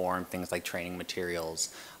to inform things like training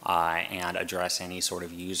materials and address any sort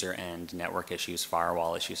of user and network issues,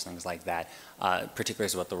 firewall issues, things like that. Particularly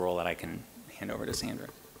is what the role that I can hand over to Sandra.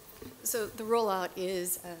 So the rollout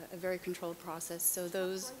is a very controlled process. So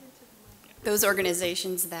those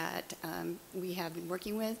organizations that we have been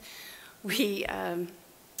working with, we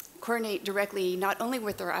coordinate directly not only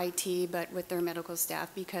with their IT, but with their medical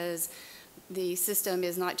staff, because the system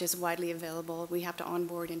is not just widely available. We have to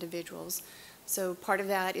onboard individuals. So part of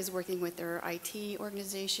that is working with their IT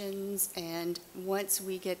organizations, and once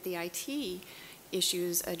we get the IT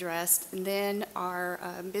issues addressed, then our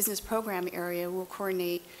business program area will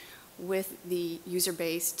coordinate with the user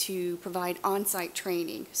base to provide on-site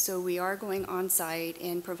training. So we are going on-site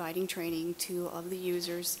and providing training to all of the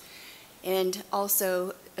users, and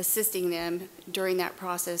also assisting them during that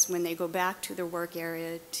process when they go back to their work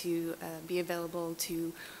area to be available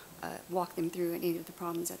to walk them through any of the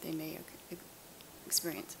problems that they may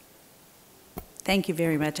experience. Thank you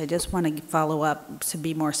very much. I just want to follow up to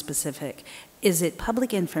be more specific. Is it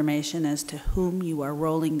public information as to whom you are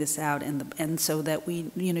rolling this out, and so that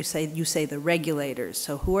we, you say the regulators.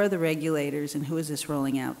 So who are the regulators and who is this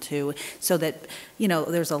rolling out to? So that,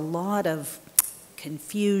 there's a lot of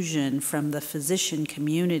confusion from the physician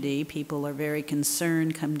community. People are very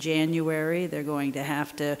concerned come January. They're going to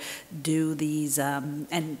have to do these,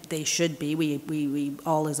 and they should be. We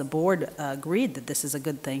all as a board agreed that this is a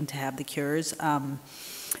good thing to have the cures, to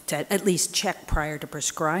at least check prior to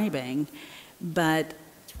prescribing. But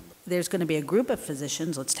there's going to be a group of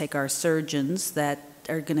physicians, let's take our surgeons, that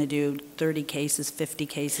are going to do 30 cases, 50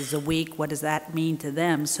 cases a week. What does that mean to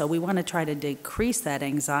them? So we want to try to decrease that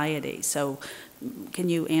anxiety. So can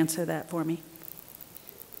you answer that for me?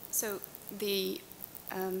 So the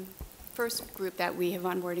first group that we have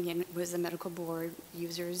onboarded in was the medical board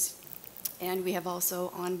users, and we have also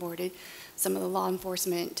onboarded some of the law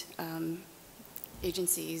enforcement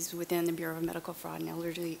agencies within the Bureau of Medical Fraud and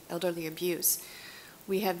Elderly Abuse.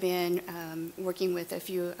 We have been working with a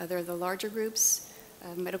few other of the larger groups,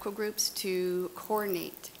 medical groups, to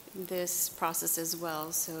coordinate this process as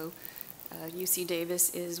well. So UC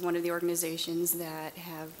Davis is one of the organizations that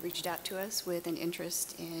have reached out to us with an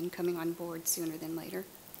interest in coming on board sooner than later.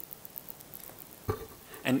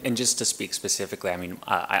 And just to speak specifically, I mean,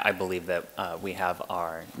 I believe that we have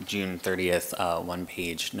our June 30th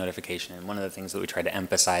one-page notification, and one of the things that we try to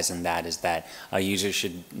emphasize in that is that users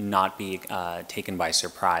should not be taken by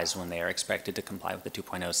surprise when they are expected to comply with the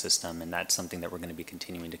 2.0 system, and that's something that we're going to be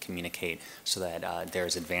continuing to communicate so that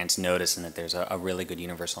there's advance notice and that there's a really good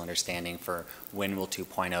universal understanding for when will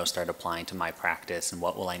 2.0 start applying to my practice and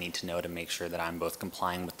what will I need to know to make sure that I'm both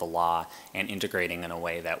complying with the law and integrating in a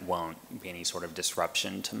way that won't be any sort of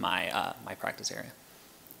disruption to my my practice area.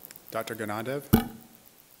 Dr. Ganadev?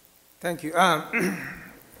 Thank you.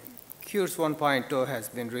 Cures 1.0 has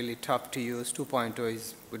been really tough to use. 2.0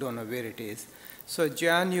 is, we don't know where it is. So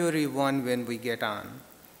January 1, when we get on,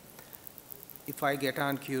 if I get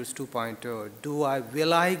on Cures 2.0,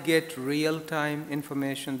 will I get real-time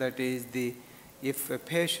information? That is, if a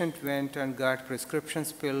patient went and got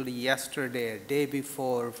prescriptions filled yesterday, a day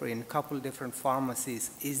before, in a couple different pharmacies,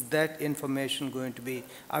 is that information going to be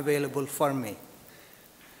available for me?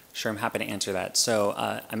 Sure, I'm happy to answer that. So,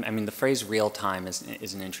 I mean, the phrase real-time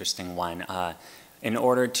is an interesting one. In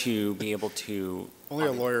order to be able to... Only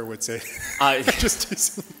a lawyer would say.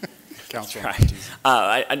 Just counsel. Right.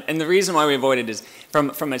 And the reason why we avoid it is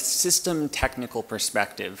from a system technical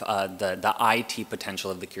perspective, the IT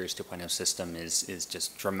potential of the Cures 2.0 system is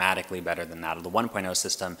just dramatically better than that of the 1.0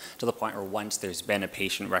 system, to the point where once there's been a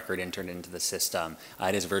patient record entered into the system,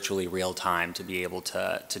 it is virtually real time to be able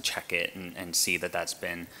to check it and see that that's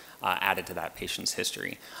been added to that patient's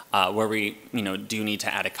history. Where we do need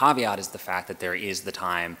to add a caveat is the fact that there is the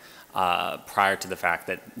time prior to the fact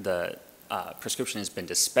that the prescription has been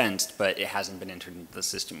dispensed, but it hasn't been entered into the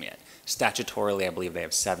system yet. Statutorily, I believe they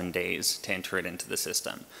have 7 days to enter it into the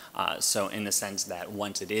system. So in the sense that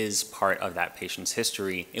once it is part of that patient's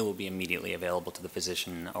history, it will be immediately available to the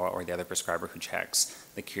physician or the other prescriber who checks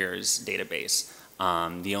the Cures database.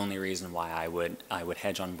 The only reason why I would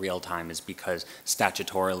hedge on real time is because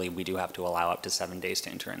statutorily we do have to allow up to 7 days to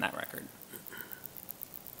enter in that record.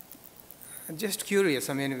 Just curious,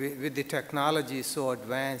 I mean, with the technology so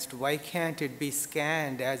advanced, why can't it be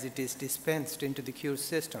scanned as it is dispensed into the Cure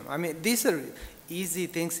system? I mean, these are easy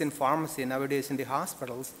things in pharmacy nowadays in the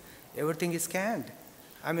hospitals. Everything is scanned.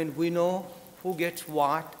 I mean, we know who gets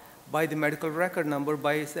what by the medical record number,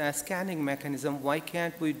 by a scanning mechanism. Why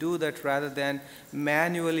can't we do that rather than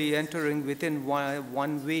manually entering within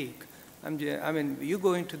 1 week? I mean, you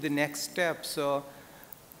go into the next step, so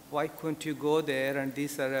why couldn't you go there? And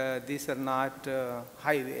these are not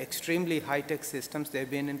extremely high-tech systems. They've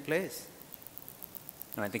been in place.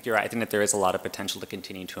 No, I think you're right. I think that there is a lot of potential to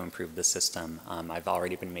continue to improve the system. I've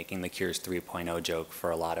already been making the Cures 3.0 joke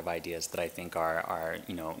for a lot of ideas that I think are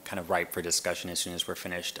kind of ripe for discussion as soon as we're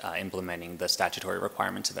finished implementing the statutory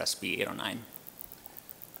requirements of SB 809.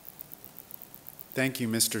 Thank you,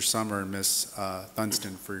 Mr. Summer and Ms.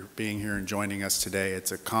 Thunston, for being here and joining us today.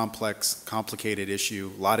 It's a complex, complicated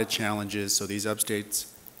issue, a lot of challenges, so these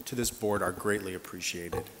updates to this board are greatly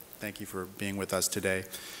appreciated. Thank you for being with us today.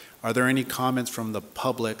 Are there any comments from the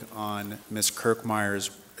public on Ms.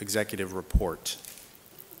 Kirkmeyer's executive report?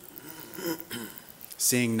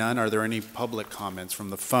 Seeing none, are there any public comments from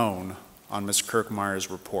the phone on Ms.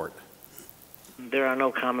 Kirkmeyer's report? There are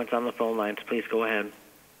no comments on the phone lines. Please go ahead.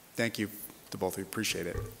 Thank you to both of you. Appreciate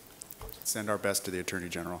it. Send our best to the Attorney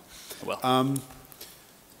General. Well, I'm going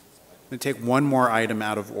to take one more item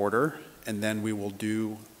out of order, and then we will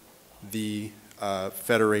do the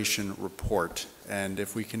Federation report. And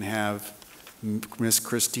if we can have Ms.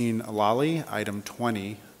 Christine Alali, item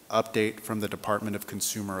 20, update from the Department of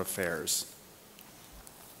Consumer Affairs.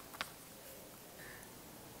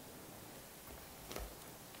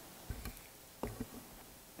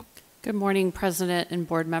 Good morning, President and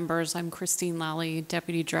board members. I'm Christine Lally,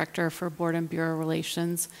 Deputy Director for Board and Bureau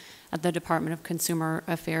Relations at the Department of Consumer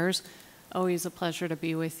Affairs. Always a pleasure to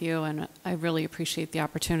be with you, and I really appreciate the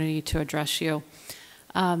opportunity to address you.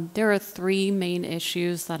 There are 3 main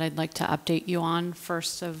issues that I'd like to update you on.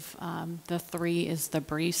 First of the 3 is the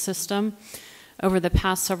BRIE system. Over the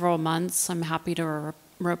past several months, I'm happy to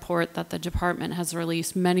report that the department has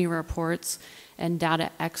released many reports and data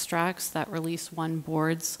extracts that Release 1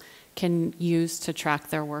 boards can use to track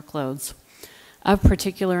their workloads. Of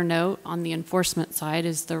particular note on the enforcement side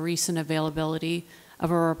is the recent availability of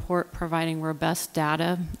a report providing robust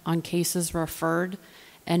data on cases referred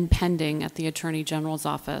and pending at the Attorney General's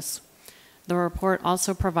office. The report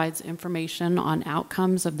also provides information on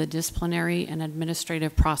outcomes of the disciplinary and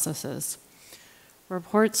administrative processes.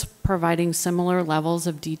 Reports providing similar levels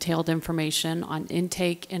of detailed information on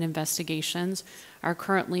intake and investigations are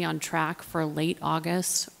currently on track for late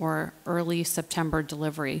August or early September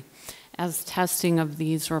delivery, as testing of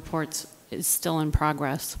these reports is still in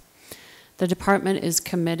progress. The department is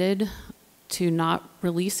committed to not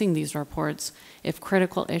releasing these reports if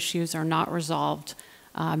critical issues are not resolved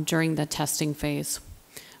during the testing phase.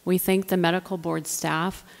 We thank the medical board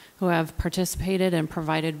staff who have participated and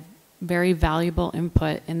provided very valuable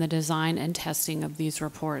input in the design and testing of these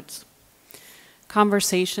reports.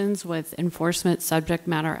 Conversations with enforcement subject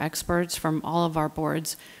matter experts from all of our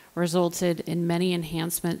boards resulted in many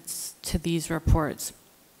enhancements to these reports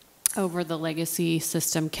over the legacy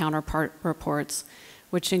system counterpart reports,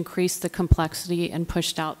 which increased the complexity and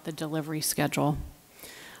pushed out the delivery schedule.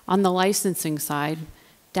 On the licensing side,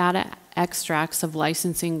 data extracts of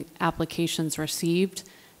licensing applications received,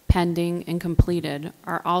 pending, and completed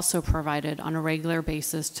are also provided on a regular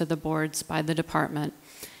basis to the boards by the department,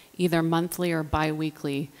 either monthly or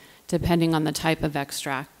bi-weekly, depending on the type of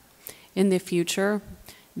extract. In the future,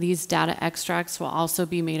 these data extracts will also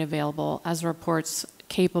be made available as reports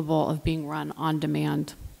capable of being run on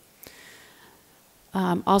demand.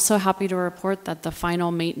 Also happy to report that the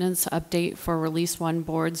final maintenance update for Release 1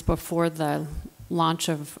 boards before the launch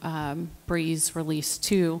of BRIE's Release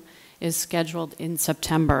 2 is scheduled in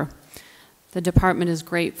September. The department is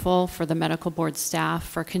grateful for the medical board staff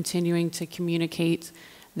for continuing to communicate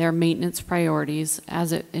their maintenance priorities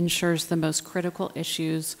as it ensures the most critical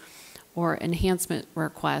issues or enhancement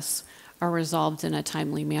requests are resolved in a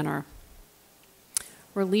timely manner.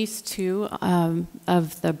 Release 2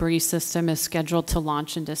 of the BRIE system is scheduled to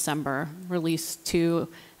launch in December. Release 2,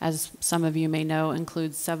 as some of you may know,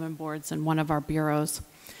 includes 7 boards and 1 of our bureaus.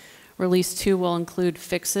 Release 2 will include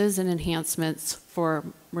fixes and enhancements for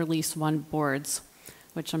Release 1 boards,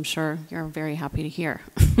 which I'm sure you're very happy to hear.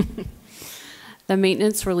 The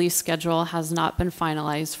maintenance release schedule has not been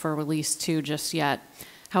finalized for Release 2 just yet.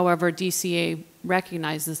 However, DCA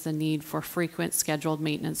recognizes the need for frequent scheduled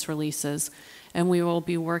maintenance releases, and we will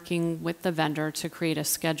be working with the vendor to create a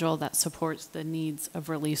schedule that supports the needs of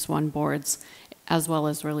Release 1 boards, as well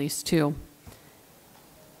as Release 2.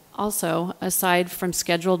 Also, aside from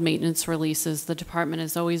scheduled maintenance releases, the department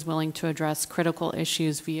is always willing to address critical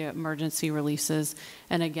issues via emergency releases,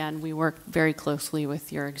 and again, we work very closely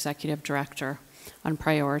with your executive director on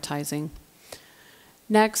prioritizing.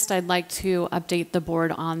 Next, I'd like to update the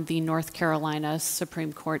board on the North Carolina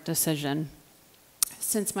Supreme Court decision.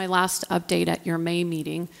 Since my last update at your May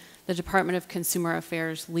meeting, the Department of Consumer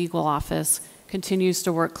Affairs Legal Office continues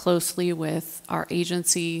to work closely with our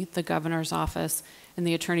agency, the Governor's Office, and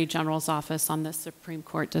the Attorney General's Office on this Supreme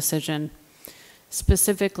Court decision.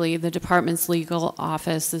 Specifically, the department's legal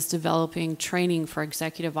office is developing training for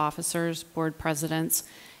executive officers, board presidents,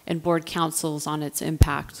 and board councils on its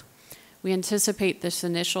impact. We anticipate this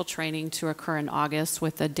initial training to occur in August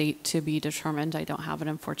with a date to be determined. I don't have it,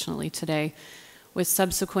 unfortunately, today, with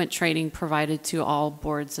subsequent training provided to all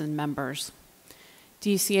boards and members.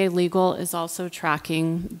 DCA Legal is also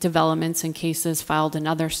tracking developments in cases filed in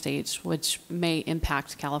other states, which may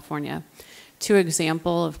impact California. Two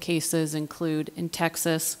examples of cases include in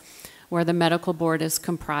Texas, where the medical board is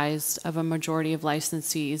comprised of a majority of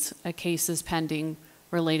licensees. A case is pending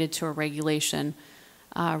related to a regulation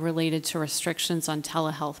related to restrictions on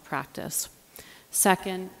telehealth practice.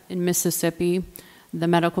 Second, in Mississippi, the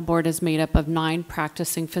medical board is made up of 9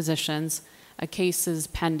 practicing physicians. A case is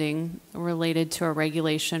pending related to a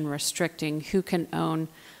regulation restricting who can own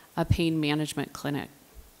a pain management clinic.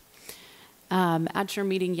 At your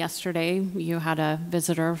meeting yesterday, you had a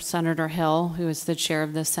visitor, Senator Hill, who is the chair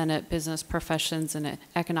of the Senate Business Professions and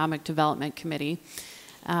Economic Development Committee.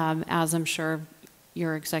 As I'm sure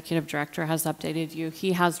your executive director has updated you,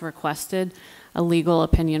 he has requested a legal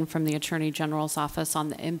opinion from the Attorney General's office on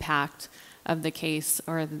the impact of the case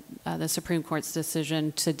or the Supreme Court's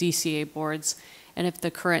decision to DCA boards, and if the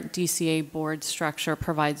current DCA board structure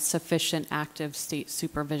provides sufficient active state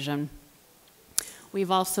supervision. We've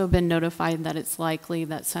also been notified that it's likely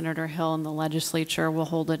that Senator Hill and the legislature will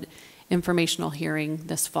hold an informational hearing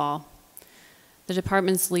this fall. The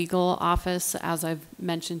department's legal office, as I've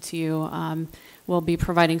mentioned to you, will be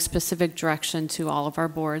providing specific direction to all of our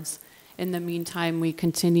boards. In the meantime, we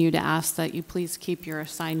continue to ask that you please keep your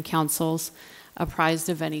assigned counsels apprised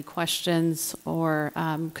of any questions or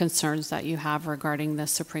concerns that you have regarding the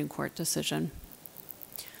Supreme Court decision.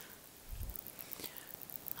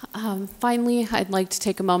 Finally, I'd like to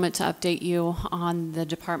take a moment to update you on the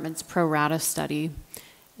department's pro rata study.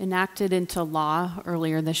 Enacted into law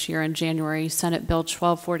earlier this year in January, Senate Bill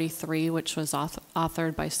 1243, which was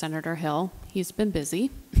authored by Senator Hill, he's been busy,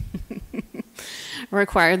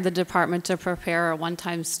 required the department to prepare a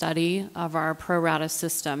one-time study of our pro rata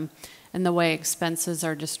system and the way expenses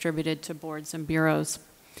are distributed to boards and bureaus.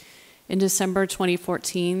 In December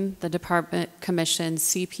 2014, the department commissioned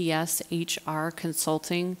CPS HR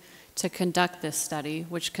Consulting to conduct this study,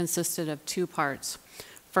 which consisted of 2 parts.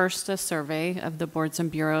 First, a survey of the boards and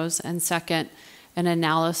bureaus, and second, an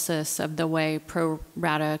analysis of the way pro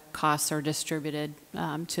rata costs are distributed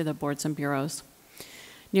to the boards and bureaus.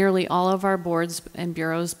 Nearly all of our boards and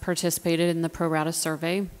bureaus participated in the pro rata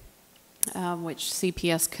survey, which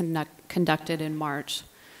CPS conducted in March.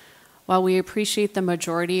 While we appreciate the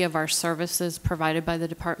majority of our services provided by the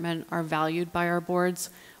department are valued by our boards,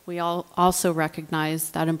 we also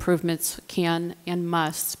recognize that improvements can and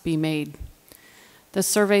must be made. The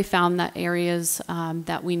survey found that areas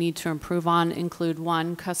that we need to improve on include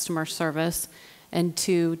 1, customer service, and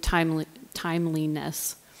 2,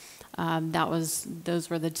 timeliness. Those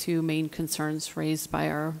were the 2 main concerns raised by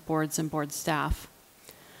our boards and board staff.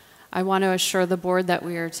 I want to assure the board that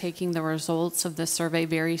we are taking the results of the survey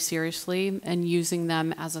very seriously and using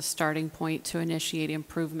them as a starting point to initiate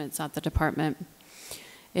improvements at the department.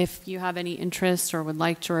 If you have any interest or would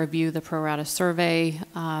like to review the pro rata survey,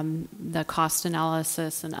 the cost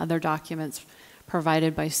analysis, and other documents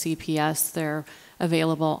provided by CPS, they're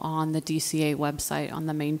available on the DCA website on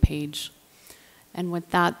the main page. And with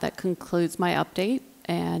that, that concludes my update.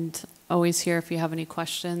 And always here if you have any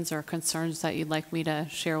questions or concerns that you'd like me to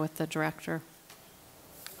share with the director.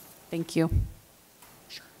 Thank you.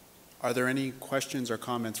 Sure. Are there any questions or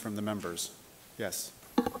comments from the members? Yes.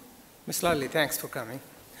 Ms. Lally, thanks for coming.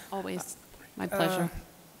 Always. My pleasure.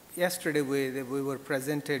 Yesterday, we were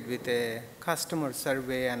presented with a customer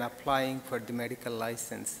survey and applying for the medical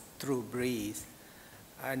license through Breeze,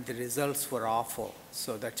 and the results were awful.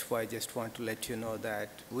 So that's why I just want to let you know that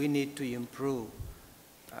we need to improve.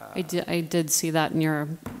 I did see that in your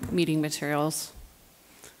meeting materials.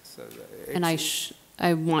 So And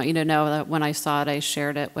I want you to know that when I saw it, I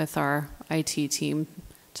shared it with our IT team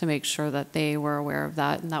to make sure that they were aware of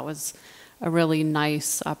that. And that was a really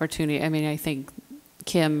nice opportunity. I mean, I thank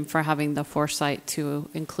Kim for having the foresight to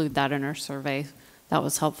include that in her survey. That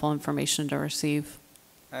was helpful information to receive.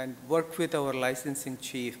 And worked with our licensing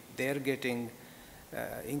chief. They're getting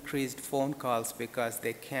increased phone calls because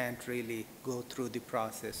they can't really go through the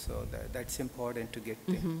process. So that's important to get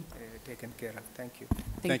taken care of. Thank you.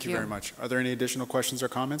 Thank you very much. Are there any additional questions or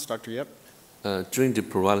comments? Dr. Yep? During the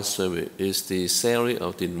provider survey, is the salary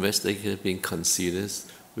of the investigator being considered?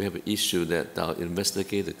 We have an issue that our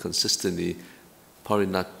investigator consistently probably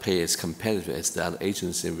not pay as competitive as the other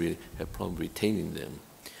agency. We have problem retaining them.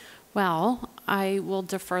 Well, I will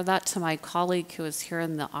defer that to my colleague who is here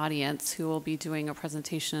in the audience, who will be doing a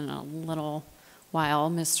presentation in a little while,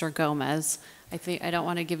 Mr. Gomez. I don't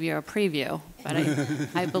want to give you a preview, but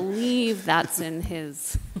I believe that's in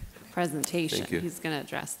his presentation. Thank you. He's going to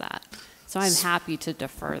address that. So I'm happy to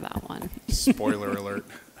defer that one. Spoiler alert.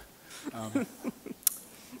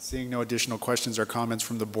 Seeing no additional questions or comments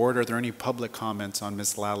from the board, are there any public comments on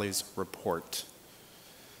Ms. Lally's report?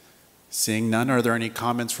 Seeing none, are there any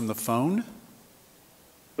comments from the phone?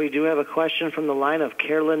 We do have a question from the line of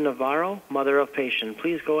Carolyn Navarro, mother of patient.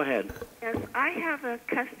 Please go ahead. Yes, I have a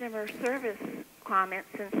customer service comment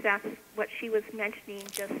since that's what she was mentioning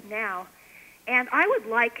just now. And I would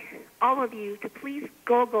like all of you to please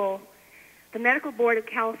Google the Medical Board of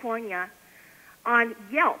California on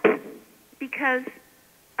Yelp, because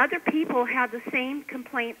other people have the same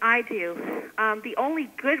complaint I do. The only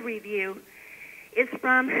good review is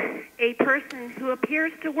from a person who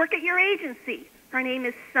appears to work at your agency. Her name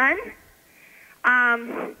is Sun.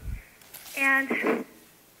 And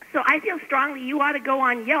so I feel strongly you ought to go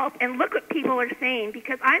on Yelp and look what people are saying,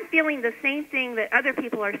 because I'm feeling the same thing that other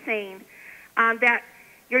people are saying, that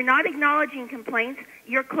you're not acknowledging complaints,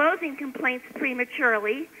 you're closing complaints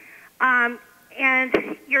prematurely, and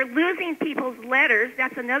you're losing people's letters.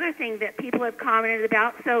 That's another thing that people have commented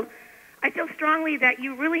about. So I feel strongly that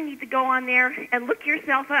you really need to go on there and look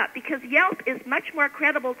yourself up, because Yelp is much more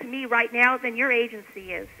credible to me right now than your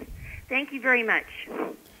agency is. Thank you very much.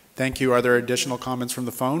 Thank you. Are there additional comments from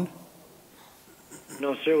the phone?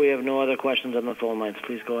 No, sir. We have no other questions on the phone lines.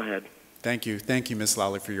 Please go ahead. Thank you. Thank you, Ms.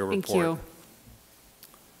 Lally, for your report. Thank you.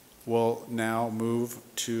 We'll now move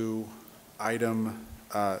to item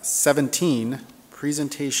 17,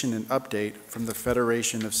 presentation and update from the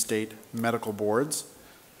Federation of State Medical Boards.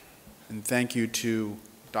 And thank you to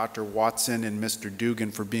Dr. Watson and Mr.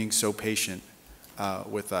 Dugan for being so patient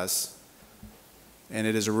with us. And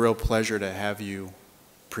it is a real pleasure to have you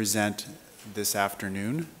present this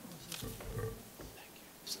afternoon.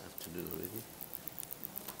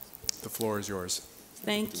 The floor is yours.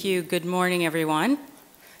 Thank you. Good morning, everyone.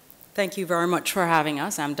 Thank you very much for having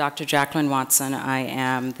us. I'm Dr. Jacqueline Watson. I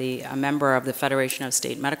am a member of the Federation of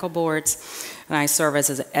State Medical Boards, and I serve as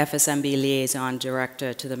an FSMB Liaison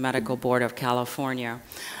Director to the Medical Board of California.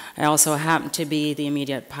 I also happen to be the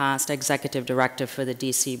immediate past Executive Director for the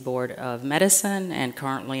DC Board of Medicine, and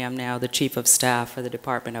currently I'm now the Chief of Staff for the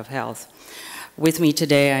Department of Health. With me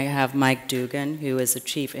today, I have Mike Dugan, who is the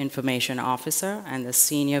Chief Information Officer and the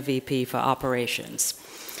Senior VP for Operations.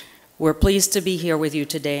 We're pleased to be here with you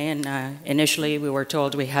today, and initially we were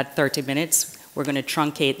told we had 30 minutes. We're going to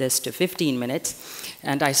truncate this to 15 minutes,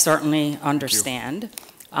 and I certainly understand.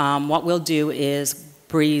 What we'll do is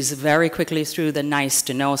breeze very quickly through the nice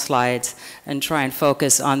to know slides and try and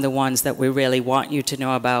focus on the ones that we really want you to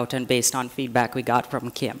know about and based on feedback we got from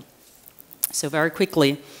Kim. So very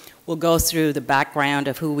quickly, we'll go through the background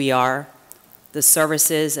of who we are, the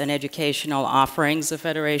services and educational offerings the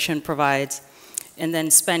Federation provides, and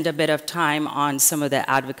then spend a bit of time on some of the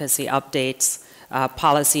advocacy updates,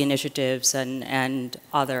 policy initiatives, and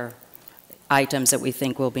other items that we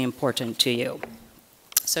think will be important to you.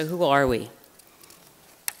 So who are we?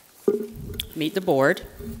 Meet the board.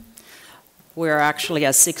 We're actually a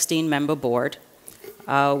 16-member board.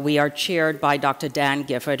 We are chaired by Dr. Dan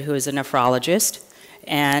Gifford, who is a nephrologist,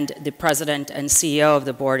 and the president and CEO of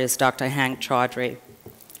the board is Dr. Hank Chaudhry.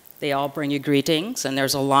 They all bring you greetings, and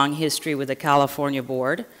there's a long history with the California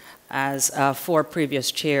board, as 4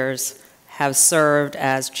 previous chairs have served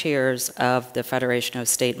as chairs of the Federation of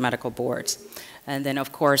State Medical Boards. And then,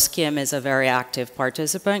 of course, Kim is a very active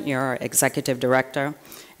participant. You're our executive director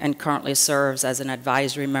and currently serves as an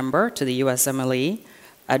advisory member to the USMLE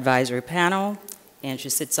advisory panel and she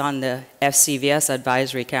sits on the FCVS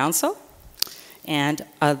Advisory Council and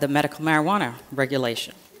the medical marijuana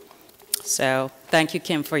regulation. So thank you,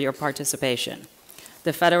 Kim, for your participation.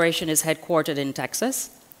 The Federation is headquartered in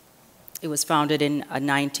Texas. It was founded in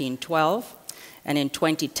 1912, and in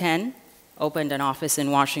 2010 opened an office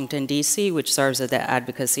in Washington, D.C., which serves as the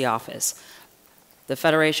advocacy office. The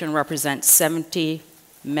Federation represents 70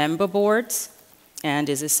 member boards and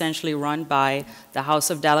is essentially run by the House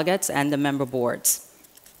of Delegates and the member boards.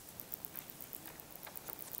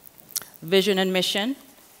 Vision and mission,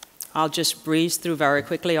 I'll just breeze through very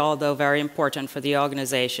quickly, although very important for the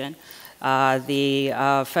organization.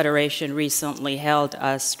 The Federation recently held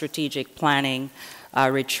a strategic planning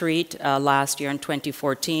retreat last year in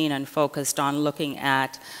 2014 and focused on looking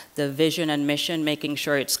at the vision and mission, making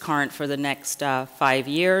sure it's current for the next 5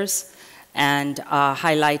 years, and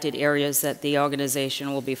highlighted areas that the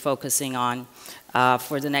organization will be focusing on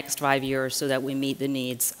for the next 5 years so that we meet the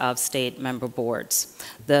needs of state member boards.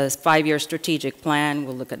 The 5-year strategic plan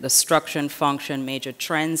will look at the structure and function, major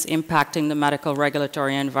trends impacting the medical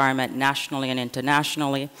regulatory environment nationally and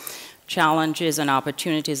internationally, challenges and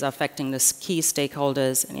opportunities affecting the key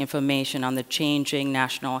stakeholders, and information on the changing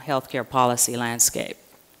national healthcare policy landscape.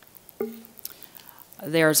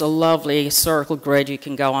 There's a lovely circle grid. You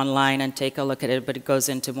can go online and take a look at it, but it goes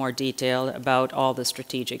into more detail about all the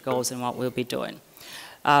strategic goals and what we'll be doing.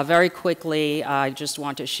 Very quickly, I just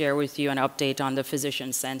want to share with you an update on the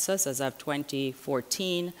physician census. As of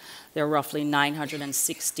 2014, there are roughly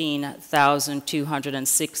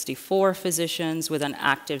 916,264 physicians with an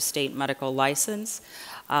active state medical license.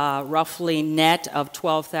 Roughly net of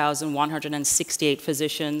 12,168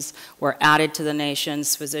 physicians were added to the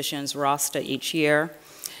nation's physicians roster each year.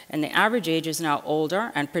 And the average age is now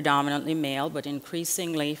older and predominantly male, but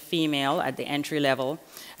increasingly female at the entry level.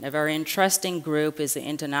 And a very interesting group is the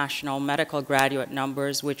international medical graduate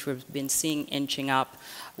numbers, which we've been seeing inching up,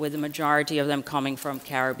 with the majority of them coming from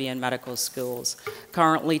Caribbean medical schools.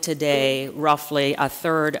 Currently today, roughly a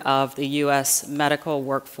third of the U.S. medical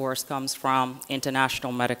workforce comes from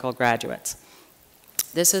international medical graduates.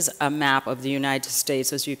 This is a map of the United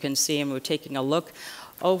States, as you can see, and we're taking a look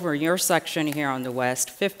over your section here on the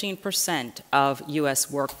west. 15% of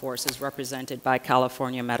U.S. workforce is represented by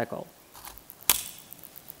California Medical.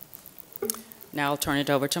 Now I'll turn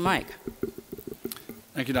it over to Mike.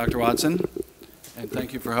 Thank you, Dr. Watson, and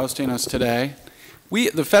thank you for hosting us today.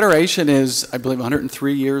 The Federation is, I believe,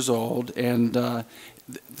 103 years old, and at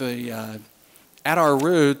our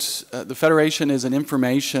roots, the Federation is an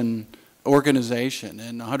information organization,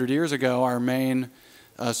 and 100 years ago, our main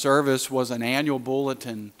service was an annual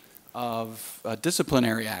bulletin of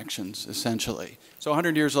disciplinary actions, essentially. So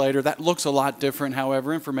 100 years later, that looks a lot different.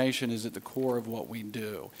 However, information is at the core of what we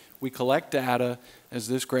do. We collect data, as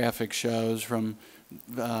this graphic shows, from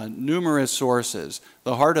numerous sources.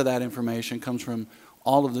 The heart of that information comes from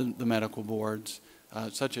all of the medical boards,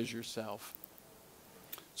 such as yourself.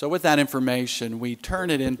 So with that information, we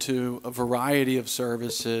turn it into a variety of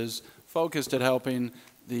services focused at helping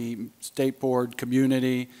the state board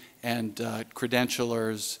community and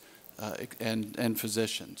credentialers and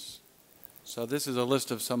physicians. So this is a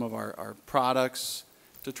list of some of our products.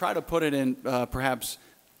 To try to put it in perhaps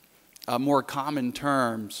more common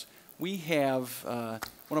terms, we have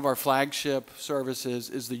one of our flagship services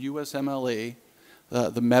is the USMLE,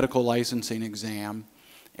 the medical licensing exam,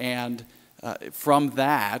 and from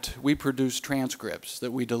that we produce transcripts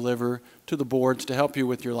that we deliver to the boards to help you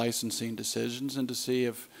with your licensing decisions and to see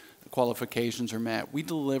if the qualifications are met. We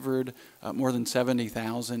delivered more than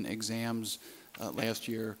 70,000 exams last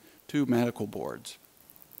year to medical boards.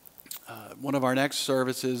 One of our next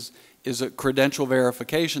services is a credential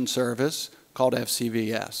verification service called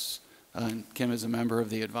FCVS. Kim is a member of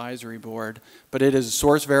the advisory board, but it is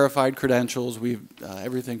source verified credentials. We've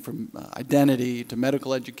everything from identity to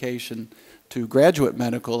medical education to graduate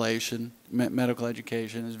medical education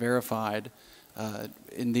is verified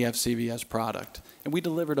in the FCVS product. And we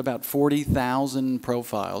delivered about 40,000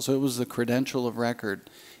 profiles. So it was the credential of record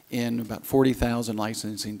in about 40,000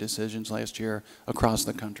 licensing decisions last year across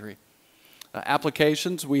the country.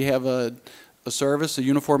 Applications, we have a service, a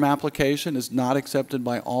uniform application is not accepted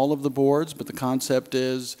by all of the boards, but the concept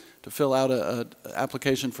is to fill out an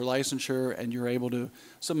application for licensure and you're able to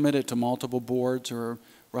submit it to multiple boards. There are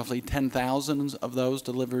roughly 10,000 of those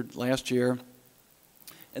delivered last year.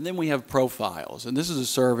 And then we have profiles, and this is a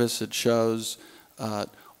service that shows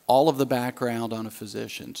all of the background on a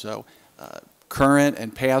physician. So current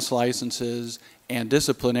and past licenses and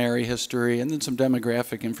disciplinary history, and then some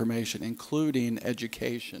demographic information, including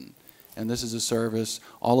education. And this is a service,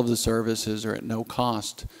 all of the services are at no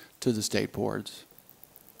cost to the state boards.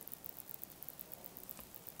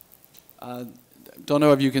 Don't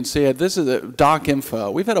know if you can see it. This is a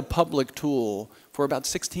DocInfo. We've had a public tool for about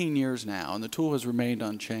 16 years now, and the tool has remained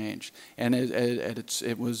unchanged. And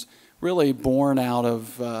it was really born out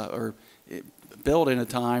of, built in a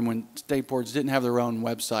time when state boards didn't have their own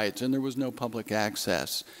websites and there was no public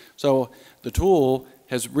access. So the tool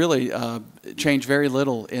has really changed very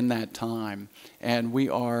little in that time, and we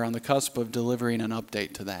are on the cusp of delivering an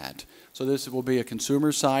update to that. So this will be a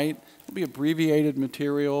consumer site. It will be abbreviated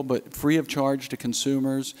material, but free of charge to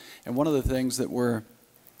consumers. And one of the things that we're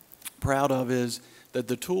proud of is that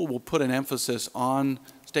the tool will put an emphasis on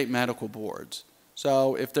state medical boards.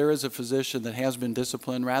 So if there is a physician that has been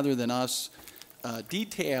disciplined, rather than us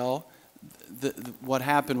detail what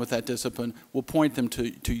happened with that discipline, we'll point them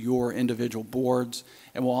to your individual boards.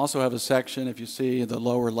 And we'll also have a section, if you see the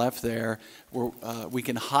lower left there, where we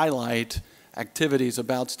can highlight activities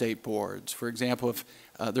about state boards. For example, if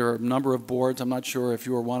there are a number of boards, I'm not sure if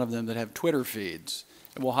you are one of them, that have Twitter feeds.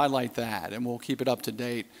 And we'll highlight that, and we'll keep it up to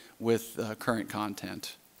date with current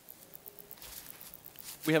content.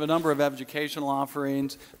 We have a number of educational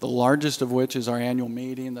offerings, the largest of which is our annual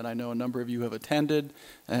meeting that I know a number of you have attended.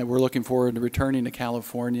 And we're looking forward to returning to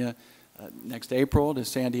California next April to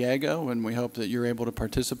San Diego, and we hope that you're able to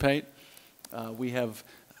participate. We have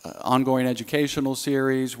ongoing educational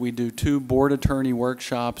series. We do 2 board attorney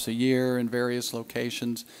workshops a year in various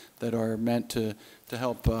locations that are meant to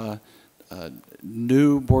help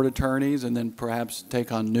new board attorneys and then perhaps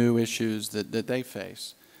take on new issues that they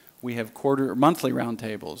face. We have monthly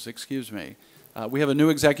roundtables, excuse me. We have a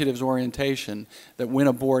new executives orientation that when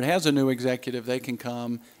a board has a new executive, they can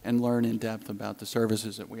come and learn in depth about the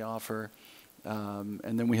services that we offer.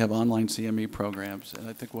 And then we have online CME programs, and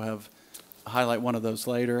I think we'll highlight one of those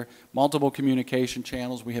later. Multiple communication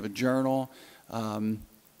channels. We have a journal. I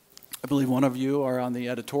believe one of you are on the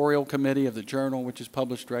editorial committee of the journal, which is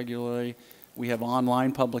published regularly. We have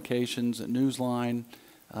online publications, a Newsline,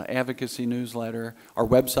 advocacy newsletter. Our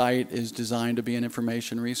website is designed to be an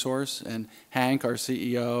information resource, and Hank, our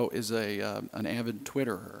CEO, is an avid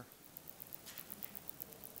Twitterer.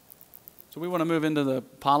 So we want to move into the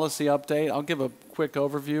policy update. I'll give a quick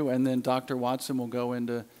overview, and then Dr. Watson will go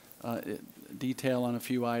into detail on a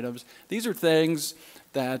few items. These are things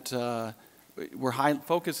that we're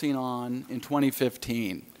focusing on in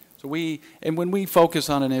 2015. So when we focus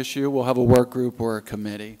on an issue, we'll have a work group or a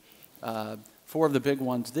committee. 4 of the big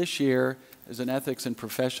ones this year is an ethics and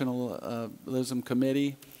professionalism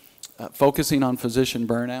committee focusing on physician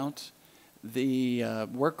burnout. The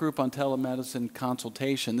work group on telemedicine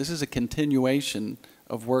consultation, this is a continuation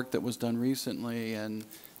of work that was done recently and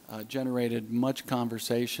generated much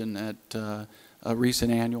conversation at a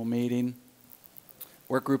recent annual meeting.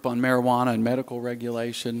 Work group on marijuana and medical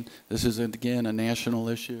regulation, this is again a national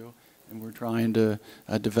issue, and we're trying to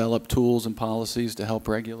develop tools and policies to help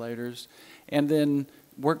regulators. And then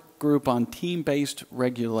work group on team-based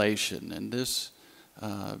regulation, and this,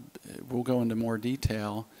 we'll go into more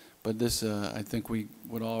detail, but this I think we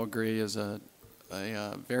would all agree is a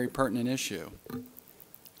very pertinent issue.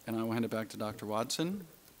 And I will hand it back to Dr. Watson.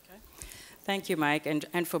 Okay. Thank you, Mike.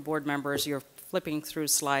 And for board members, you're flipping through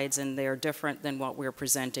slides, and they're different than what we're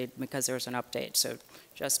presented because there's an update. So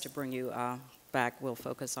just to bring you back, we'll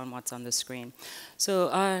focus on what's on the screen.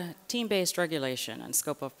 So team-based regulation and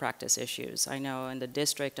scope of practice issues. I know in the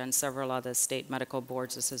district and several other state medical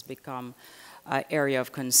boards this has become an area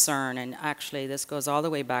of concern, and actually this goes all the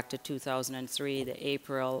way back to 2003, the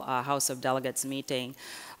April House of Delegates meeting.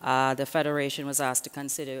 The Federation was asked to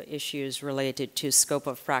consider issues related to scope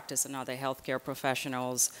of practice and other healthcare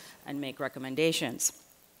professionals and make recommendations.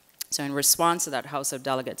 So in response to that House of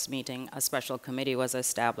Delegates meeting, a special committee was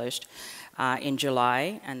established in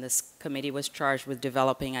July, and this committee was charged with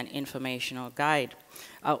developing an informational guide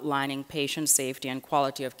outlining patient safety and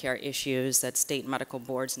quality of care issues that state medical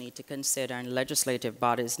boards need to consider and legislative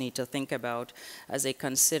bodies need to think about as they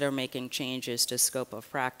consider making changes to scope of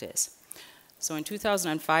practice. So in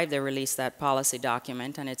 2005, they released that policy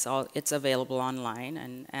document, and it's available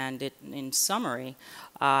online, and it, in summary,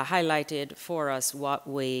 highlighted for us what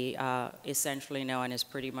we essentially know and is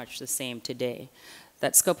pretty much the same today.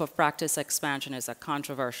 That scope of practice expansion is a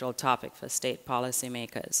controversial topic for state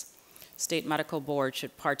policymakers. State medical boards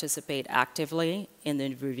should participate actively in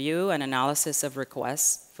the review and analysis of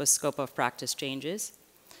requests for scope of practice changes.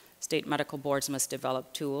 State medical boards must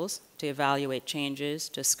develop tools to evaluate changes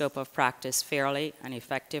to scope of practice fairly and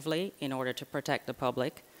effectively in order to protect the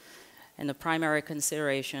public. And the primary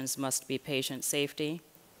considerations must be patient safety,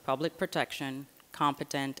 public protection,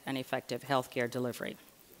 competent and effective healthcare delivery.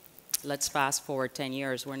 Let's fast forward 10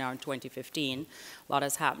 years. We're now in 2015. A lot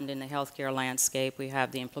has happened in the healthcare landscape. We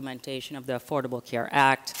have the implementation of the Affordable Care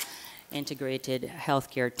Act, integrated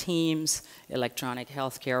healthcare teams, electronic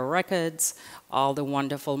healthcare records, all the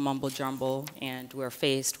wonderful mumble jumble, and we're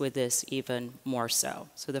faced with this even more so.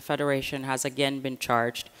 So the Federation has again been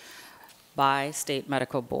charged by state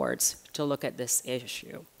medical boards to look at this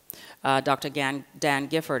issue. Dr. Dan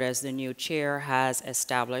Gifford, as the new chair, has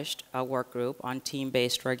established a work group on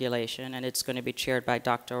team-based regulation, and it's going to be chaired by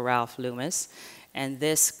Dr. Ralph Loomis. And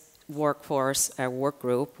this work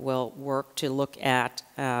group will work to look at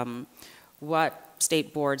what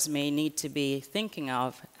state boards may need to be thinking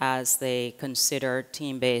of as they consider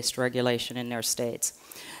team-based regulation in their states.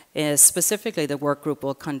 Specifically, the work group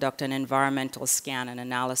will conduct an environmental scan and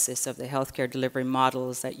analysis of the healthcare delivery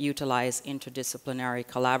models that utilize interdisciplinary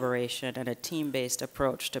collaboration and a team-based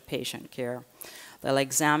approach to patient care. They'll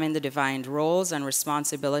examine the defined roles and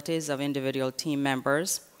responsibilities of individual team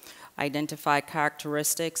members, identify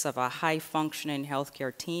characteristics of a high-functioning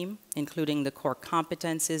healthcare team, including the core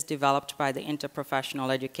competencies developed by the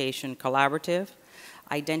Interprofessional Education Collaborative,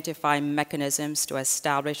 identify mechanisms to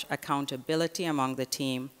establish accountability among the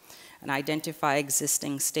team, and identify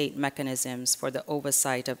existing state mechanisms for the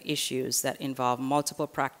oversight of issues that involve multiple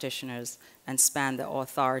practitioners and span the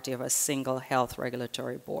authority of a single health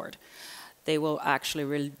regulatory board. They will actually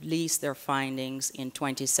release their findings in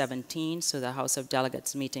 2017, so the House of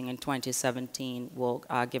Delegates meeting in 2017 will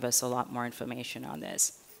give us a lot more information on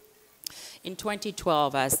this. In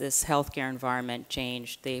 2012, as this healthcare environment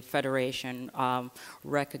changed, the Federation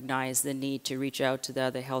recognized the need to reach out to the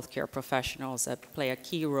other healthcare professionals that play a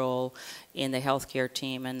key role in the healthcare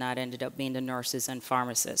team, and that ended up being the nurses and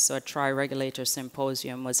pharmacists. So a tri-regulator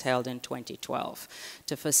symposium was held in 2012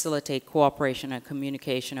 to facilitate cooperation and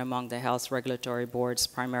communication among the health regulatory boards,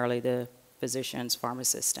 primarily the physicians,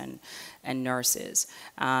 pharmacists, and nurses.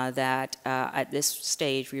 At this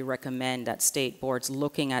stage, we recommend that state boards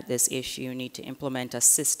looking at this issue need to implement a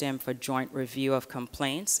system for joint review of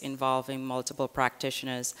complaints involving multiple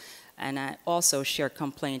practitioners, and also share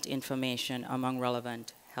complaint information among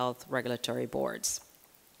relevant health regulatory boards.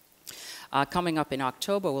 Coming up in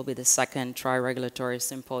October will be the second tri-regulatory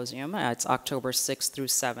symposium. It's October 6th through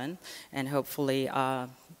 7th, and hopefully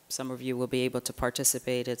some of you will be able to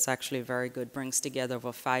participate. It's actually very good, brings together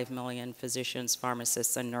over 5 million physicians,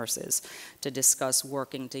 pharmacists, and nurses to discuss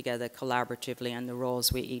working together collaboratively and the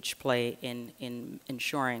roles we each play in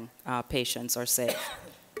ensuring patients are safe.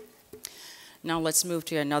 Now let's move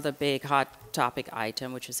to another big hot topic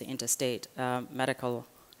item, which is the Interstate Medical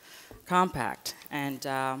Compact. And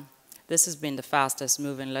this has been the fastest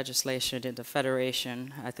moving legislation in the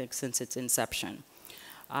Federation, I think, since its inception.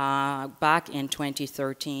 Back in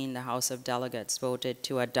 2013, the House of Delegates voted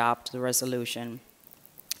to adopt the resolution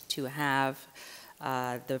to have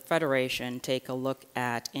the Federation take a look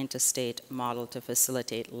at interstate model to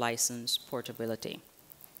facilitate license portability.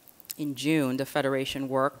 In June, the Federation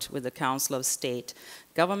worked with the Council of State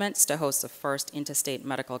Governments to host the first Interstate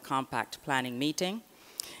Medical Compact planning meeting.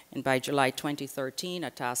 And by July 2013, a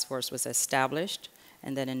task force was established.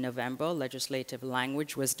 And then in November, legislative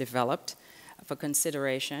language was developed for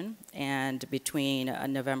consideration, and between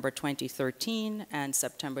November 2013 and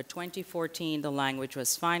September 2014, the language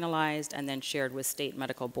was finalized and then shared with state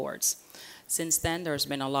medical boards. Since then, there's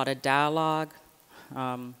been a lot of dialogue,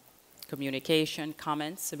 communication,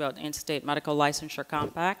 comments about the Interstate Medical Licensure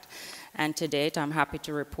Compact, and to date, I'm happy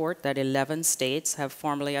to report that 11 states have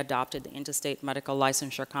formally adopted the Interstate Medical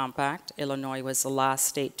Licensure Compact. Illinois was the last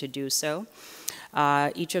state to do so.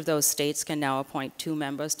 Each of those states can now appoint 2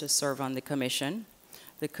 members to serve on the commission.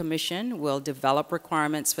 The commission will develop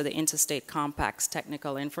requirements for the Interstate Compact's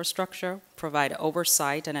technical infrastructure, provide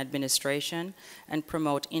oversight and administration, and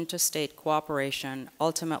promote interstate cooperation,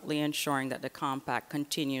 ultimately ensuring that the compact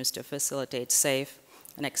continues to facilitate safe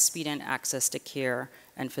and expedient access to care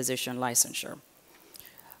and physician licensure.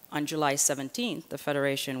 On July 17th, the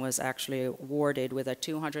Federation was actually awarded with a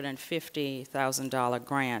 $250,000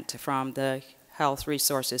 grant from the Health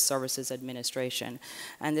Resources Services Administration,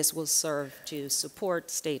 and this will serve to support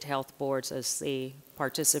state health boards as they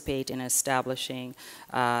participate in establishing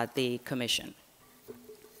the commission.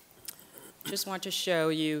 Just want to show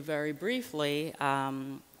you very briefly,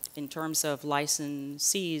 in terms of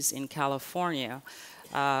licensees in California,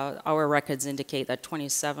 our records indicate that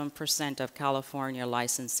 27% of California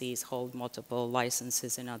licensees hold multiple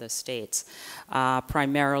licenses in other states,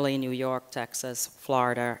 primarily New York, Texas,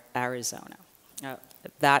 Florida, Arizona.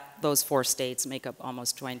 Those 4 states make up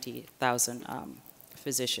almost 20,000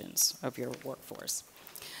 physicians of your workforce.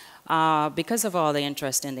 Because of all the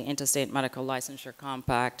interest in the Interstate Medical Licensure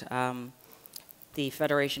Compact, the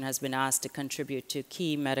Federation has been asked to contribute to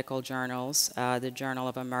key medical journals. The Journal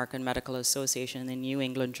of American Medical Association and the New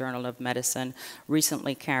England Journal of Medicine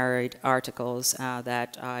recently carried articles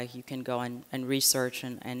that you can go and research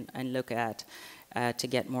and look at to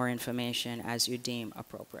get more information as you deem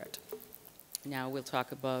appropriate. Now we'll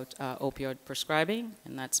talk about opioid prescribing,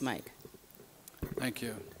 and that's Mike. Thank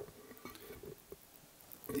you.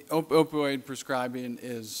 The opioid prescribing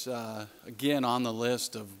is, again, on the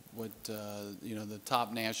list of what, the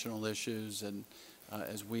top national issues, and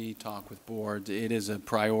as we talk with boards, it is a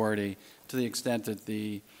priority to the extent that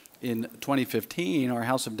in 2015, our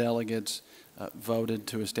House of Delegates voted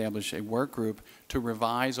to establish a work group to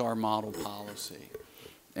revise our model policy.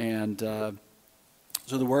 And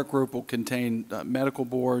so the work group will contain medical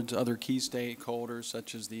boards, other key stakeholders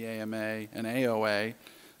such as the AMA and AOA,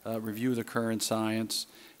 review the current science,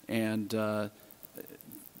 and the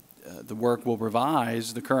work will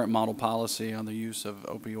revise the current model policy on the use of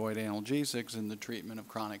opioid analgesics in the treatment of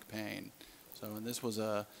chronic pain. So, and this was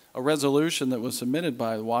a resolution that was submitted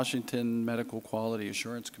by the Washington Medical Quality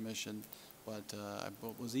Assurance Commission, but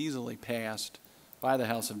was easily passed by the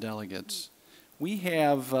House of Delegates. We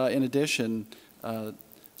have, in addition,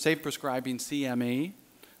 Safe Prescribing CME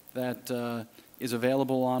that is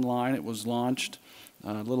available online. It was launched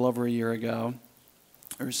a little over a year ago.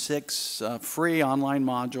 There's 6 free online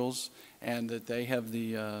modules, and that they have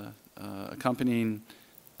the accompanying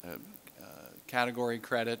category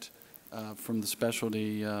credit from the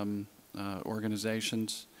specialty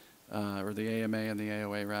organizations, or the AMA and the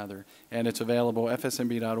AOA rather. And it's available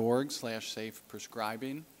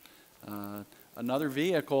fsmb.org/safeprescribing. Another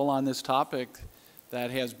vehicle on this topic that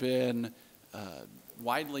has been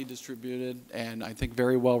widely distributed and I think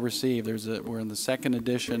very well received. We're in the 2nd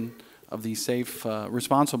edition of the Safe,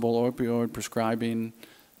 Responsible Opioid Prescribing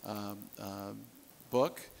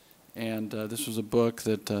book. And this was a book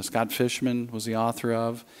that Scott Fishman was the author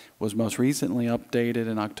of, was most recently updated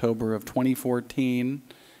in October of 2014.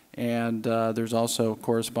 And there's also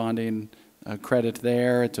corresponding credit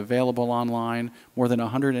there. It's available online. More than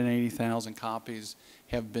 180,000 copies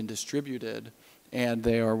have been distributed, and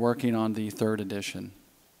they are working on the 3rd edition.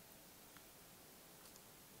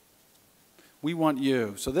 We want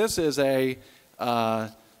you. So this is I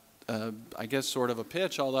guess, sort of a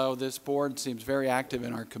pitch, although this board seems very active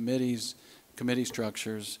in our committee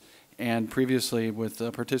structures and previously with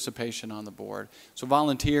participation on the board. So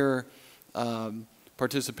volunteer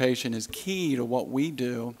participation is key to what we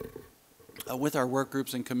do with our work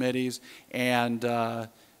groups and committees, and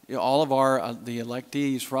all of the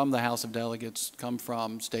electees from the House of Delegates come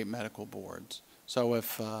from state medical boards. So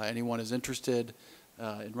if anyone is interested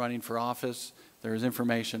in running for office, there is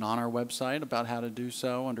information on our website about how to do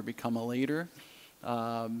so under Become a Leader.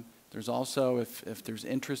 There's also, if there's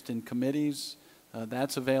interest in committees,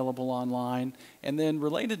 that's available online. And then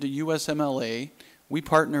related to USMLE, we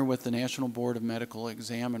partner with the National Board of Medical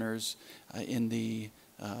Examiners in the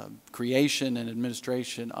creation and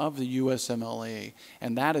administration of the USMLE,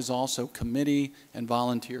 and that is also committee and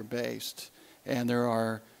volunteer based. And there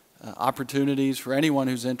are opportunities for anyone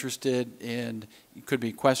who's interested in, it could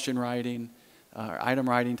be question writing, item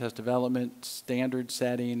writing, test development, standard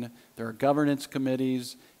setting. There are governance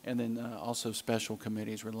committees, and then also special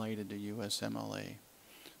committees related to USMLE.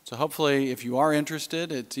 So hopefully, if you are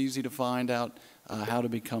interested, it's easy to find out how to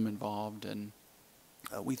become involved, and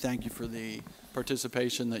we thank you for the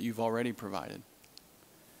participation that you've already provided.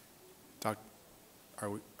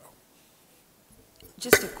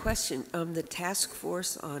 Just a question. The task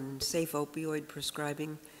force on safe opioid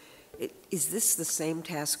prescribing, is this the same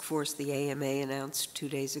task force the AMA announced 2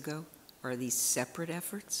 days ago? Or are these separate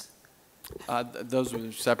efforts? Those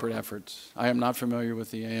are separate efforts. I am not familiar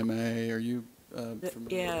with the AMA. Are you familiar?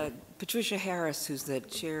 Yeah, Patricia Harris, who's the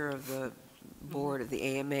chair of the board of the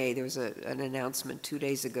AMA, there was an announcement 2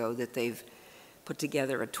 days ago that they've put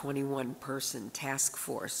together a 21-person task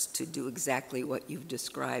force to do exactly what you've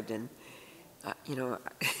described. And I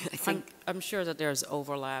think I'm sure that there's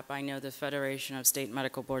overlap. I know the Federation of State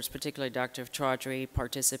Medical Boards, particularly Dr. Chaudhry,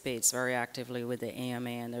 participates very actively with the AMA,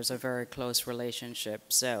 and there's a very close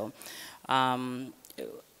relationship. So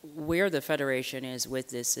where the Federation is with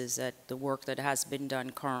this is that the work that has been done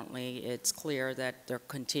currently, it's clear that there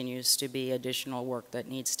continues to be additional work that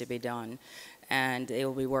needs to be done. And they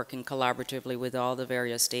will be working collaboratively with all the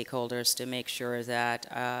various stakeholders to make sure that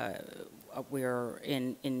we're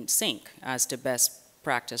in sync as to best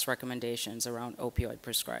practice recommendations around opioid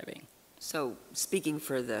prescribing. So speaking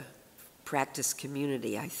for the practice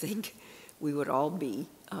community, I think we would all be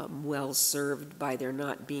well served by there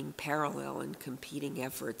not being parallel and competing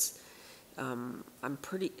efforts.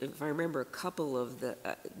 If I remember, a couple of the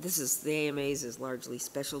AMAs is largely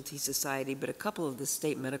specialty society, but a couple of the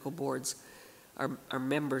state medical boards are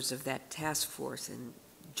members of that task force, and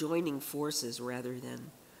joining forces rather than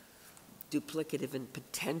duplicative and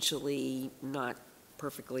potentially not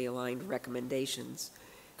perfectly aligned recommendations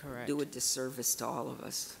do a disservice to all of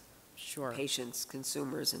us. Sure. Patients,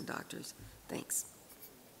 consumers, and doctors. Thanks.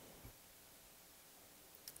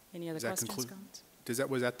 Any other questions, comments?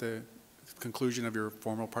 Was that the conclusion of your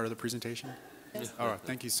formal part of the presentation? Yes. All right,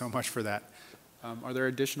 thank you so much for that. Are there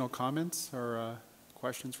additional comments or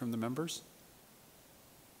questions from the members?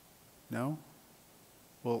 No?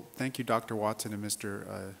 Well, thank you, Dr. Watson and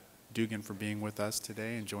Mr. Dugan, for being with us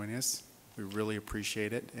today and joining us. We really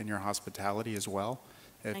appreciate it, and your hospitality as well.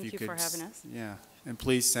 Thank you for having us. Yeah, and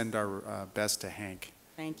please send our best to Hank.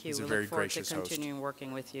 Thank you. He's a we very look forward gracious to host. continuing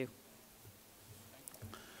working with you.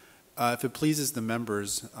 If it pleases the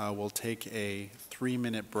members, we'll take a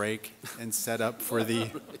 3-minute break and set up for the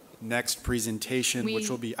next presentation, which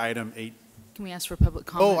will be item 8. Can we ask for public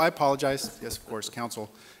comment? Oh, I apologize. Yes, of course,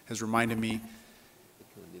 council has reminded me.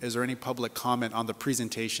 Is there any public comment on the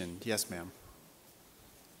presentation? Yes, ma'am.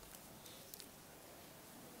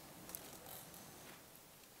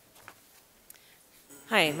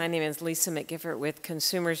 Hi, my name is Lisa McGiffert with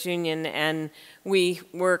Consumers Union, and we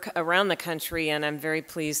work around the country, and I'm very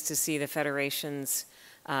pleased to see the Federation's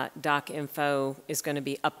doc info is going to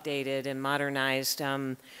be updated and modernized.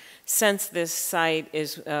 Since this site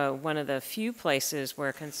is one of the few places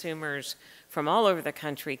where consumers from all over the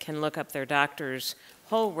country can look up their doctor's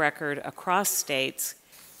whole record across states,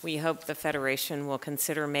 we hope the Federation will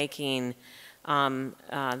consider making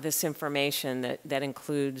this information that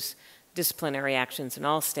includes disciplinary actions in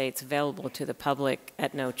all states available to the public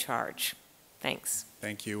at no charge. Thanks.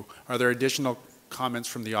 Thank you. Are there additional comments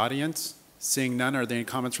from the audience? Seeing none, are there any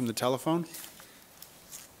comments from the telephone?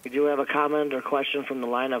 We do have a comment or question from the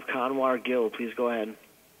line of Kanwar Gill. Please go ahead.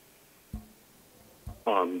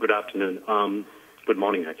 Good afternoon. Good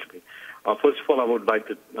morning, actually. First of all, I would like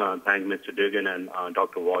to thank Mr. Dugan and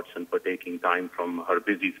Dr. Watson for taking time from her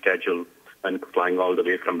busy schedule and flying all the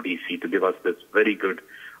way from D.C. to give us this very good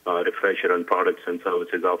refresher on products and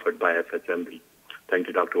services offered by FSMB. Thank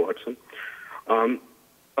you, Dr. Watson.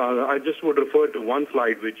 I just would refer to one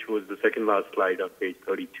slide, which was the second last slide on page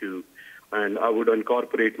 32, and I would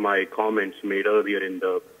incorporate my comments made earlier in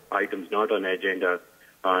the items not on agenda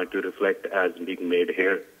to reflect as being made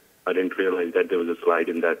here. I didn't realize that there was a slide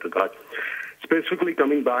in that regard. Specifically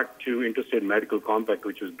coming back to Interstate Medical Compact,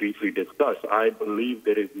 which was briefly discussed, I believe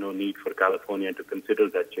there is no need for California to consider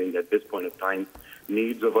that change at this point of time.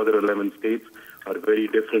 Needs of other 11 states are very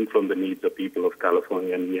different from the needs of people of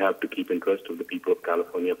California, and we have to keep interest of the people of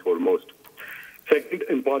California foremost. Second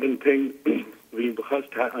important thing we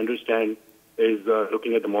must understand is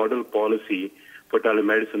looking at the model policy for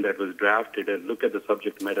telemedicine that was drafted and look at the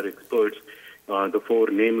subject matter experts, the four,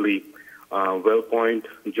 namely WellPoint,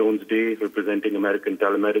 Jones Day, representing American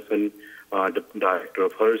Telemedicine, the director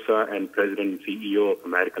of HRSA, and president and CEO of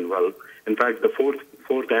American Well. In fact, the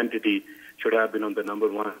fourth entity should have been on the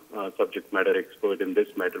 #1 subject matter expert in this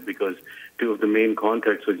matter, because two of the main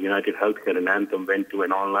contracts with United Healthcare and Anthem went to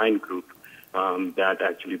an online group that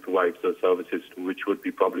actually provides those services, which would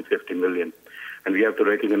be probably $50 million. And we have to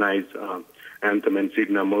recognize Anthem and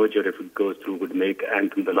Cigna merger, if it goes through, would make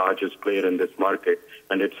Anthem the largest player in this market,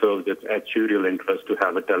 and it serves its actuarial interest to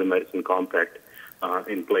have a telemedicine compact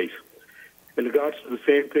in place. In regards to the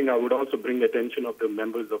same thing, I would also bring attention of the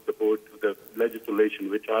members of the board to the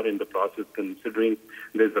legislation which are in the process, considering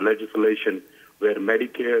there's a legislation where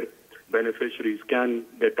Medicare beneficiaries can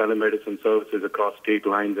get telemedicine services across state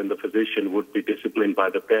lines, and the physician would be disciplined by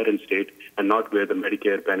the parent state and not where the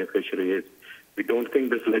Medicare beneficiary is. We don't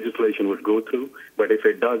think this legislation would go through, but if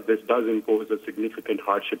it does, this does impose a significant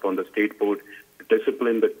hardship on the state board to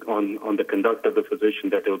discipline on the conduct of the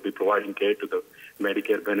physician that will be providing care to the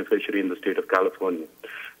Medicare beneficiary in the state of California.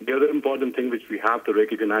 The other important thing which we have to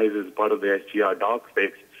recognize is part of the SGR doc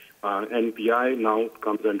fix. NPI now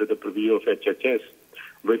comes under the purview of HHS,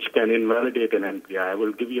 which can invalidate an NPI. I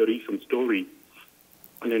will give you a recent story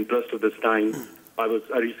in the interest of this time. I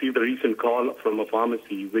received a recent call from a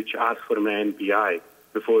pharmacy which asked for my NPI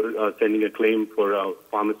before sending a claim for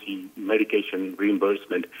pharmacy medication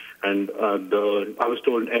reimbursement. And I was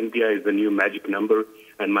told NPI is the new magic number,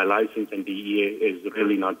 and my license and DEA is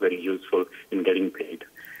really not very useful in getting paid.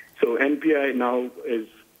 So NPI now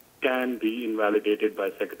can be invalidated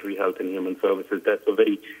by Secretary of Health and Human Services. That's a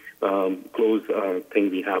very close thing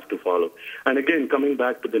we have to follow. And again, coming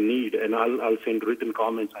back to the need, and I'll send written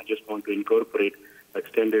comments. I just want to incorporate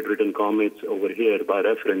extended written comments over here by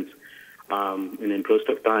reference in interest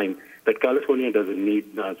of time, that California doesn't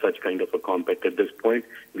need such kind of a compact at this point.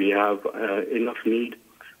 We have enough need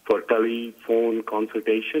for telephone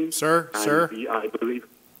consultation. Sir, I believe.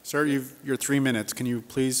 Sir, you're 3 minutes. Can you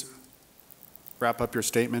please wrap up your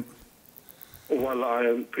statement?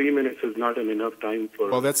 Well, 3 minutes is not enough time for...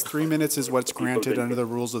 Well, that's 3 minutes is what's granted under the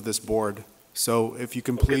rules of this board. So if you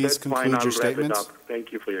can please that's fine. conclude I'll your wrap it statements. up.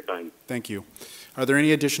 Thank you for your time. Thank you. Are there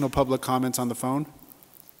any additional public comments on the phone?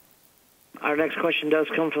 Our next question does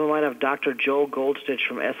come from the line of Dr. Joe Goldstitch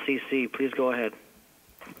from SCC. Please go ahead.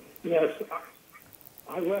 Yes,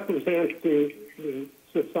 I represent the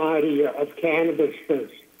Society of Cannabis.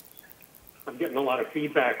 I'm getting a lot of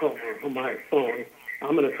feedback over on my phone.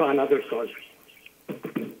 I'm going to try another source.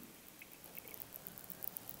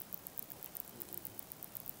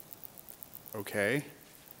 Okay.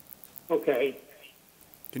 Okay.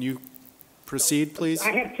 Can you proceed, please?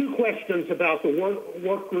 I have two questions about the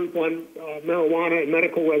work group on marijuana and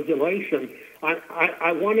medical regulation.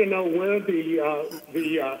 I want to know where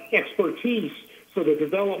the expertise for the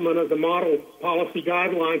development of the model policy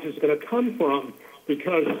guidelines is going to come from,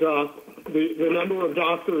 because the number of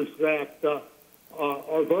doctors that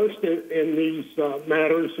are versed in these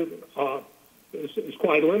matters is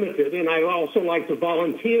quite limited. And I also like to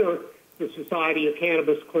volunteer the Society of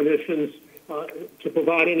Cannabis Clinicians to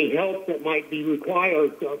provide any help that might be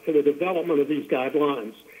required for the development of these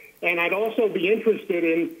guidelines. And I'd also be interested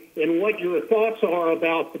in what your thoughts are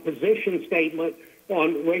about the position statement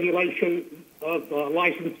on regulation of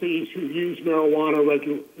licensees who use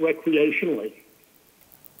marijuana recreationally.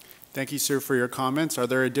 Thank you, sir, for your comments. Are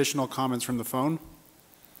there additional comments from the phone?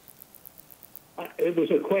 It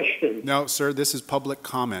was a question. No, sir, this is public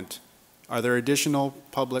comment. Are there additional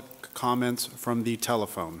public comments from the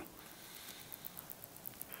telephone?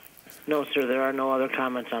 No, sir, there are no other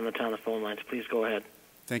comments on the telephone lines. Please go ahead.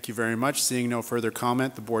 Thank you very much. Seeing no further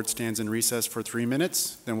comment, the board stands in recess for 3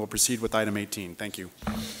 minutes. Then we'll proceed with item 18. Thank you.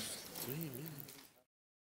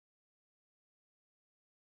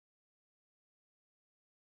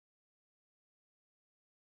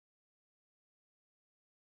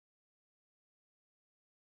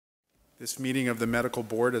 This meeting of the Medical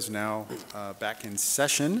Board is now back in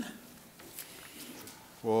session.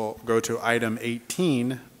 We'll go to item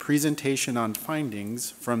 18, presentation on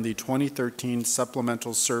findings from the 2013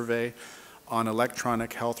 Supplemental Survey on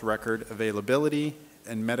Electronic Health Record Availability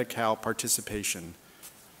and Medi-Cal Participation.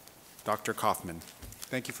 Dr. Kaufman,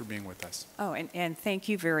 thank you for being with us. Oh, and thank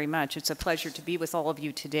you very much. It's a pleasure to be with all of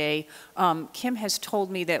you today. Kim has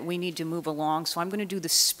told me that we need to move along, so I'm going to do the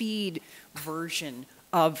speed version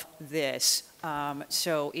of this.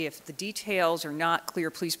 So if the details are not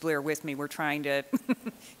clear, please bear with me. We're trying to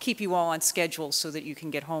keep you all on schedule so that you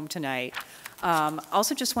can get home tonight.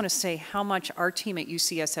 Also just want to say how much our team at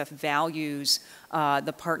UCSF values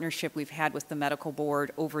the partnership we've had with the medical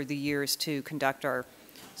board over the years to conduct our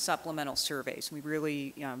supplemental surveys. We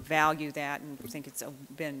really value that and think it's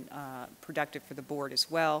been productive for the board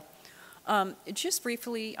as well. Just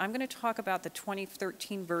briefly, I'm going to talk about the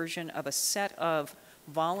 2013 version of a set of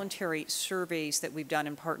voluntary surveys that we've done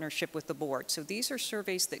in partnership with the board. So these are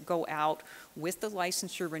surveys that go out with the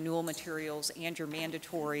licensure renewal materials and your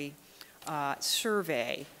mandatory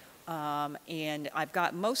survey. And I've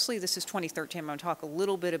got mostly, this is 2013, I'm going to talk a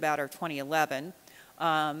little bit about our 2011.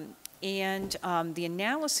 The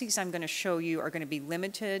analyses I'm going to show you are going to be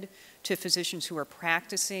limited to physicians who are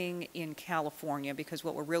practicing in California, because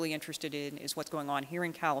what we're really interested in is what's going on here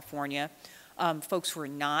in California. Folks who are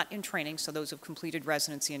not in training, so those who have completed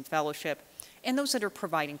residency and fellowship, and those that are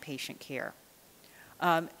providing patient care.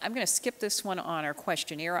 I'm going to skip this one on our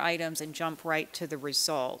questionnaire items and jump right to the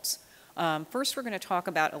results. First, we're going to talk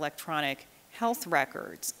about electronic health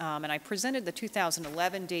records. And I presented the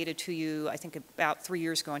 2011 data to you, I think about 3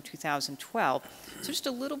 years ago in 2012. So just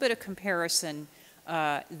a little bit of comparison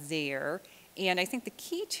there. And I think the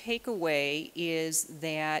key takeaway is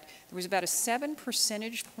that there was about a 7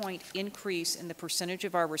 percentage point increase in the percentage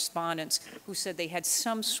of our respondents who said they had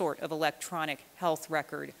some sort of electronic health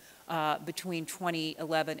record between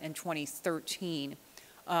 2011 and 2013.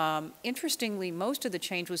 Interestingly, most of the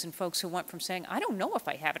change was in folks who went from saying, I don't know if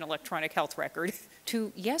I have an electronic health record,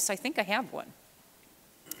 to, yes, I think I have one.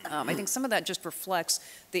 I think some of that just reflects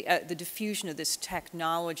the diffusion of this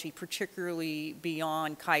technology, particularly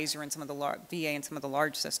beyond Kaiser and some of the VA and some of the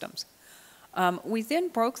large systems. We then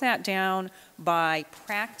broke that down by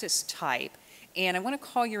practice type. And I want to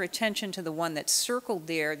call your attention to the one that's circled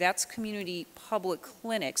there. That's community public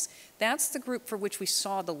clinics. That's the group for which we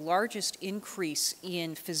saw the largest increase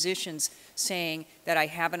in physicians saying that I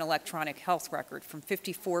have an electronic health record, from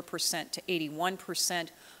 54% to 81%.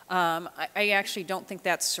 I actually don't think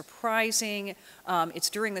that's surprising. It's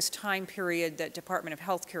during this time period that Department of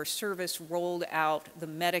Healthcare Service rolled out the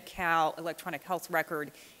Medi-Cal electronic health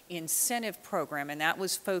record incentive program, and that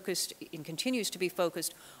was focused and continues to be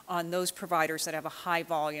focused on those providers that have a high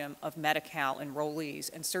volume of Medi-Cal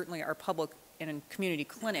enrollees, and certainly our public and community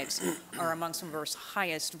clinics are among some of our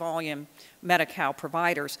highest volume Medi-Cal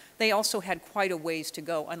providers. They also had quite a ways to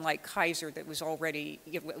go, unlike Kaiser that was already,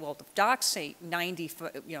 well, the docs say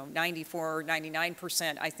 94,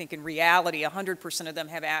 99%. I think in reality, 100% of them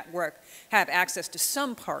have access to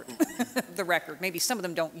some part of the record. Maybe some of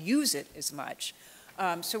them don't use it as much.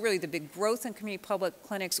 So really the big growth in community public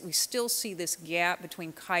clinics, we still see this gap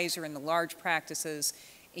between Kaiser and the large practices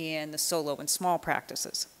and the solo and small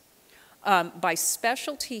practices. By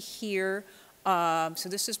specialty here, so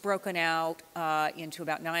this is broken out into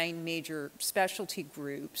about 9 major specialty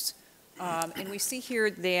groups. And we see here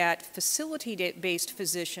that facility-based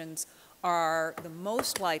physicians are the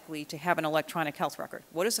most likely to have an electronic health record.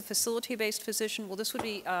 What is a facility-based physician? Well, this would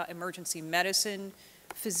be emergency medicine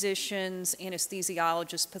physicians,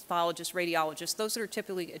 anesthesiologists, pathologists, radiologists, those that are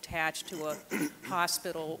typically attached to a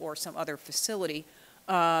hospital or some other facility.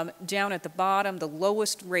 Down at the bottom, the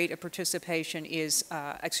lowest rate of participation is,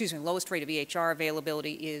 lowest rate of EHR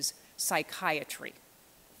availability is psychiatry.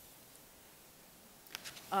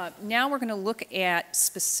 Now we're going to look at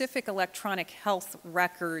specific electronic health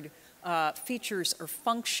record features or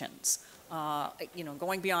functions.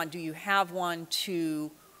 Going beyond, do you have one,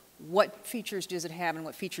 to what features does it have and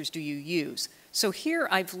what features do you use? So here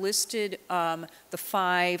I've listed the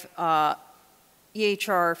 5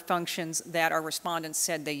 EHR functions that our respondents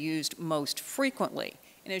said they used most frequently.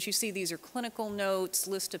 And as you see, these are clinical notes,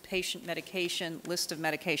 list of patient medication, list of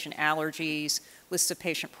medication allergies, lists of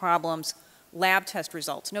patient problems, lab test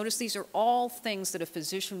results. Notice these are all things that a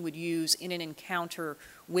physician would use in an encounter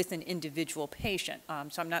with an individual patient.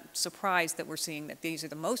 So I'm not surprised that we're seeing that these are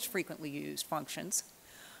the most frequently used functions.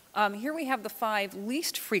 Here we have the 5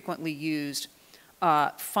 least frequently used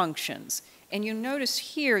functions. And you notice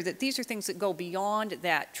here that these are things that go beyond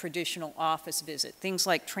that traditional office visit. Things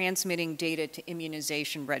like transmitting data to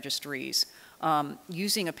immunization registries,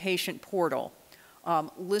 using a patient portal,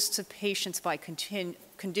 lists of patients by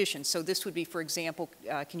condition. So this would be, for example,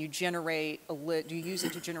 do you use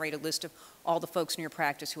it to generate a list of all the folks in your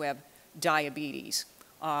practice who have diabetes?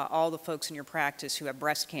 All the folks in your practice who have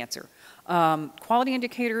breast cancer. Quality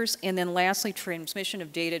indicators, and then lastly, transmission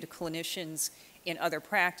of data to clinicians in other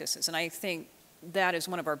practices. And I think that is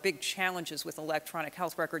one of our big challenges with electronic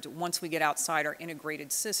health records once we get outside our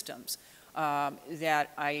integrated systems. That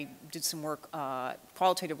I did some work,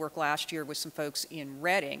 qualitative work last year with some folks in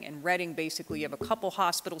Reading. And Reading, basically, you have a couple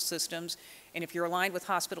hospital systems, and if you're aligned with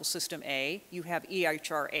hospital system A, you have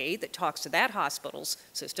EHRA that talks to that hospital's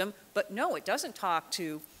system, but no, it doesn't talk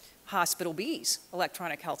to hospital B's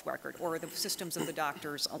electronic health record, or the systems of the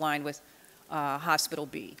doctors aligned with hospital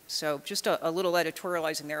B. So just a little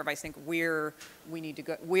editorializing there of, I think, where we need to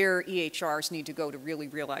go, where EHRs need to go to really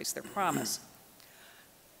realize their promise.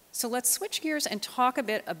 So let's switch gears and talk a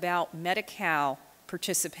bit about Medi-Cal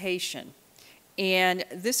participation. And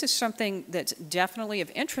this is something that's definitely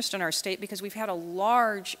of interest in our state because we've had a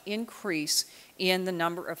large increase in the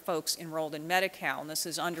number of folks enrolled in Medi-Cal, and this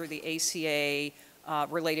is under the ACA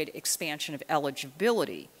related expansion of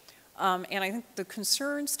eligibility. And I think the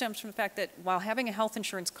concern stems from the fact that while having a health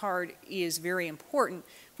insurance card is very important,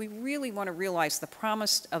 we really want to realize the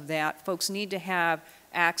promise of that. Folks need to have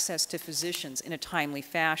access to physicians in a timely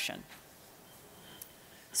fashion.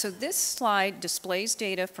 So this slide displays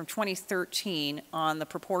data from 2013 on the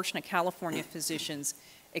proportion of California physicians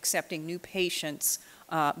accepting new patients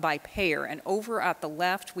by payer. And over at the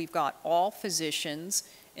left, we've got all physicians,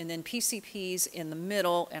 and then PCPs in the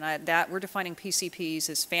middle, and we're defining PCPs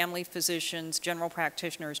as family physicians, general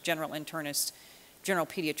practitioners, general internists, general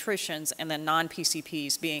pediatricians, and then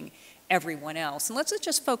non-PCPs being everyone else. And let's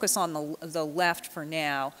just focus on the left for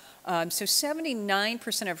now. So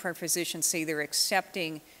 79% of our physicians say they're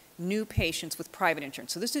accepting new patients with private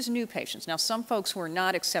insurance. So this is new patients. Now some folks who are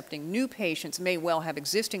not accepting new patients may well have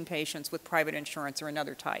existing patients with private insurance or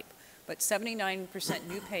another type. But 79%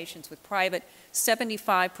 new patients with private,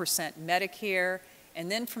 75% Medicare,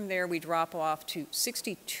 and then from there we drop off to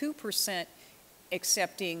 62%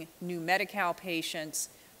 accepting new Medi-Cal patients,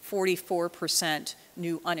 44%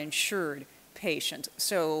 new uninsured patients.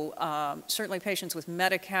 So certainly patients with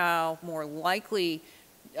Medi-Cal more likely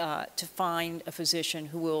to find a physician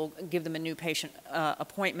who will give them a new patient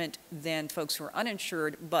appointment than folks who are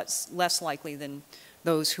uninsured, but less likely than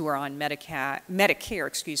those who are on Medicare,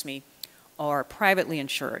 excuse me, or privately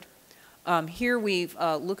insured. Here we've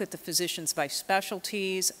looked at the physicians by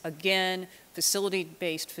specialties. Again,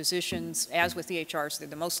 facility-based physicians, as with EHRs, they're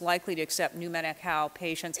the most likely to accept new Medi-Cal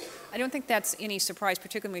patients. I don't think that's any surprise,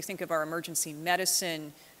 particularly when we think of our emergency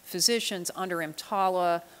medicine physicians under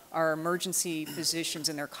EMTALA. Our emergency physicians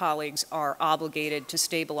and their colleagues are obligated to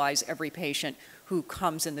stabilize every patient who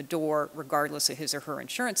comes in the door, regardless of his or her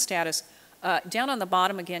insurance status. Down on the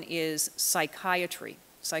bottom again is psychiatry.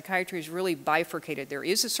 Psychiatry is really bifurcated. There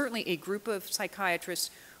is certainly a group of psychiatrists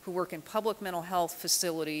who work in public mental health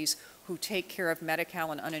facilities who take care of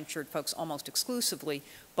Medi-Cal and uninsured folks almost exclusively,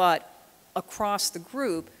 but across the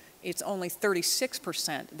group, it's only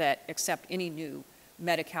 36% that accept any new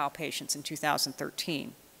Medi-Cal patients in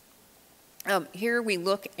 2013. Here we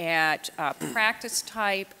look at practice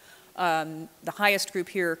type. The highest group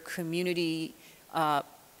here, community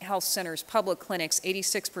health centers, public clinics,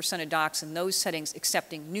 86% of docs in those settings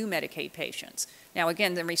accepting new Medicaid patients. Now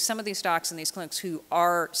again, there may be some of these docs in these clinics who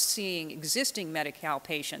are seeing existing Medi-Cal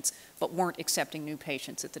patients but weren't accepting new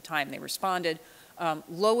patients at the time they responded.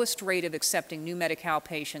 Lowest rate of accepting new Medi-Cal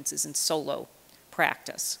patients is in solo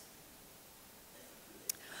practice.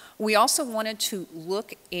 We also wanted to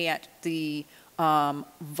look at the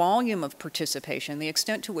volume of participation, the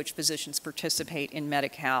extent to which physicians participate in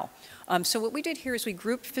Medi-Cal. So what we did here is we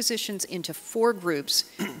grouped physicians into 4 groups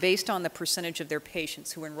based on the percentage of their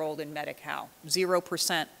patients who enrolled in Medi-Cal: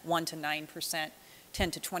 0%, 1 to 9%,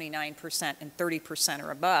 10 to 29%, and 30%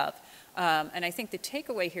 or above. And I think the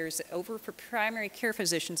takeaway here is that over for primary care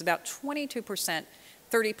physicians, about 22%,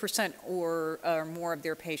 30% or more of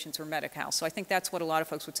their patients were Medi-Cal. So I think that's what a lot of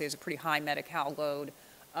folks would say is a pretty high Medi-Cal load.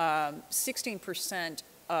 16%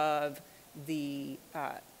 of the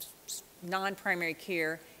non-primary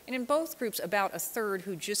care, and in both groups about a third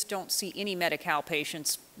who just don't see any Medi-Cal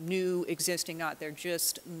patients, new, existing, not, they're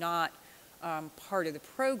just not part of the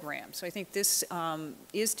program. So I think this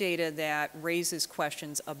is data that raises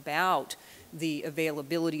questions about the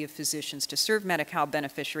availability of physicians to serve Medi-Cal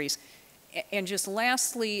beneficiaries. And just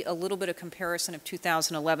lastly, a little bit of comparison of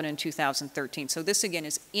 2011 and 2013. So this again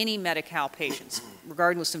is any Medi-Cal patients,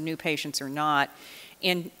 regardless of new patients or not.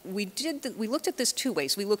 And we looked at this 2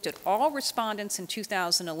 ways. We looked at all respondents in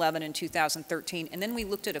 2011 and 2013, and then we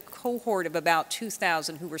looked at a cohort of about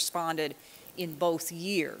 2,000 who responded in both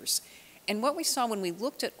years. And what we saw when we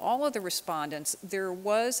looked at all of the respondents, there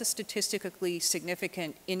was a statistically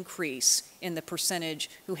significant increase in the percentage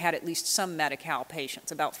who had at least some Medi-Cal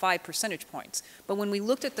patients, about 5 percentage points. But when we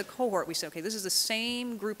looked at the cohort, we said, okay, this is the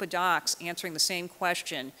same group of docs answering the same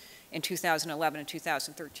question in 2011 and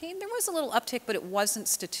 2013. There was a little uptick, but it wasn't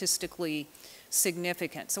statistically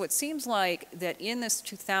significant. So it seems like that in this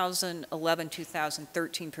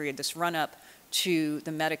 2011-2013 period, this run-up to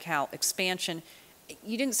the Medi-Cal expansion,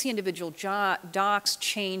 you didn't see individual docs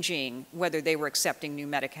changing whether they were accepting new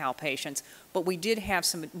Medi-Cal patients, but we did have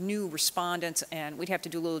some new respondents, and we'd have to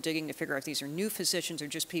do a little digging to figure out if these are new physicians or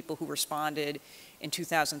just people who responded in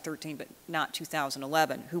 2013 but not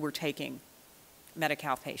 2011 who were taking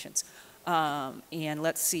Medi-Cal patients. And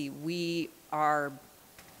let's see, we are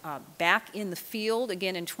back in the field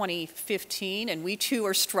again in 2015, and we too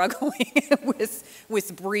are struggling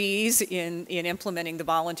with Breeze in implementing the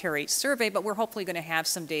voluntary survey, but we're hopefully going to have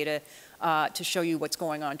some data to show you what's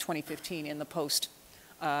going on in 2015 in the post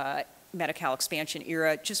Medi-Cal expansion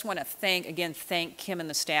era. Just want to thank Kim and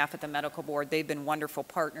the staff at the medical board. They've been wonderful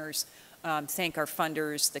partners. Thank our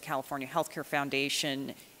funders, the California Healthcare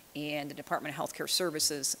Foundation and the Department of Healthcare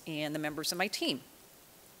Services, and the members of my team.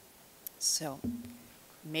 So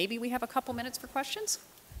maybe we have a couple minutes for questions?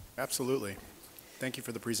 Absolutely. Thank you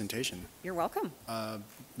for the presentation. You're welcome.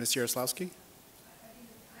 Ms. Yaroslavsky?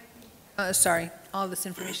 Sorry, all this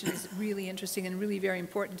information is really interesting and really very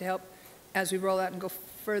important to help as we roll out and go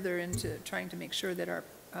further into trying to make sure that our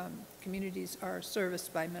communities are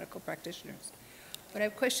serviced by medical practitioners. But I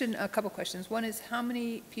have a couple questions. One is, how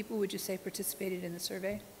many people would you say participated in the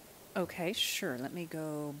survey? Okay, sure. Let me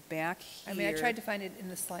go back here. I mean, I tried to find it in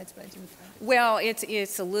the slides, but I didn't find it. Well,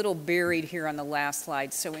 it's a little buried here on the last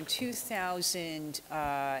slide. So in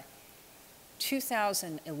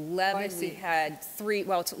 2011, we had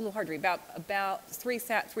well, it's a little hard to read, about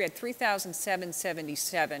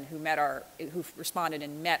 3,777 who responded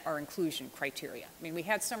and met our inclusion criteria. I mean, we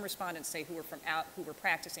had some respondents say who were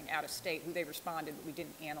practicing out of state, who they responded, but we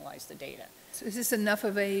didn't analyze the data. So is this enough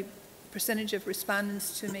of a percentage of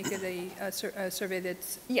respondents to make it a survey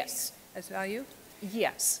that's Yes. has value?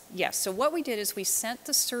 Yes, yes. So what we did is we sent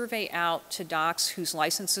the survey out to docs whose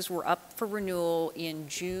licenses were up for renewal in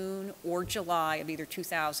June or July of either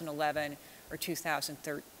 2011 or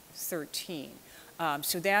 2013.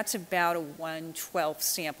 So that's about a 1/12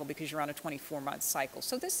 sample because you're on a 24-month cycle.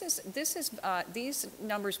 So these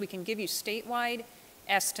numbers, we can give you statewide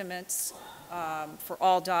estimates for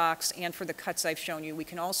all docs and for the cuts I've shown you. We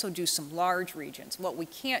can also do some large regions. What we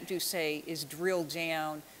can't do, say, is drill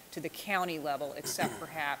down to the county level, except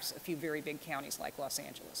perhaps a few very big counties like Los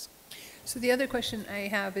Angeles. So the other question I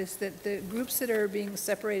have is that the groups that are being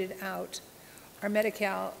separated out are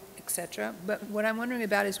Medi-Cal, et cetera, but what I'm wondering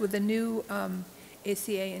about is with the new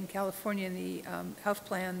ACA in California and the health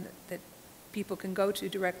plan that people can go to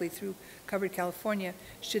directly through Covered California,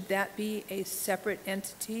 should that be a separate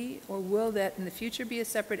entity, or will that in the future be a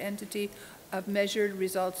separate entity of measured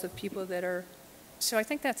results of people that are? So I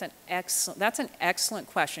think that's an excellent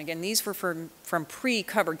question. Again, these were from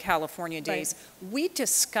pre-Covered California days. Right. We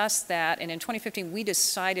discussed that, and in 2015 we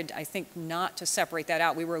decided, I think, not to separate that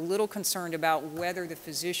out. We were a little concerned about whether the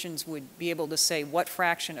physicians would be able to say what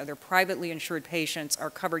fraction of their privately insured patients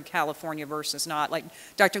are Covered California versus not. Like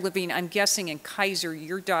Dr. Levine, I'm guessing in Kaiser,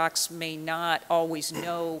 your docs may not always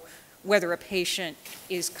know whether a patient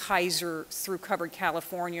is Kaiser through Covered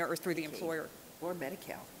California or through the employer. Or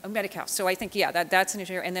Medi-Cal. Medi-Cal. So I think, yeah, that's an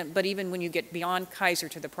issue. And then, but even when you get beyond Kaiser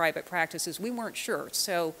to the private practices, we weren't sure.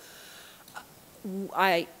 So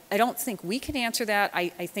I don't think we can answer that. I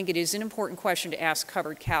think it is an important question to ask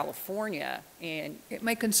Covered California. And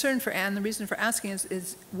my concern for Anne, the reason for asking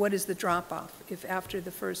is what is the drop-off? If after the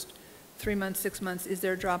first 3 months, 6 months, is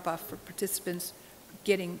there a drop-off for participants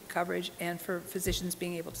getting coverage and for physicians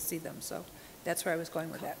being able to see them? So that's where I was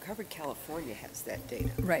going with that. Covered California has that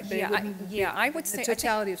data. Right, but I would say the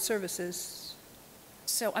totality of services.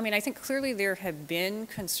 So, I mean, I think clearly there have been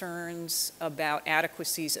concerns about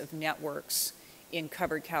adequacies of networks in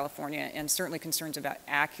Covered California, and certainly concerns about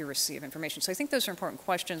accuracy of information. So I think those are important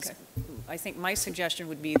questions. Okay. I think my suggestion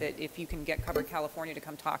would be that if you can get Covered California to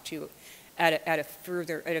come talk to you at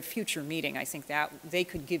a future meeting, I think that they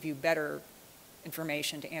could give you better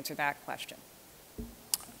information to answer that question.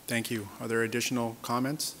 Thank you. Are there additional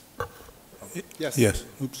comments? Yes. Yes.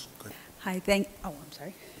 Oops. Hi, I'm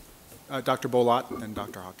sorry. Dr. Bolot and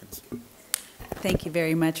Dr. Hawkins. Thank you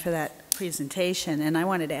very much for that presentation. And I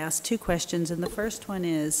wanted to ask two questions. And the first one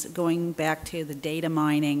is going back to the data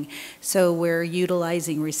mining. So we're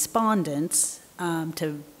utilizing respondents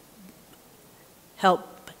to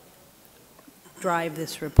help drive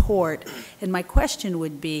this report. And my question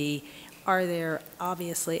would be, are there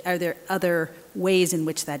other ways in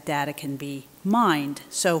which that data can be mined?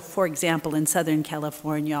 So, for example, in Southern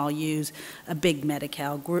California, I'll use a big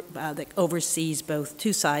Medi-Cal group that oversees both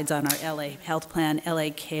two sides on our LA Health Plan,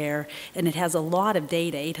 LA Care, and it has a lot of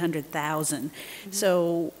data, 800,000. Mm-hmm.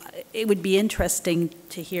 So it would be interesting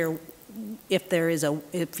to hear if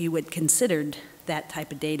if you had considered that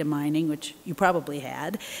type of data mining, which you probably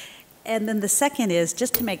had. And then the second is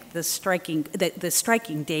just to make the striking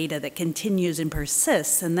data that continues and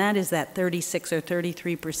persists, and that is that 36 or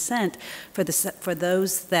 33% for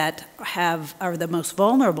those that are the most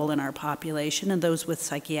vulnerable in our population, and those with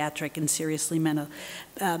psychiatric and seriously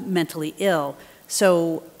mentally ill.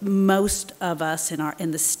 So most of us in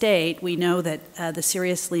the state, we know that the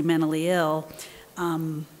seriously mentally ill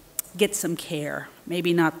get some care,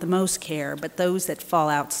 maybe not the most care, but those that fall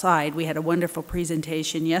outside. We had a wonderful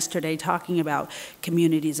presentation yesterday talking about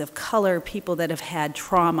communities of color, people that have had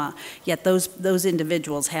trauma, yet those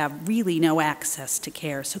individuals have really no access to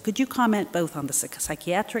care. So could you comment both on the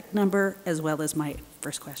psychiatric number as well as my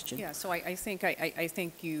first question? Yeah, so I think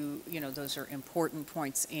you know, those are important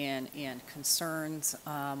points and concerns.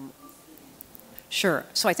 Sure.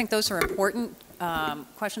 So I think those are important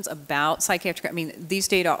questions about psychiatric. I mean, these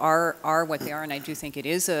data are what they are, and I do think it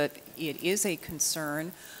is a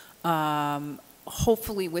concern.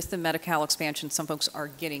 Hopefully, with the Medi-Cal expansion, some folks are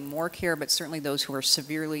getting more care, but certainly those who are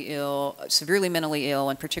severely ill, severely mentally ill,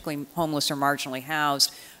 and particularly homeless or marginally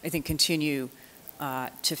housed, I think continue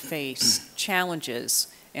to face challenges.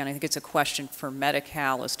 And I think it's a question for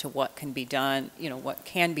Medi-Cal as to what can be done. What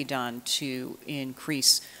can be done to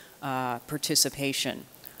increase participation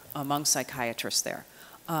among psychiatrists there.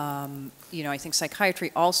 I think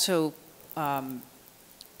psychiatry also,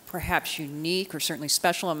 perhaps unique or certainly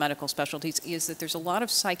special in medical specialties, is that there's a lot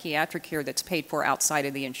of psychiatric care that's paid for outside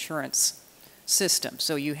of the insurance system.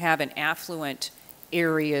 So you have in affluent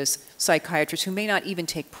areas psychiatrists who may not even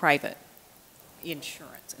take private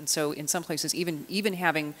insurance. And so in some places, even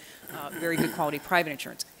having very good quality private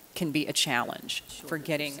insurance, can be a challenge for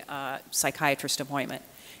getting a psychiatrist appointment.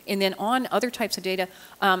 And then on other types of data,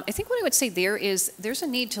 I think what I would say there is there's a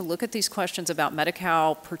need to look at these questions about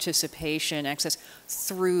Medi-Cal participation access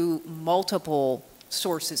through multiple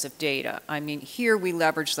sources of data. I mean, here we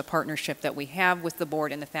leverage the partnership that we have with the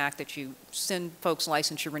board and the fact that you send folks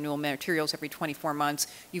licensure renewal materials every 24 months.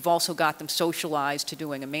 You've also got them socialized to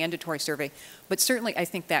doing a mandatory survey. But certainly I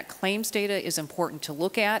think that claims data is important to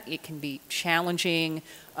look at. It can be challenging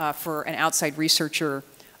for an outside researcher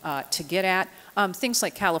to get at. Things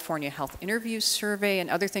like California Health Interviews Survey and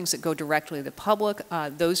other things that go directly to the public,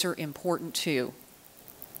 those are important too.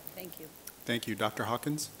 Thank you. Thank you. Dr.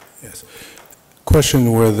 Hawkins? Yes.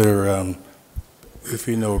 Question whether, if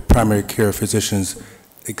you know, primary care physicians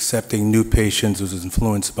accepting new patients was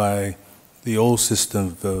influenced by the old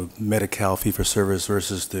system of Medi-Cal fee-for-service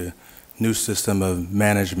versus the new system of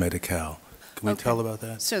managed Medi-Cal. Can we tell about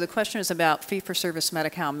that? So the question is about fee-for-service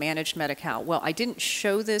Medi-Cal, managed Medi-Cal. Well, I didn't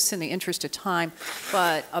show this in the interest of time,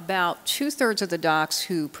 but about 2/3 of the docs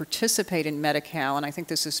who participate in Medi-Cal, and I think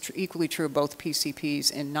this is equally true of both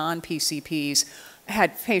PCPs and non-PCPs,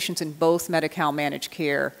 had patients in both Medi-Cal managed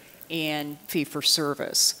care and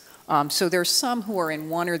fee-for-service. So there's some who are in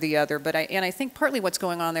one or the other, but I think partly what's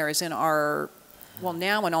going on there is in our, well,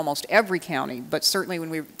 now in almost every county, but certainly when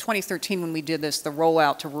 2013 when we did this, the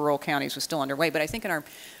rollout to rural counties was still underway. But I think in our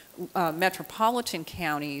metropolitan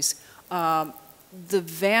counties, the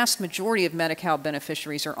vast majority of Medi-Cal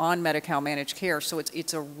beneficiaries are on Medi-Cal managed care. So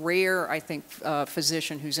it's a rare, I think,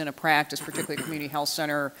 physician who's in a practice, particularly a community health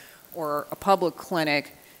center or a public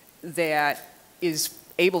clinic, that is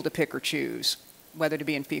able to pick or choose whether to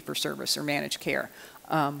be in fee-for-service or managed care.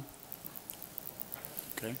 Okay,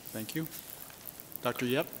 thank you. Dr.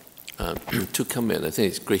 Yep? To comment, I think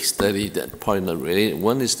it's a great study that probably not related.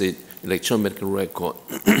 One is the electronic medical record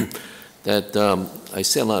that I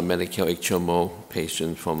see a lot of Medi-Cal HMO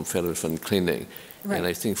patients from federal fund clinic. Right. And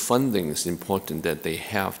I think funding is important, that they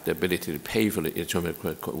have the ability to pay for the electronic medical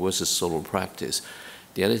record versus solo practice.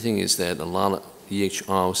 The other thing is that a lot of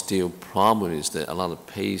EHR still problem is that a lot of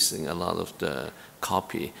pasting, a lot of the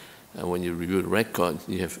copy. When you review the record,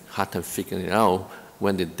 you have a hard time figuring it out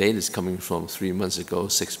when the data is coming from 3 months ago,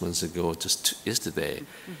 6 months ago, just yesterday.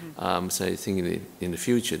 Mm-hmm. So I think in the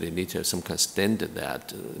future, they need to have some kind of standard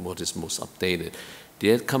that what is most updated.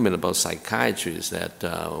 The other comment about psychiatry is that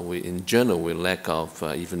in general, we lack of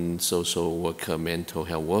even social worker, mental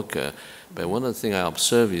health worker. But one of the things I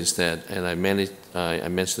observe is that, and I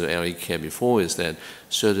mentioned the LA care before, is that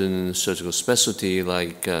certain surgical specialty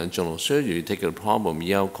like general surgery, you take a problem,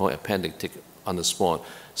 Yale call appendix, take it on the spot.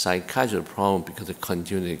 Psychiatry is a problem because of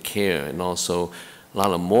continuity care, and also a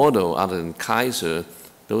lot of model other than Kaiser,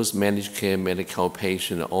 those managed care Medi-Cal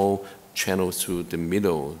patients are all channeled through the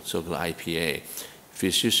middle, so-called IPA.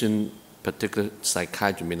 Physician, particular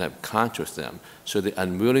psychiatry, may not have contact with them, so they're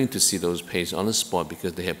unwilling to see those patients on the spot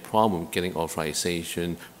because they have problem getting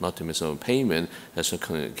authorization, not to miss on payment, as a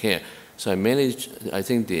continuity care. So I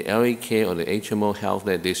think the LA care or the HMO health,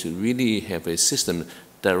 that they should really have a system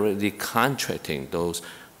directly contracting those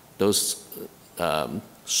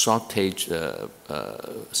shortage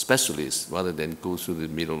specialists rather than go through the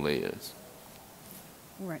middle layers.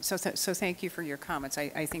 Right. So thank you for your comments.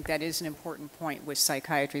 I think that is an important point with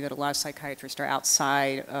psychiatry, that a lot of psychiatrists are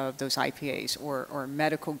outside of those IPAs or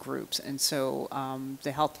medical groups, and so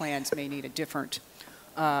the health plans may need a different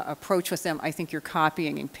approach with them. I think your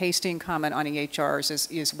copying and pasting comment on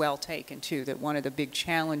EHRs is well taken too, that one of the big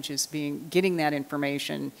challenges being getting that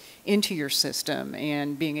information into your system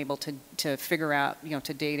and being able to figure out,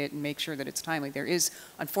 to date it and make sure that it's timely. There is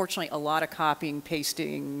unfortunately a lot of copying,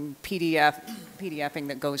 pasting, PDFing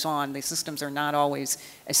that goes on. The systems are not always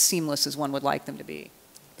as seamless as one would like them to be.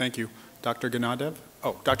 Thank you. Dr. Ganadev?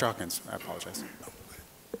 Oh, Dr. Hawkins, I apologize.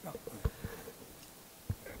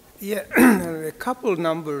 Yeah, a couple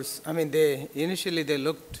numbers. I mean, initially they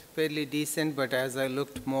looked fairly decent, but as I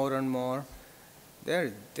looked more and more,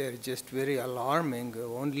 they're just very alarming.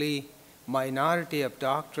 Only minority of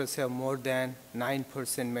doctors have more than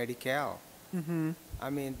 9% Medi-Cal. Mm-hmm. I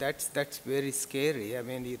mean, that's very scary. I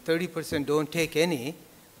mean, 30% don't take any,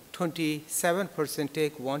 27%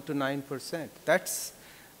 take 1 to 9%. That's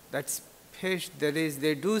that is,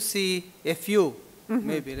 they do see a few. Mm-hmm.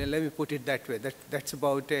 Maybe, let me put it that way. That's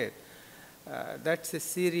about it. That's a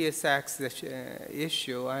serious access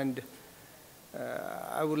issue, and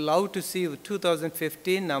I would love to see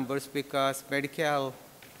 2015 numbers, because Medi-Cal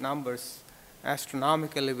numbers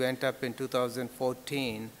astronomically went up in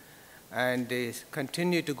 2014, and they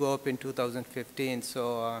continue to go up in 2015.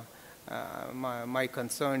 So my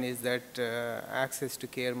concern is that access to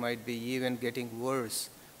care might be even getting worse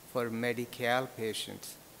for Medi-Cal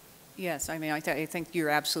patients? Yes, I mean, I think you're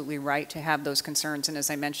absolutely right to have those concerns. And as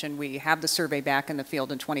I mentioned, we have the survey back in the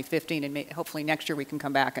field in 2015, and hopefully next year we can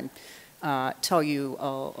come back and tell you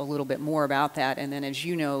a little bit more about that. And then, as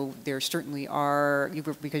you know, there certainly are,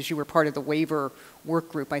 because you were part of the waiver work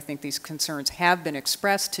group, I think these concerns have been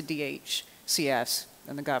expressed to DHCS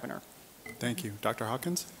and the governor. Thank you. Dr.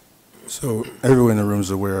 Hawkins? So everyone in the room is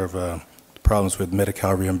aware of problems with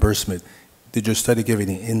Medi-Cal reimbursement. Did your study give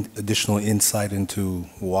any additional insight into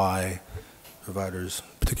why providers,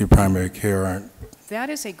 particularly primary care, aren't? That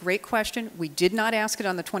is a great question. We did not ask it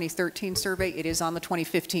on the 2013 survey. It is on the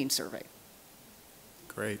 2015 survey.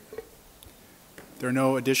 Great. There are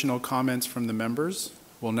no additional comments from the members.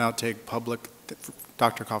 We'll now take public.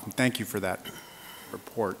 Dr. Kaufman, thank you for that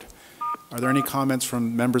report. Are there any comments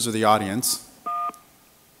from members of the audience?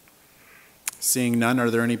 Seeing none,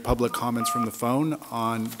 are there any public comments from the phone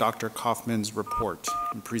on Dr. Kaufman's report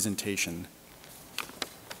and presentation?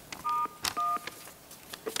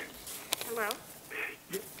 Hello?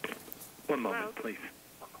 One moment, please.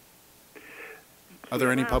 Are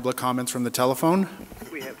there any public comments from the telephone?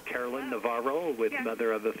 We have Carolyn Navarro with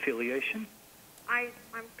Mother of Affiliation. I'm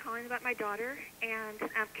calling about my daughter, and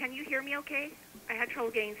can you hear me okay? I had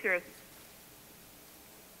trouble getting through.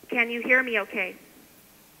 Can you hear me okay?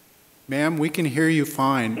 Ma'am, we can hear you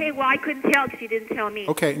fine. Okay, well, I couldn't tell because you didn't tell me.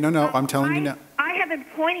 Okay, no, I'm telling you now. I have been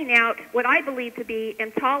pointing out what I believe to be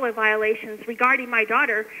EMTALA violations regarding my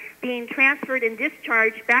daughter being transferred and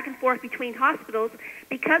discharged back and forth between hospitals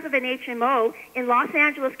because of an HMO in Los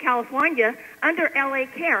Angeles, California, under LA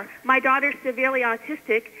Care. My daughter's severely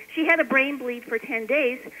autistic. She had a brain bleed for 10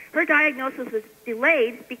 days. Her diagnosis was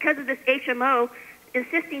delayed because of this HMO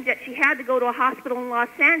insisting that she had to go to a hospital in Los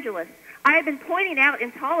Angeles. I have been pointing out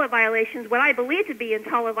EMTALA violations, what I believe to be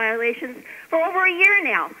EMTALA violations, for over a year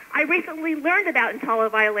now. I recently learned about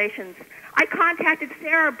EMTALA violations. I contacted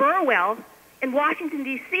Sarah Burwell in Washington,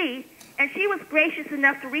 D.C., and she was gracious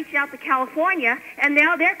enough to reach out to California, and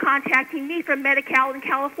now they're contacting me from Medi-Cal in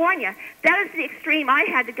California. That is the extreme I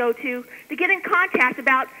had to go to get in contact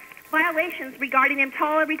about violations regarding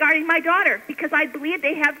EMTALA regarding my daughter, because I believe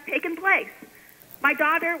they have taken place. My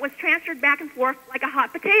daughter was transferred back and forth like a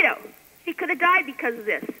hot potato. She could have died because of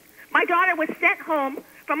this. My daughter was sent home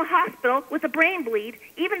from a hospital with a brain bleed,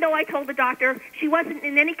 even though I told the doctor she wasn't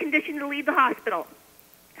in any condition to leave the hospital.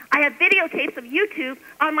 I have videotapes of YouTube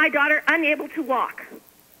on my daughter unable to walk.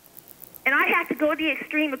 And I had to go to the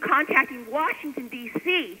extreme of contacting Washington,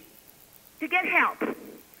 D.C. to get help.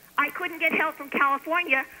 I couldn't get help from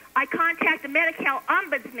California. I contacted the Medi-Cal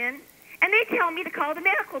ombudsman, and they tell me to call the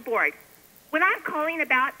medical board when I'm calling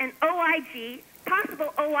about an OIG,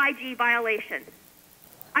 possible OIG violation.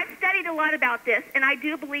 I've studied a lot about this, and I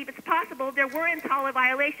do believe it's possible there were EMTALA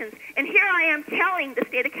violations. And here I am telling the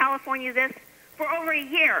state of California this for over a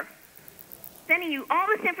year, sending you all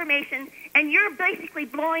this information, and you're basically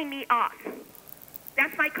blowing me off.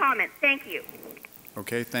 That's my comment. Thank you.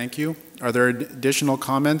 Okay, thank you. Are there additional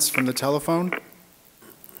comments from the telephone?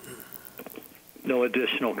 No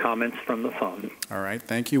additional comments from the phone. All right,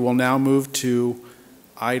 thank you. We'll now move to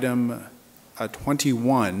item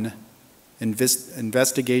 21,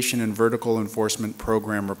 Investigation and Vertical Enforcement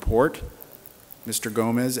Program Report. Mr.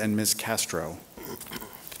 Gomez and Ms. Castro.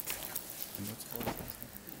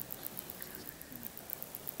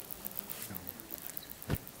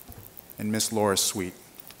 And Ms. Laura Sweet.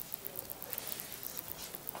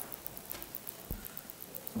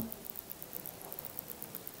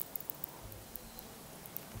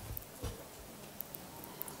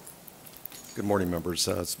 Good morning, members.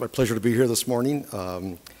 It's my pleasure to be here this morning.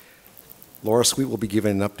 Laura Sweet will be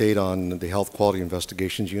giving an update on the Health Quality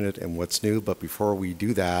Investigations Unit and what's new, but before we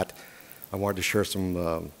do that, I wanted to share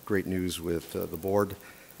some great news with the board.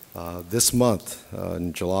 This month,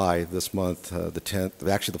 in July, the 10th,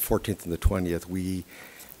 actually the 14th and the 20th, we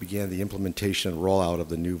began the implementation and rollout of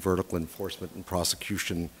the new Vertical Enforcement and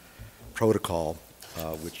Prosecution Protocol,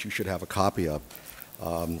 which you should have a copy of.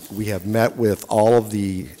 We have met with all of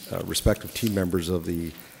the respective team members of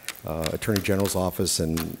the Attorney General's Office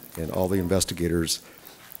and all the investigators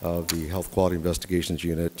of the Health Quality Investigations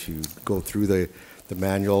Unit to go through the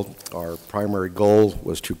manual. Our primary goal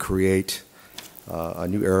was to create a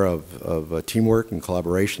new era of teamwork and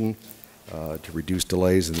collaboration to reduce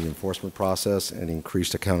delays in the enforcement process and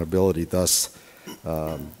increased accountability, thus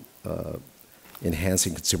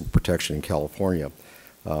enhancing consumer protection in California.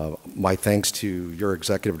 My thanks to your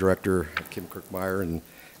Executive Director, Kim Kirkmeyer, and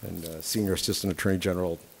Senior Assistant Attorney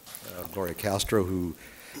General, Gloria Castro, who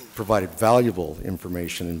provided valuable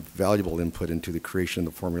information and valuable input into the creation and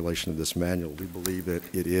the formulation of this manual. We believe that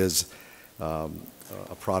it is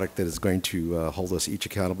a product that is going to hold us each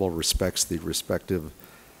accountable, respects the respective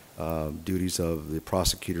duties of the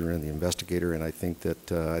prosecutor and the investigator, and I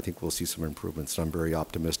think we'll see some improvements. And I'm very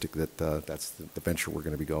optimistic that that's the venture we're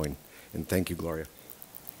going to be going. And thank you, Gloria.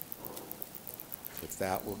 With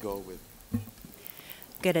that, we'll go with.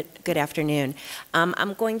 Good afternoon.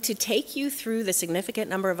 I'm going to take you through the significant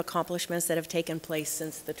number of accomplishments that have taken place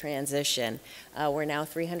since the transition. We're now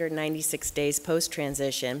 396 days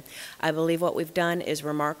post-transition. I believe what we've done is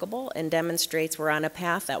remarkable and demonstrates we're on a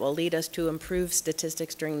path that will lead us to improve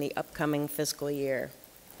statistics during the upcoming fiscal year.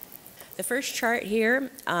 The first chart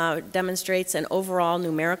here demonstrates an overall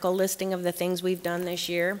numerical listing of the things we've done this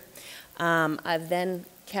year. I've then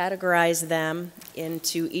categorize them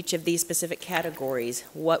into each of these specific categories,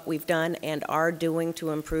 what we've done and are doing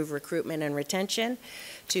to improve recruitment and retention,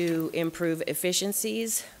 to improve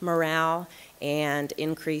efficiencies, morale, and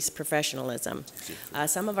increase professionalism.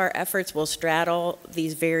 Some of our efforts will straddle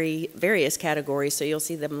these various categories, so you'll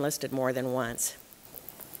see them listed more than once.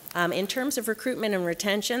 In terms of recruitment and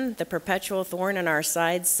retention, the perpetual thorn in our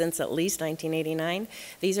sides since at least 1989,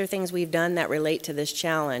 these are things we've done that relate to this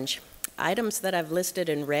challenge. Items that I've listed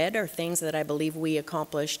in red are things that I believe we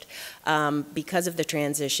accomplished because of the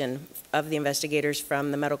transition of the investigators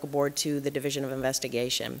from the medical board to the Division of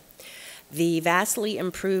Investigation. The vastly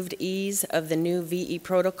improved ease of the new VE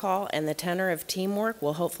protocol and the tenor of teamwork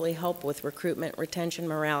will hopefully help with recruitment, retention,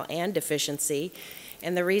 morale, and efficiency.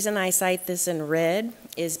 And the reason I cite this in red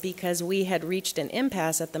is because we had reached an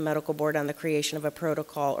impasse at the medical board on the creation of a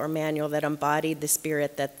protocol or manual that embodied the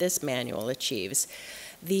spirit that this manual achieves.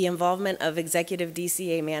 The involvement of executive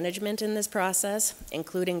DCA management in this process,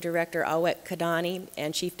 including Director Awet Kadani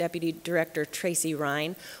and Chief Deputy Director Tracy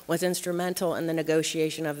Ryan, was instrumental in the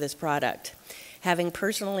negotiation of this product. Having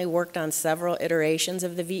personally worked on several iterations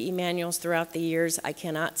of the VE manuals throughout the years, I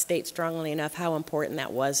cannot state strongly enough how important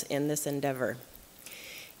that was in this endeavor.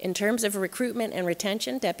 In terms of recruitment and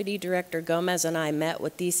retention, Deputy Director Gomez and I met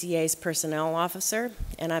with DCA's personnel officer,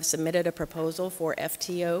 and I've submitted a proposal for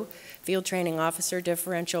FTO, Field Training Officer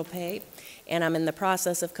differential pay, and I'm in the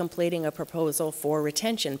process of completing a proposal for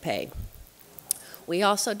retention pay. We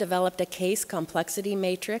also developed a case complexity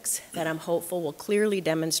matrix that I'm hopeful will clearly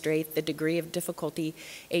demonstrate the degree of difficulty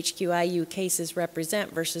HQIU cases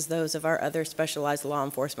represent versus those of our other specialized law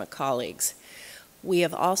enforcement colleagues. We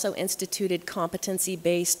have also instituted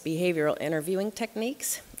competency-based behavioral interviewing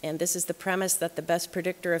techniques, and this is the premise that the best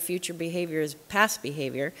predictor of future behavior is past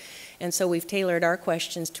behavior, and so we've tailored our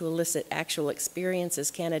questions to elicit actual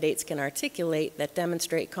experiences candidates can articulate that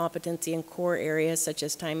demonstrate competency in core areas such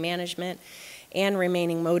as time management and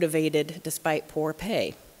remaining motivated despite poor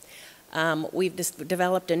pay. We've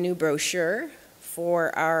developed a new brochure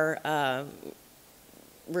for our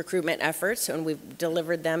recruitment efforts, and we've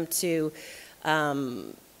delivered them to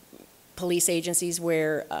police agencies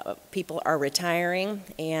where people are retiring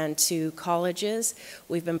and to colleges.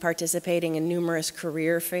 We've been participating in numerous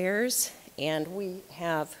career fairs, and we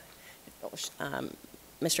have,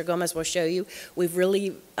 Mr. Gomez will show you, we've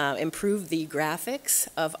really improved the graphics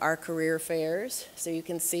of our career fairs. So you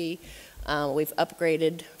can see we've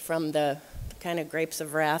upgraded from the kind of grapes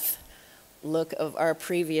of wrath look of our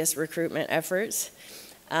previous recruitment efforts.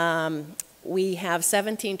 We have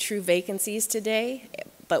 17 true vacancies today,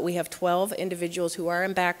 but we have 12 individuals who are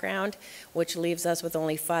in background, which leaves us with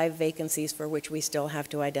only 5 vacancies for which we still have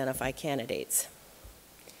to identify candidates.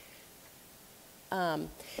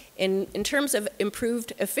 In terms of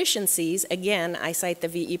improved efficiencies, again, I cite the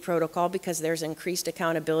VE protocol because there's increased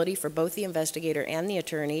accountability for both the investigator and the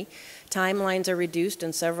attorney. Timelines are reduced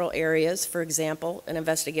in several areas. For example, an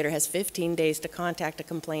investigator has 15 days to contact a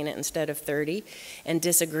complainant instead of 30, and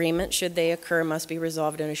disagreements, should they occur, must be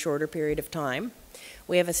resolved in a shorter period of time.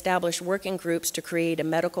 We have established working groups to create a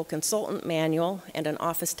medical consultant manual and an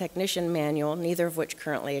office technician manual, neither of which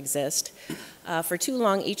currently exist. For too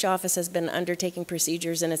long, each office has been undertaking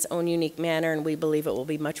procedures in its own unique manner, and we believe it will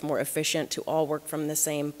be much more efficient to all work from the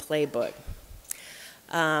same playbook.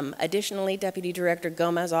 Additionally, Deputy Director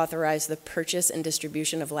Gomez authorized the purchase and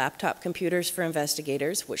distribution of laptop computers for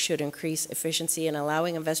investigators, which should increase efficiency in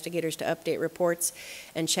allowing investigators to update reports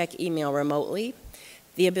and check email remotely.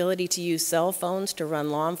 The ability to use cell phones to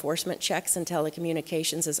run law enforcement checks and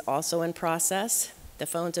telecommunications is also in process. The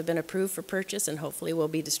phones have been approved for purchase and hopefully will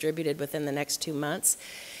be distributed within the next 2 months.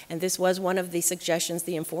 And this was one of the suggestions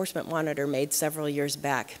the enforcement monitor made several years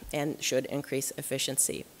back and should increase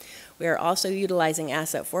efficiency. We are also utilizing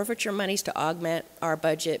asset forfeiture monies to augment our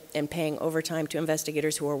budget and paying overtime to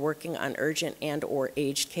investigators who are working on urgent and/or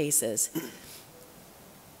aged cases.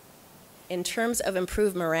 In terms of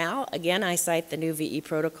improved morale, again, I cite the new VE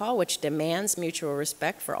protocol, which demands mutual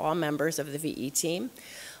respect for all members of the VE team.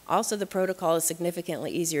 Also, the protocol is significantly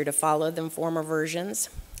easier to follow than former versions.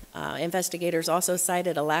 Investigators also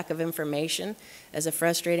cited a lack of information as a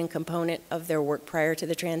frustrating component of their work prior to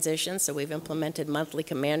the transition, so we've implemented monthly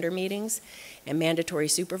commander meetings and mandatory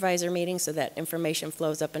supervisor meetings so that information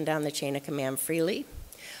flows up and down the chain of command freely.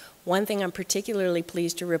 One thing I'm particularly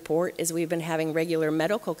pleased to report is we've been having regular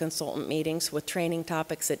medical consultant meetings with training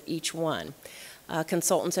topics at each one.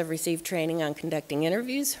 Consultants have received training on conducting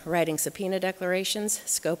interviews, writing subpoena declarations,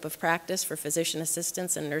 scope of practice for physician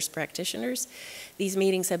assistants and nurse practitioners. These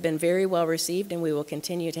meetings have been very well received, and we will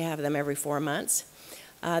continue to have them every 4 months.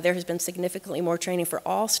 There has been significantly more training for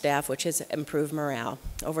all staff, which has improved morale.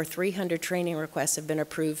 Over 300 training requests have been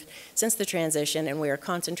approved since the transition, and we are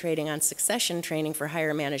concentrating on succession training for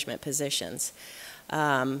higher management positions.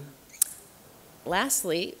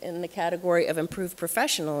 Lastly, in the category of improved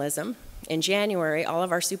professionalism, in January, all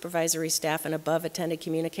of our supervisory staff and above attended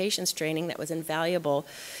communications training that was invaluable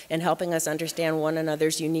in helping us understand one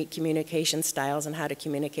another's unique communication styles and how to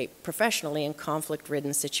communicate professionally in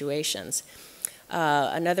conflict-ridden situations.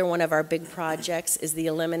 Another one of our big projects is the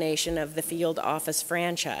elimination of the field office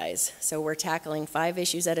franchise. So we're tackling 5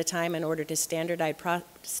 issues at a time in order to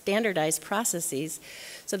standardize processes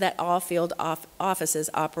so that all field offices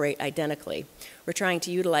operate identically. We're trying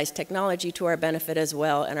to utilize technology to our benefit as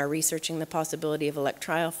well and are researching the possibility of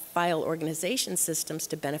electronic file organization systems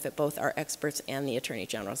to benefit both our experts and the Attorney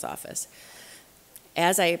General's office.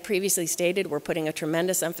 As I previously stated, we're putting a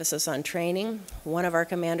tremendous emphasis on training. One of our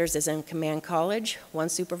commanders is in Command College, 1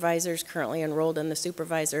 supervisor is currently enrolled in the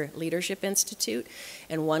Supervisor Leadership Institute,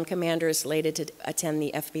 and 1 commander is slated to attend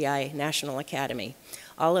the FBI National Academy.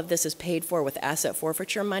 All of this is paid for with asset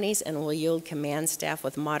forfeiture monies and will yield command staff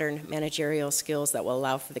with modern managerial skills that will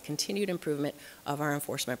allow for the continued improvement of our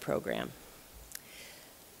enforcement program.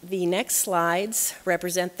 The next slides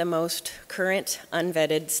represent the most current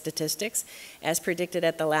unvetted statistics. As predicted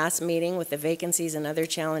at the last meeting with the vacancies and other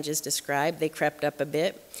challenges described, they crept up a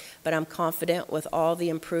bit, but I'm confident with all the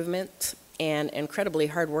improvements and incredibly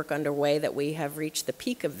hard work underway that we have reached the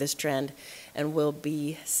peak of this trend and will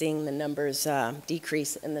be seeing the numbers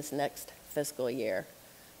decrease in this next fiscal year.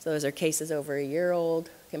 So those are cases over a year old,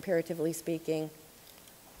 comparatively speaking,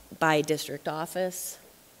 by district office.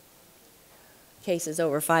 Cases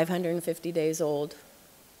over 550 days old,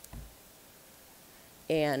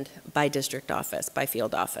 and by district office, by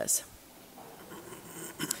field office.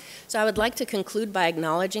 So I would like to conclude by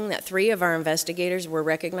acknowledging that 3 of our investigators were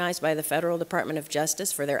recognized by the Federal Department of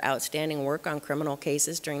Justice for their outstanding work on criminal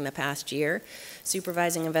cases during the past year.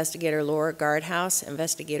 Supervising Investigator Laura Guardhouse,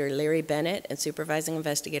 Investigator Larry Bennett, and Supervising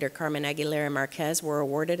Investigator Carmen Aguilera Marquez were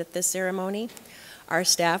awarded at this ceremony. Our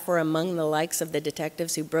staff were among the likes of the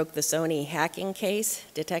detectives who broke the Sony hacking case,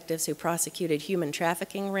 detectives who prosecuted human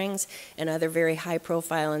trafficking rings, and other very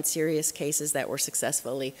high-profile and serious cases that were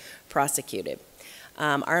successfully prosecuted.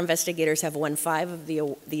 Our investigators have won 5 of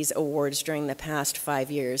these awards during the past 5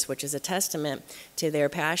 years, which is a testament to their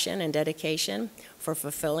passion and dedication for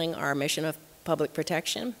fulfilling our mission of public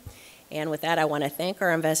protection. And with that, I want to thank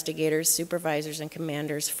our investigators, supervisors, and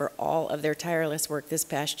commanders for all of their tireless work this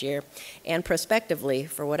past year, and prospectively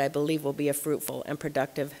for what I believe will be a fruitful and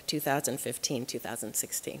productive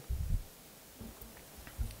 2015-2016.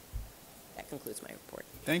 That concludes my report.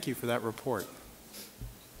 Thank you for that report.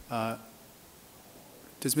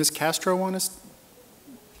 Does Ms. Castro want to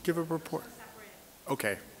give a report?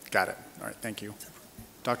 Okay, got it. All right, thank you.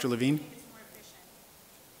 Dr. Levine?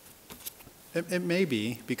 It may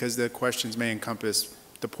be, because the questions may encompass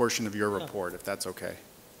the portion of your report, if that's okay.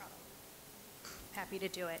 Happy to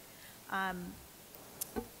do it.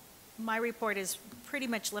 My report is pretty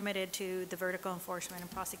much limited to the vertical enforcement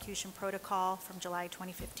and prosecution protocol from July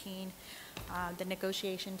 2015. The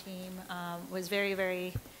negotiation team was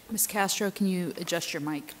very... Ms. Castro, can you adjust your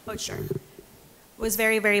mic? Oh, sure. Was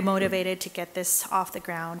very motivated to get this off the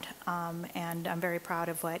ground, and I'm very proud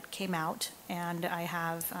of what came out. And I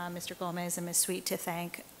have Mr. Gomez and Ms. Sweet to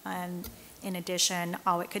thank, and in addition,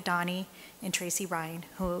 Awit Kadani and Tracy Ryan,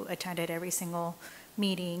 who attended every single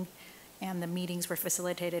meeting, and the meetings were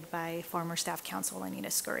facilitated by former staff counsel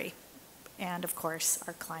Anita Scurry, and of course,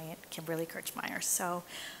 our client, Kimberly Kirchmeier. So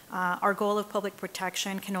our goal of public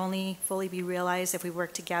protection can only fully be realized if we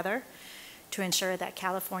work together to ensure that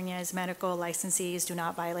California's medical licensees do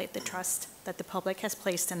not violate the trust that the public has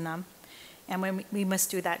placed in them. And we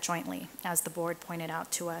must do that jointly, as the board pointed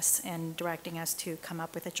out to us in directing us to come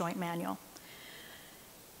up with a joint manual.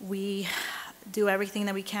 We do everything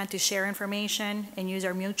that we can to share information and use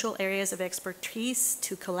our mutual areas of expertise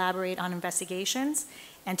to collaborate on investigations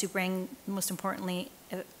and to bring, most importantly,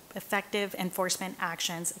 effective enforcement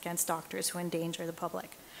actions against doctors who endanger the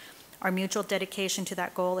public. Our mutual dedication to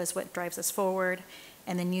that goal is what drives us forward,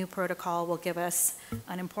 and the new protocol will give us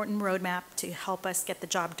an important roadmap to help us get the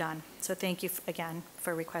job done. So thank you again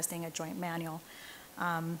for requesting a joint manual.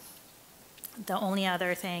 The only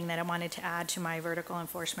other thing that I wanted to add to my vertical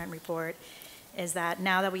enforcement report is that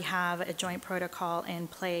now that we have a joint protocol in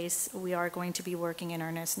place, we are going to be working in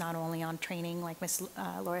earnest not only on training, like Ms.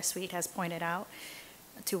 Laura Sweet has pointed out,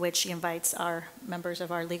 to which she invites our members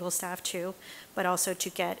of our legal staff to, but also to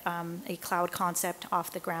get a cloud concept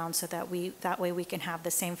off the ground so that way we can have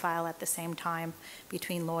the same file at the same time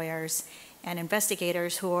between lawyers and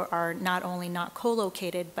investigators who are not only not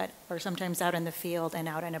co-located, but are sometimes out in the field and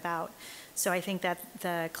out and about. So I think that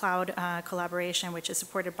the cloud collaboration, which is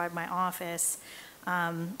supported by my office,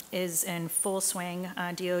 is in full swing.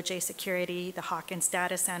 DOJ Security, the Hawkins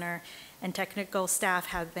Data Center, and technical staff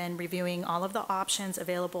have been reviewing all of the options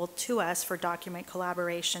available to us for document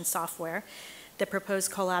collaboration software. The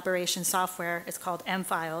proposed collaboration software is called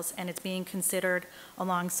M-Files, and it's being considered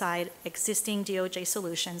alongside existing DOJ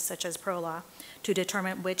solutions such as ProLaw to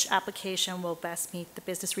determine which application will best meet the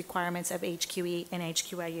business requirements of HQE and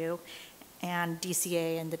HQIU and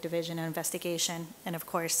DCA and the Division of Investigation, and of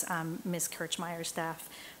course, Ms. Kirchmeyer's staff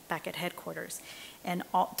back at headquarters. And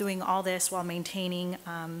doing all this while maintaining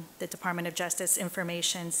the Department of Justice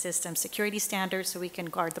information system security standards so we can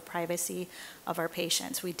guard the privacy of our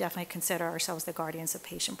patients. We definitely consider ourselves the guardians of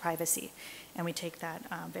patient privacy, and we take that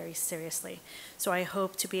very seriously. So I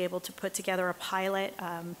hope to be able to put together a pilot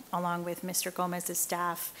along with Mr. Gomez's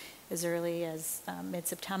staff as early as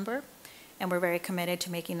mid-September, and we're very committed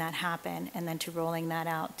to making that happen and then to rolling that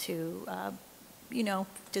out to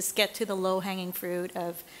just get to the low-hanging fruit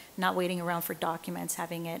of not waiting around for documents,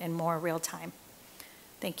 having it in more real time.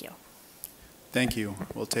 Thank you. Thank you.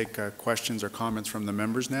 We'll take questions or comments from the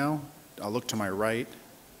members now. I'll look to my right.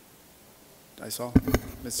 I saw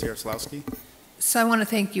Ms. Yaroslavsky. So I want to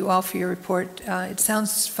thank you all for your report. It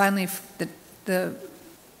sounds finally that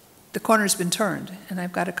the corner's been turned, and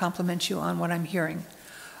I've got to compliment you on what I'm hearing.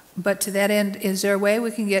 But to that end, is there a way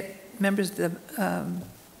we can get members of the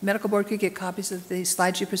Medical Board could get copies of the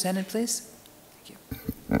slides you presented, please? Thank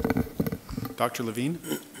you. Dr. Levine?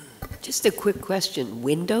 Just a quick question.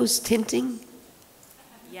 Windows tinting?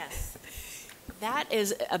 Yes. That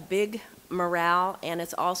is a big morale, and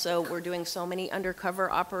it's also, we're doing so many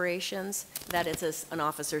undercover operations that it's an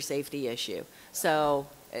officer safety issue. So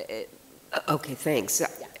okay, thanks. Yeah.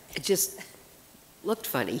 It just looked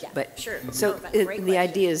funny, yeah, but sure. so the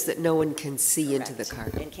idea is that no one can see Correct. into the car.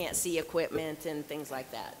 And can't see equipment and things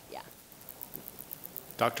like that, yeah.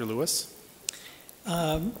 Dr. Lewis?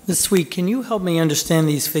 Ms. Sweet, can you help me understand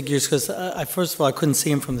these figures? Because first of all, I couldn't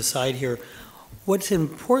see them from the side here. What's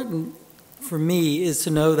important for me is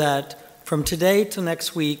to know that from today to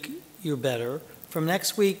next week, you're better. From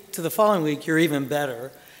next week to the following week, you're even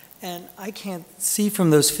better. And I can't see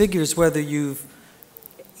from those figures whether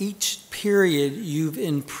each period you've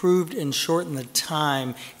improved and shortened the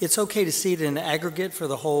time. It's okay to see it in aggregate for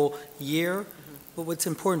the whole year, but what's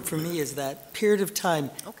important for me is that period of time.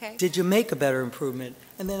 Okay. Did you make a better improvement?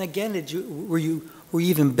 And then again, were you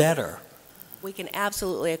even better? We can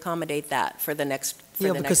absolutely accommedate that for the next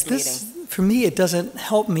because meeting. For me, it doesn't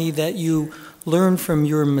help me that you learn from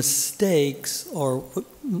your mistakes, or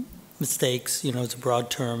mistakes, it's a broad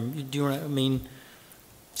term. Do you know what I mean?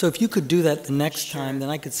 So if you could do that the next time, then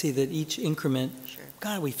I could see that each increment,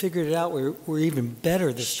 God, we figured it out, we're even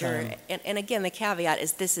better this time. And again, the caveat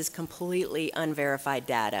is this is completely unverified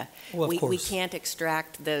data. Well, of course. We can't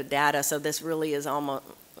extract the data, so this really is almost,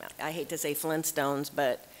 I hate to say Flintstones,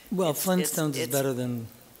 but well, Flintstones is better than...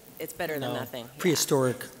 It's better than nothing.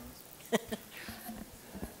 Prehistoric.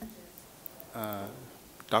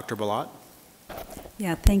 Dr. Balot?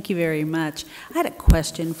 Yeah, thank you very much. I had a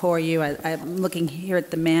question for you. I'm looking here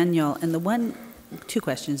at the manual, and two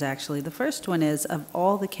questions actually. The first one is, of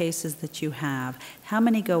all the cases that you have, how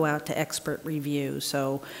many go out to expert review?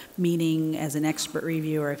 So, meaning as an expert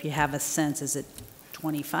reviewer, if you have a sense, is it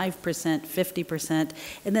 25%, 50%?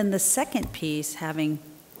 And then the second piece, having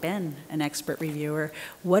been an expert reviewer,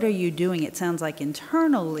 what are you doing? It sounds like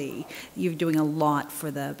internally you're doing a lot for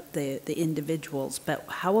the individuals, but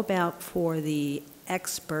how about for the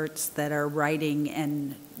experts that are writing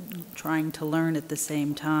and trying to learn at the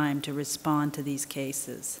same time to respond to these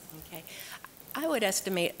cases? Okay. I would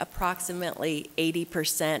estimate approximately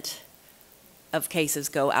 80% of cases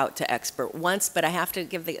go out to expert once, but I have to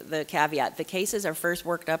give the caveat. The cases are first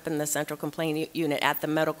worked up in the central complaint unit at the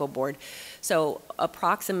medical board. So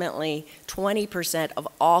approximately 20% of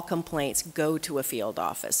all complaints go to a field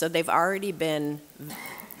office. So they've already been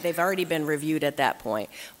reviewed at that point.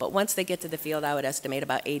 But once they get to the field, I would estimate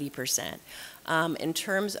about 80%. In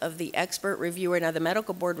terms of the expert reviewer, now the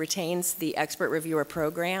medical board retains the expert reviewer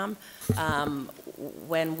program.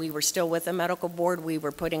 When we were still with the medical board, we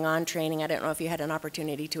were putting on training. I don't know if you had an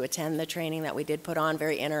opportunity to attend the training that we did put on,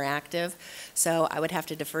 very interactive. So I would have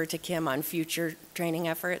to defer to Kim on future training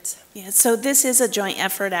efforts. Yeah, so this is a joint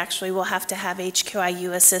effort, actually. We'll have to have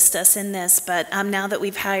HQIU assist us in this, but now that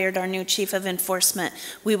we've hired our new chief of enforcement,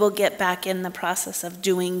 we will get back in the process of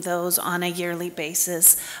doing those on a yearly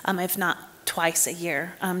basis, if not twice a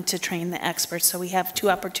year, to train the experts. So we have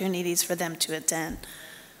 2 opportunities for them to attend.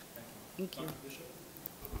 Thank you.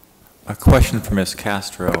 A question for Ms.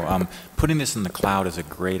 Castro. Putting this in the cloud is a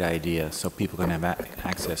great idea so people can have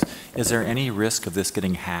access. Is there any risk of this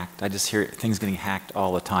getting hacked? I just hear things getting hacked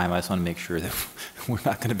all the time. I just want to make sure that we're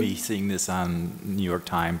not going to be seeing this on New York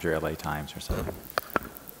Times or LA Times or something.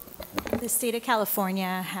 The state of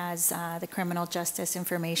California has the Criminal Justice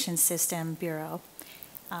Information System Bureau,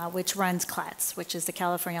 which runs CLETS, which is the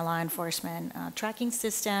California Law Enforcement Tracking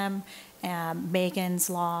System, Megan's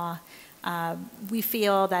Law. We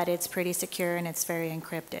feel that it's pretty secure and it's very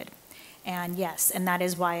encrypted. And yes, and that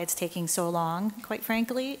is why it's taking so long, quite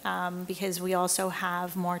frankly, because we also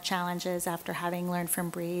have more challenges after having learned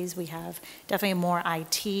from Breeze. We have definitely more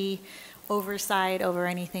IT oversight over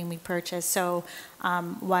anything we purchase. So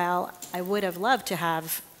while I would have loved to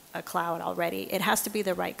have a cloud already, it has to be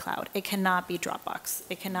the right cloud. It cannot be Dropbox.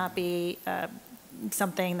 It cannot be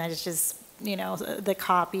something that is just, you know, the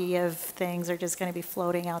copy of things are just going to be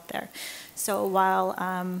floating out there. So while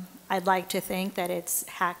I'd like to think that it's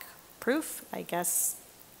hack-proof, I guess,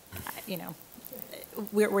 you know,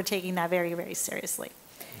 we're taking that very, very seriously.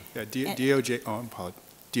 Yeah,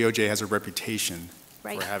 DOJ has a reputation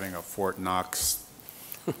Right. for having a Fort Knox.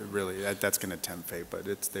 Really, that's going to tempt fate, but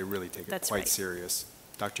they really take it quite serious.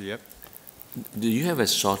 Dr. Yip? Do you have a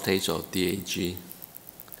shortage of DAG?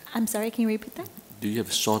 I'm sorry, can you repeat that? Do you have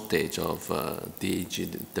a shortage of DAG,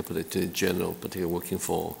 the Deputy Attorney General, particularly working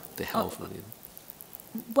for the health?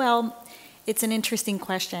 Well, it's an interesting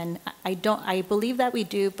question. I believe that we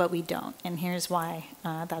do, but we don't, and here's why.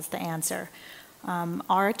 That's the answer.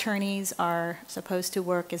 Our attorneys are supposed to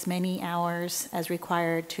work as many hours as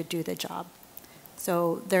required to do the job.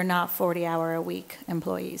 So they're not 40-hour-a-week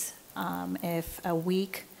employees. If a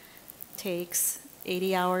week takes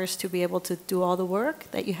 80 hours to be able to do all the work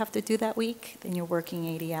that you have to do that week, then you're working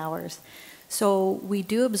 80 hours. So we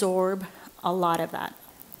do absorb a lot of that.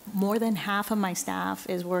 More than half of my staff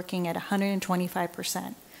is working at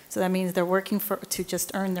 125%. So that means they're working to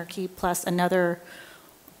just earn their keep plus another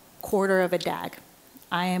quarter of a DAG.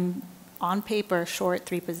 I am on paper short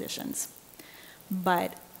 3 positions.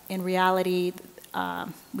 But in reality,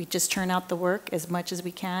 we just churn out the work as much as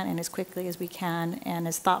we can and as quickly as we can and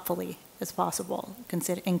as thoughtfully as possible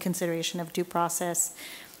in consideration of due process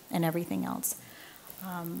and everything else.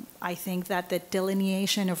 I think that the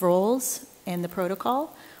delineation of roles in the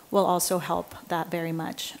protocol will also help that very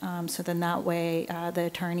much. So then that way the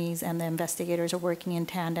attorneys and the investigators are working in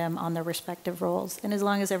tandem on their respective roles. And as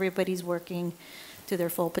long as everybody's working to their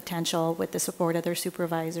full potential with the support of their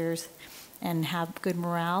supervisors and have good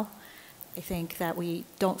morale, I think that we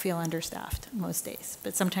don't feel understaffed most days.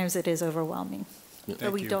 But sometimes it is overwhelming.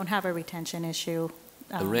 But we don't have a retention issue.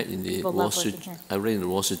 I read in the Wall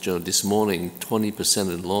Street Journal this morning, 20%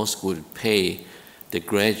 of the law school pay the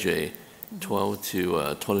graduate $1,200 to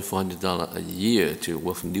 $2,400 a year to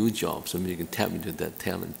work for new jobs. So maybe you can tap into that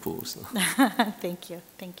talent pool. So. Thank you.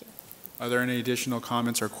 Thank you. Are there any additional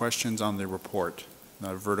comments or questions on the report,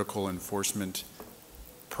 the vertical enforcement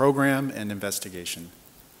program and investigation?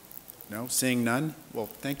 No, seeing none? Well,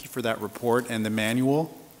 thank you for that report and the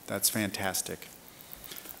manual. That's fantastic.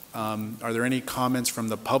 Are there any comments from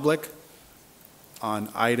the public on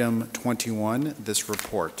item 21, this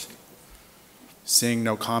report? Seeing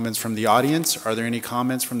no comments from the audience, are there any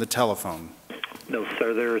comments from the telephone? No,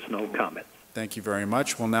 sir, there is no comment. Thank you very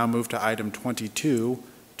much. We'll now move to item 22,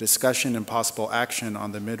 discussion and possible action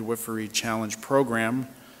on the Midwifery Challenge Program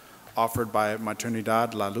offered by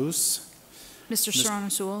Maternidad La Luz. Mr.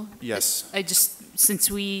 Serrano-Sewell? Yes. Since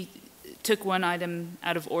we took one item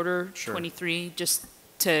out of order, Sure. 23, just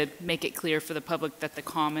to make it clear for the public that the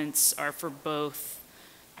comments are for both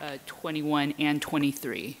 21 and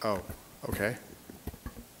 23. Oh, okay.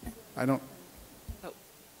 I don't. Oh.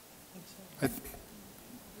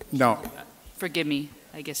 No. Forgive me.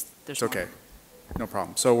 I guess there's It's okay. No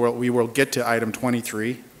problem. So we will get to item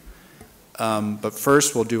 23. But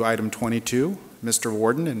first, we'll do item 22. Mr.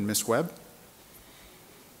 Warden and Ms. Webb.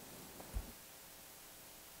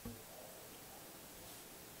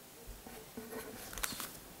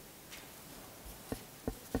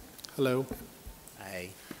 Hello. Hi.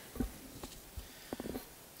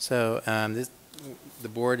 So the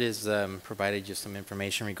board has provided you some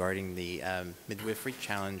information regarding the Midwifery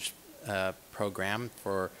Challenge program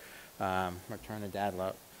for Maternidad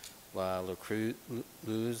La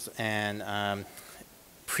Cruz. And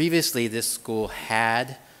previously, this school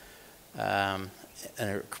had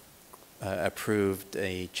approved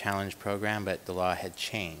a challenge program, but the law had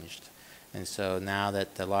changed. And so now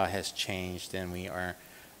that the law has changed, then we are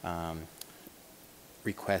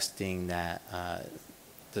requesting that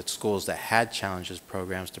the schools that had challenges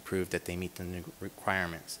programs to prove that they meet the new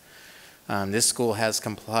requirements. This school has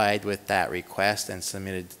complied with that request and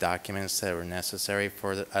submitted the documents that were necessary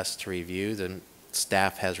for us to review. The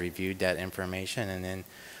staff has reviewed that information and then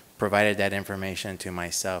provided that information to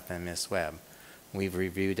myself and Ms. Webb. We've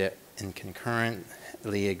reviewed it and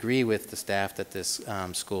concurrently agree with the staff that this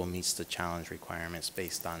school meets the challenge requirements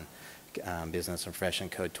based on Business Profession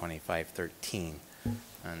Code 2513.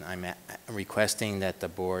 And I'm requesting that the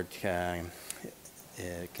board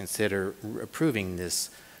consider approving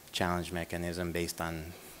this challenge mechanism based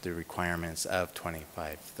on the requirements of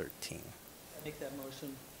 2513. Make that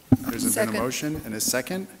motion. There's been a motion and a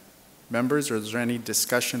second. Members, is there any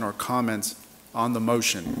discussion or comments on the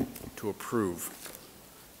motion to approve?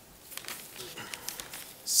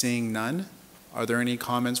 Seeing none, are there any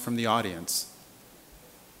comments from the audience?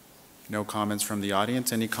 No comments from the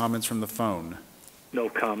audience. Any comments from the phone? No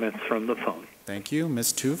comments from the phone. Thank you.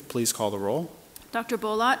 Ms. Toof, please call the roll. Dr.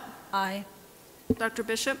 Bolat? Aye. Dr.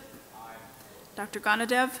 Bishop? Aye. Dr.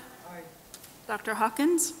 Gonadev? Aye. Dr.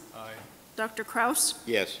 Hawkins? Aye. Dr. Kraus?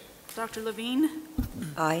 Yes. Dr. Levine?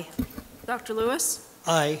 Aye. Dr. Lewis?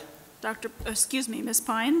 Aye. Ms.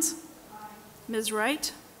 Pines? Aye. Ms.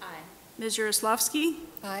 Wright? Aye. Ms. Yaroslavsky?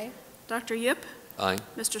 Aye. Dr. Yip? Aye.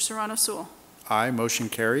 Mr. Serrano-Sewell? Aye. Motion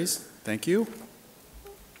carries. Thank you.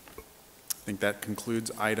 I think that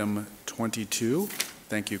concludes item 22.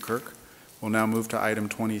 Thank you, Kirk. We'll now move to item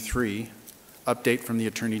 23, update from the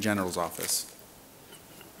Attorney General's office.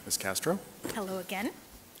 Ms. Castro? Hello again.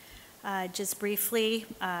 Just briefly,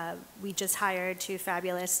 we just hired two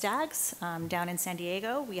fabulous stags down in San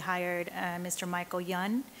Diego. We hired Mr. Michael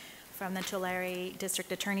Yun from the Tulare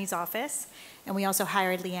District Attorney's Office, and we also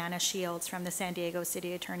hired Leanna Shields from the San Diego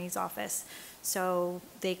City Attorney's Office. So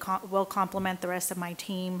they will complement the rest of my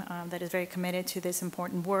team that is very committed to this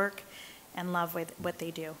important work and love what they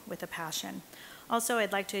do with a passion. Also,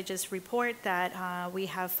 I'd like to just report that we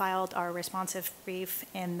have filed our responsive brief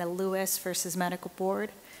in the Lewis versus Medical Board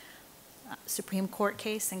Supreme Court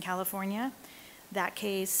case in California. That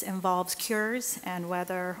case involves cures and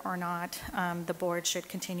whether or not the board should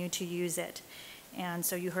continue to use it. And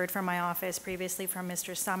so you heard from my office previously from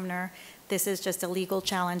Mr. Sumner. This is just a legal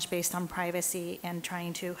challenge based on privacy and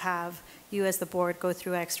trying to have you as the board go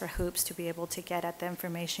through extra hoops to be able to get at the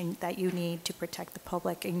information that you need to protect the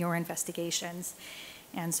public in your investigations.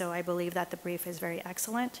 And so I believe that the brief is very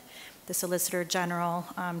excellent. The Solicitor General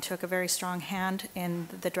took a very strong hand in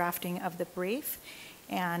the drafting of the brief,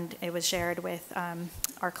 and it was shared with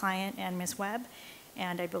our client and Ms. Webb.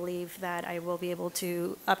 And I believe that I will be able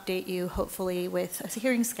to update you, hopefully, with a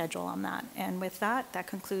hearing schedule on that. And with that, that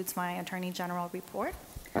concludes my Attorney General report.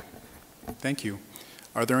 Thank you.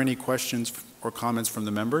 Are there any questions or comments from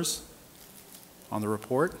the members on the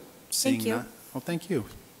report? Thank you. None. Oh, thank you.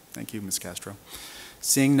 Thank you, Ms. Castro.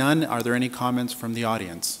 Seeing none, are there any comments from the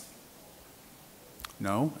audience?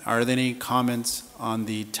 No? Are there any comments on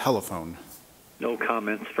the telephone? No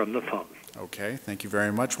comments from the phone. Okay, thank you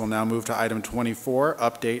very much. We'll now move to item 24,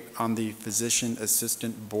 update on the Physician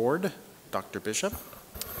Assistant Board. Dr. Bishop?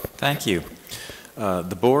 Thank you.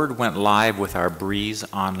 The board went live with our Breeze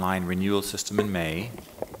online renewal system in May.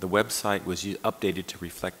 The website was updated to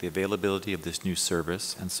reflect the availability of this new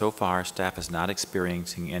service, and so far staff is not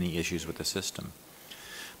experiencing any issues with the system.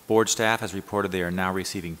 Board staff has reported they are now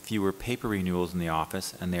receiving fewer paper renewals in the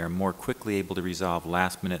office, and they are more quickly able to resolve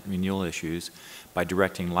last-minute renewal issues by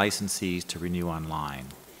directing licensees to renew online.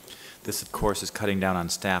 This, of course, is cutting down on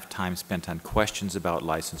staff time spent on questions about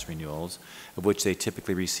license renewals, of which they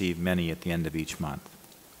typically receive many at the end of each month.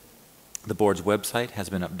 The board's website has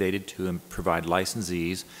been updated to provide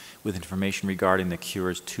licensees with information regarding the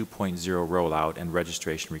Cures 2.0 rollout and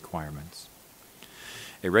registration requirements.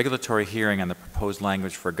 A regulatory hearing on the proposed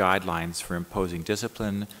language for guidelines for imposing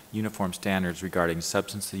discipline uniform standards regarding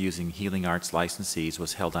substance-using healing arts licensees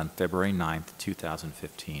was held on February 9th,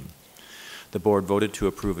 2015. The board voted to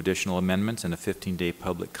approve additional amendments and a 15-day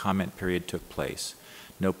public comment period took place.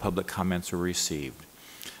 No public comments were received.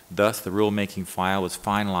 Thus, the rulemaking file was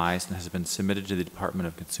finalized and has been submitted to the Department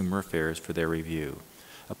of Consumer Affairs for their review.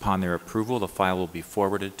 Upon their approval, the file will be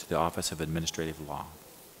forwarded to the Office of Administrative Law.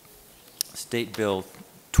 State Bill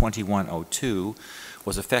 2102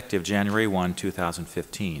 was effective January 1,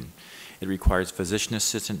 2015. It requires Physician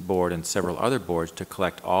Assistant Board and several other boards to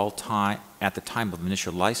collect at the time of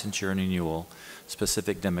initial licensure and renewal,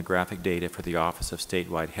 specific demographic data for the Office of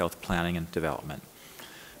Statewide Health Planning and Development.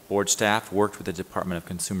 Board staff worked with the Department of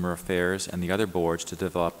Consumer Affairs and the other boards to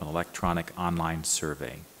develop an electronic online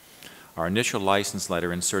survey. Our initial license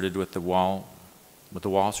letter inserted with the wall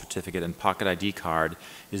certificate and pocket ID card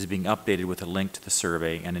is being updated with a link to the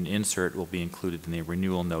survey, and an insert will be included in the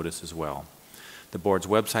renewal notice as well. The board's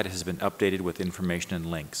website has been updated with information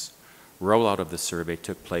and links. Rollout of the survey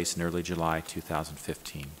took place in early July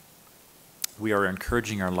 2015. We are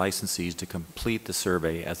encouraging our licensees to complete the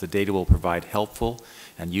survey, as the data will provide helpful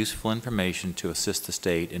and useful information to assist the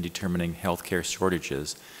state in determining healthcare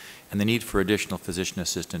shortages and the need for additional physician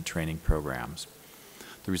assistant training programs.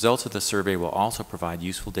 The results of the survey will also provide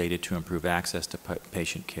useful data to improve access to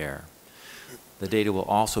patient care. The data will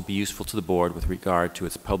also be useful to the board with regard to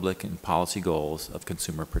its public and policy goals of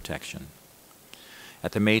consumer protection.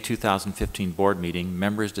 At the May 2015 board meeting,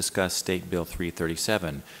 members discussed State Bill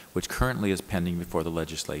 337, which currently is pending before the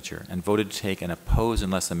legislature, and voted to take an oppose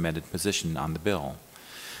unless amended position on the bill.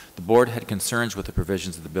 The board had concerns with the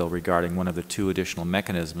provisions of the bill regarding one of the two additional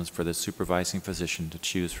mechanisms for the supervising physician to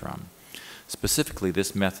choose from. Specifically,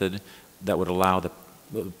 this method that would allow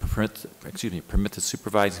permit the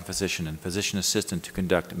supervising physician and physician assistant to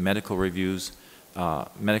conduct medical records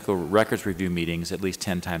review meetings at least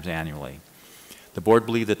 10 times annually. The board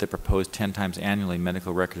believed that the proposed 10 times annually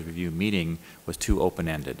medical records review meeting was too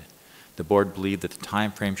open-ended. The board believed that the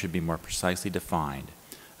time frame should be more precisely defined.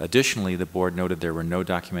 Additionally, the board noted there were no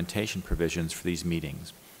documentation provisions for these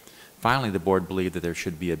meetings. Finally, the board believed that there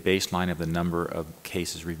should be a baseline of the number of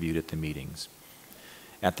cases reviewed at the meetings.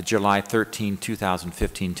 At the July 13,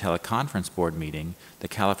 2015 teleconference board meeting, the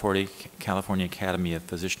California Academy of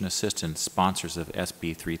Physician Assistants, sponsors of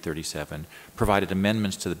SB 337, provided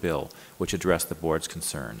amendments to the bill which addressed the board's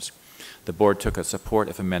concerns. The board took a support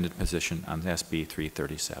if amended position on SB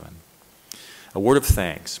 337. A word of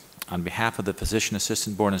thanks. On behalf of the Physician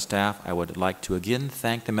Assistant Board and staff, I would like to again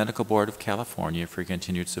thank the Medical Board of California for your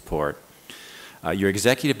continued support. Your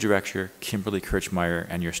Executive Director, Kimberly Kirchmeyer,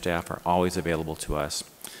 and your staff are always available to us.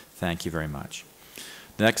 Thank you very much.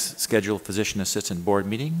 The next scheduled Physician Assistant Board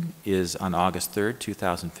meeting is on August 3rd,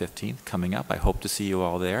 2015, coming up. I hope to see you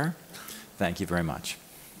all there. Thank you very much.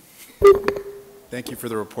 Thank you for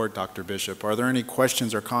the report, Dr. Bishop. Are there any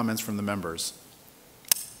questions or comments from the members?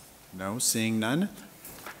 No, seeing none.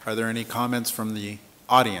 Are there any comments from the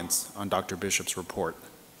audience on Dr. Bishop's report?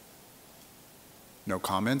 No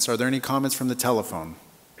comments. Are there any comments from the telephone?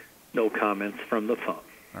 No comments from the phone.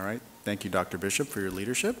 All right. Thank you, Dr. Bishop, for your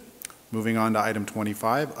leadership. Moving on to item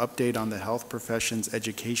 25, update on the Health Professions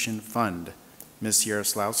Education Fund. Ms.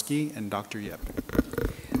 Yaroslawski and Dr. Yip.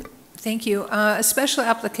 Thank you. A special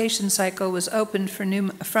application cycle was opened for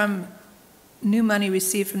new money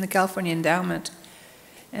received from the California Endowment,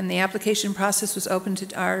 and the application process was open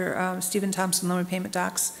to our Stephen Thompson loan repayment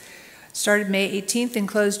docs. Started May 18th and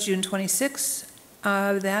closed June 26th.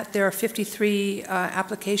 There are 53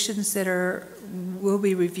 applications that will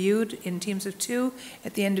be reviewed in teams of 2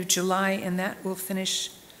 at the end of July, and that will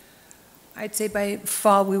finish, I'd say by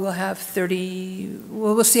fall we will have 30,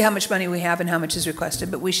 we'll see how much money we have and how much is requested,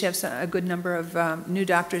 but we should have a good number of new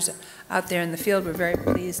doctors out there in the field. We're very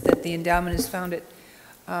pleased that the endowment has found it,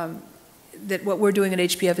 that what we're doing at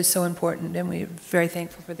HPF is so important, and we're very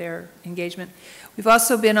thankful for their engagement. We've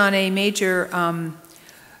also been on a major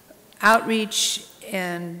outreach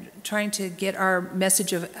and trying to get our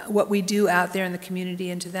message of what we do out there in the community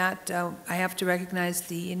into that. I have to recognize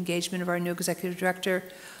the engagement of our new executive director,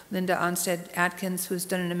 Linda Onstead-Atkins, who's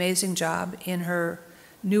done an amazing job in her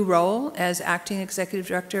new role as acting executive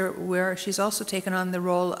director, where she's also taken on the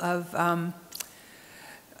role of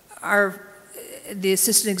the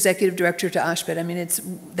assistant executive director to OSHPD. I mean, it's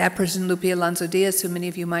that person, Lupe Alonso Diaz, who many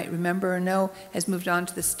of you might remember or know, has moved on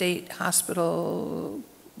to the state hospital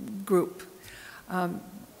group. I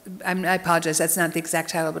apologize, that's not the exact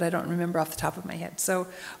title, but I don't remember off the top of my head. So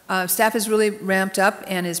staff is really ramped up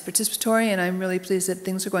and is participatory, and I'm really pleased that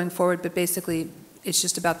things are going forward, but basically it's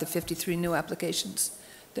just about the 53 new applications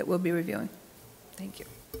that we'll be reviewing. Thank you.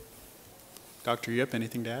 Dr. Yip,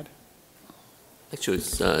 anything to add? Actually,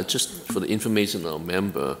 it's, just for the information of our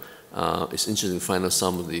member, it's interesting to find out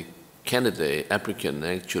some of the candidate applicant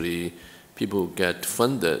actually people get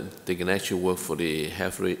funded. They can actually work for the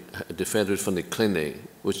federally funded clinic,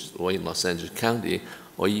 which is in Los Angeles County,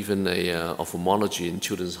 or even a ophthalmology in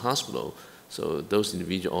Children's Hospital. So those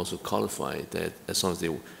individuals also qualify that as long as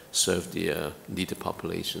they serve the needed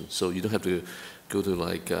population. So you don't have to go to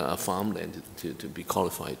like a farmland to be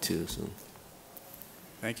qualified too. So.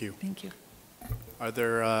 Thank you. Thank you. Are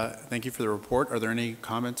there, thank you for the report. Are there any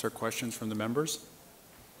comments or questions from the members?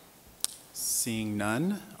 Seeing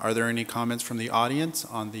none, are there any comments from the audience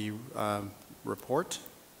on the report?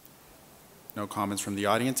 No comments from the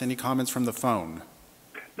audience. Any comments from the phone?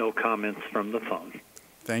 No comments from the phone.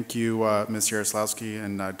 Thank you, Ms. Yaroslavsky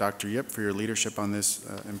and Dr. Yip, for your leadership on this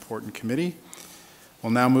important committee.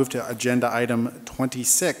 We'll now move to agenda item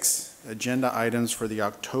 26, agenda items for the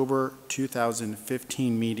October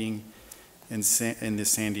 2015 meeting in the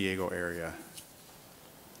San Diego area.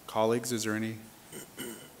 Colleagues, is there any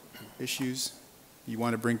issues you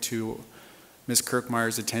want to bring to Ms.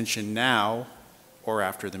 Kirkmeyer's attention now or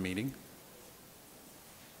after the meeting?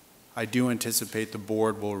 I do anticipate the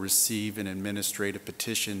board will receive an administrative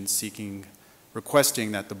petition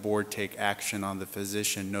requesting that the board take action on the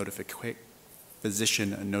physician notification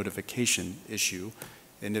issue,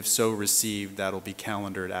 and if so received, that'll be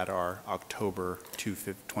calendared at our October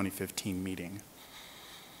 2015 meeting.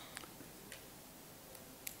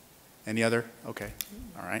 Any other? Okay,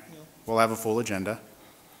 all right. We'll have a full agenda.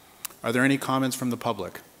 Are there any comments from the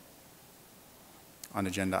public on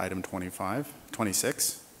agenda item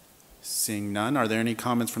 26? Seeing none, are there any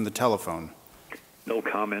comments from the telephone? No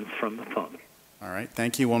comments from the phone. All right,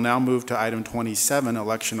 thank you. We'll now move to item 27,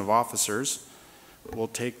 election of officers. We'll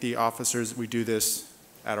take the officers, we do this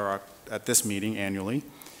at this meeting annually,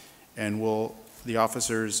 and the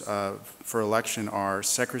officers for election are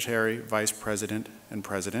secretary, vice president, and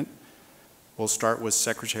president. We'll start with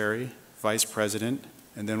secretary, vice president,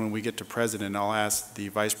 and then when we get to president, I'll ask the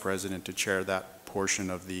vice president to chair that portion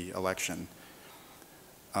of the election.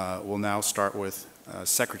 We'll now start with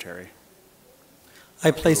secretary.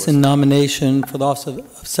 I place in nomination for the office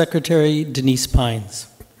of Secretary Denise Pines.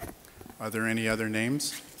 Are there any other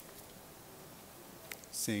names?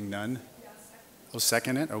 Seeing none? Oh,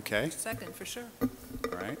 second it? Okay. Second, for sure.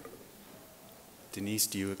 All right. Denise,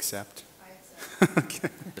 do you accept? I accept. Okay.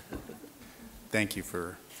 Thank you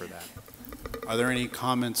for that. Are there any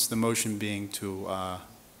comments, the motion being to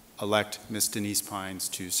elect Ms. Denise Pines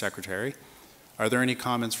to secretary? Are there any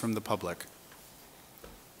comments from the public?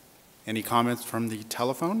 Any comments from the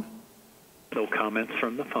telephone? No comments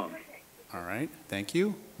from the phone. All right, thank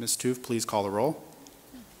you. Ms. Toof, please call the roll.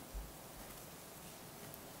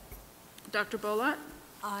 Dr. Bolat?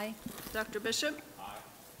 Aye. Dr. Bishop? Aye.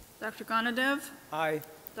 Dr. Gonadev? Aye.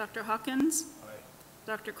 Dr. Hawkins? Aye.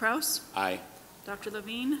 Dr. Kraus? Aye. Dr.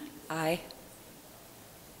 Levine? Aye.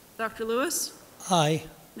 Dr. Lewis? Aye.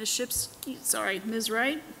 Ms.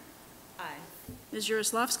 Wright? Aye. Ms.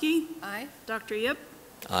 Yaroslavsky? Aye. Dr. Yip?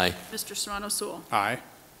 Aye. Mr. Serrano-Sewell? Aye.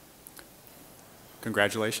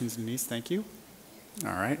 Congratulations, Denise, thank you.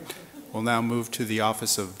 All right, we'll now move to the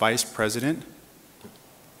office of vice president.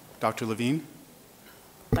 Dr. Levine?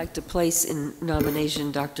 I'd like to place in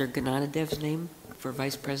nomination Dr. Ganadev's name for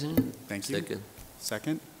vice president. Thank you. Second.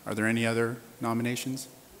 Second. Are there any other nominations?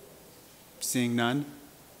 Seeing none?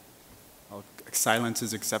 Silence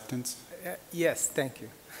is acceptance. Yes, thank you.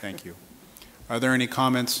 Thank you. Are there any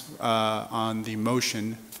comments on the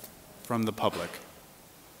motion from the public?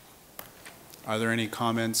 Are there any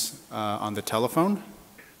comments on the telephone?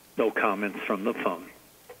 No comments from the phone.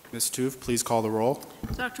 Ms. Toof, please call the roll.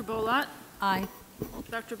 Dr. Bolat? Aye.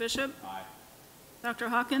 Dr. Bishop? Aye. Dr.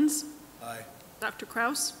 Hawkins? Aye. Dr.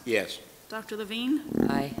 Kraus? Yes. Dr. Levine?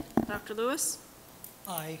 Aye. Dr. Lewis?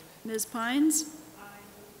 Aye. Ms. Pines? Aye.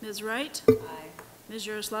 Ms. Wright? Aye. Ms.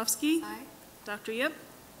 Yaroslavsky? Aye. Dr. Yip?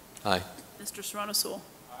 Aye. Mr. Serrano-Sewell?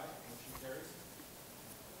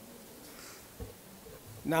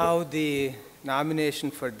 Now the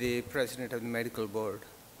nomination for the president of the medical board.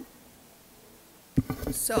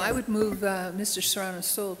 So I would move Mr.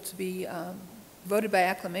 Serrano-Sewell to be voted by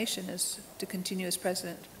acclamation to continue as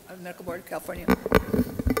president of the Medical Board of California.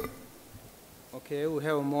 Okay, we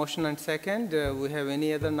have a motion and second. We have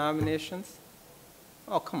any other nominations?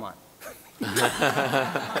 Oh, come on.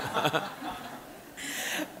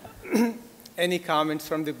 Any comments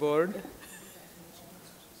from the board?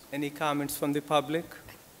 Any comments from the public?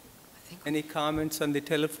 Any comments on the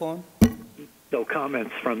telephone? No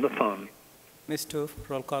comments from the phone. Ms. Toof,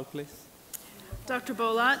 roll call, please. Dr.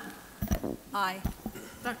 Bolat? Aye.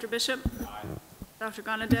 Dr. Bishop? Aye. Dr.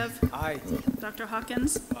 Gonadev? Aye. Dr.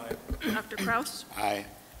 Hawkins? Aye. Dr. Kraus? Aye.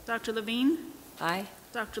 Dr. Levine? Aye.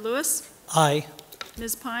 Dr. Lewis? Aye.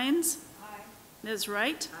 Ms. Pines? Aye. Ms.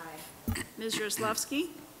 Wright? Aye. Ms. Jaroslawski?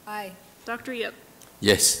 Aye. Dr. Yip?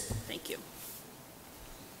 Yes. Thank you.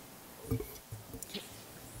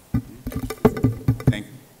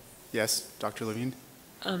 Yes, Dr. Levine?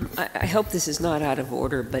 I hope this is not out of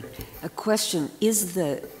order, but a question, is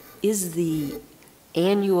the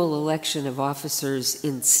annual election of officers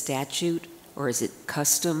in statute, or is it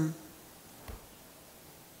custom?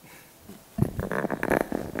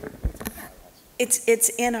 It's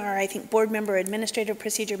in our, I think, Board Member Administrative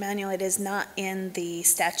Procedure Manual. It is not in the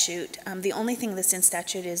statute. The only thing that's in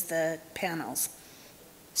statute is the panels.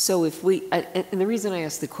 So if we, and the reason I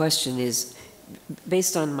ask the question is,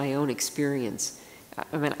 based on my own experience,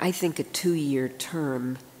 I mean, I think a 2-year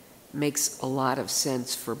term makes a lot of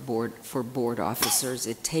sense for board officers.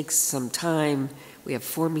 It takes some time. We have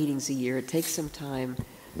 4 meetings a year. It takes some time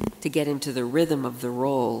to get into the rhythm of the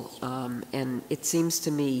role. And it seems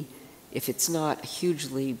to me, if it's not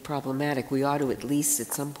hugely problematic, we ought to at least at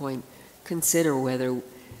some point consider whether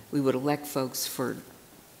we would elect folks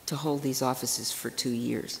to hold these offices for 2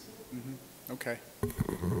 years. Mm-hmm. Okay.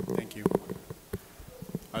 Thank you.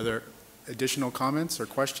 Are there additional comments or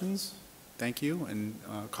questions? Thank you. And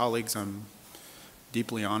colleagues, I'm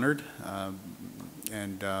deeply honored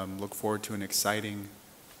and look forward to an exciting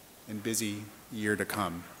and busy year to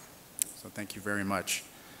come. So thank you very much.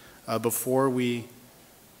 Before we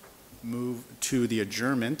move to the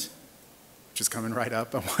adjournment, which is coming right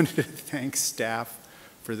up, I wanted to thank staff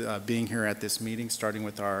for being here at this meeting, starting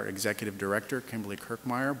with our Executive Director, Kimberly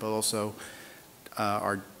Kirkmeyer, but also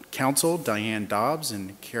our Council, Diane Dobbs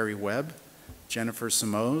and Carrie Webb, Jennifer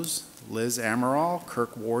Simoes, Liz Amaral,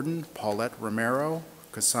 Kirk Warden, Paulette Romero,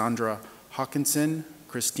 Cassandra Hawkinson,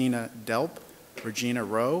 Christina Delp, Regina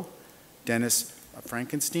Rowe, Dennis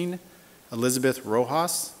Frankenstein, Elizabeth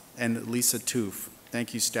Rojas, and Lisa Toof.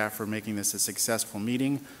 Thank you, staff, for making this a successful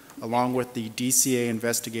meeting, along with the DCA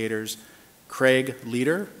investigators, Craig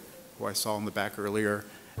Leader, who I saw in the back earlier,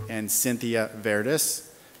 and Cynthia Verdes.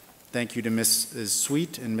 Thank you to Mrs.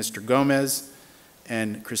 Sweet and Mr. Gomez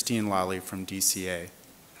and Christine Lally from DCA.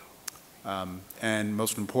 And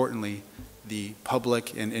most importantly, the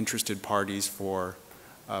public and interested parties for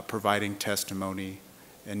providing testimony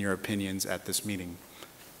and your opinions at this meeting.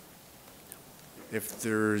 If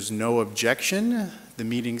there's no objection, the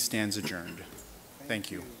meeting stands adjourned.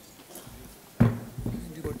 Thank you.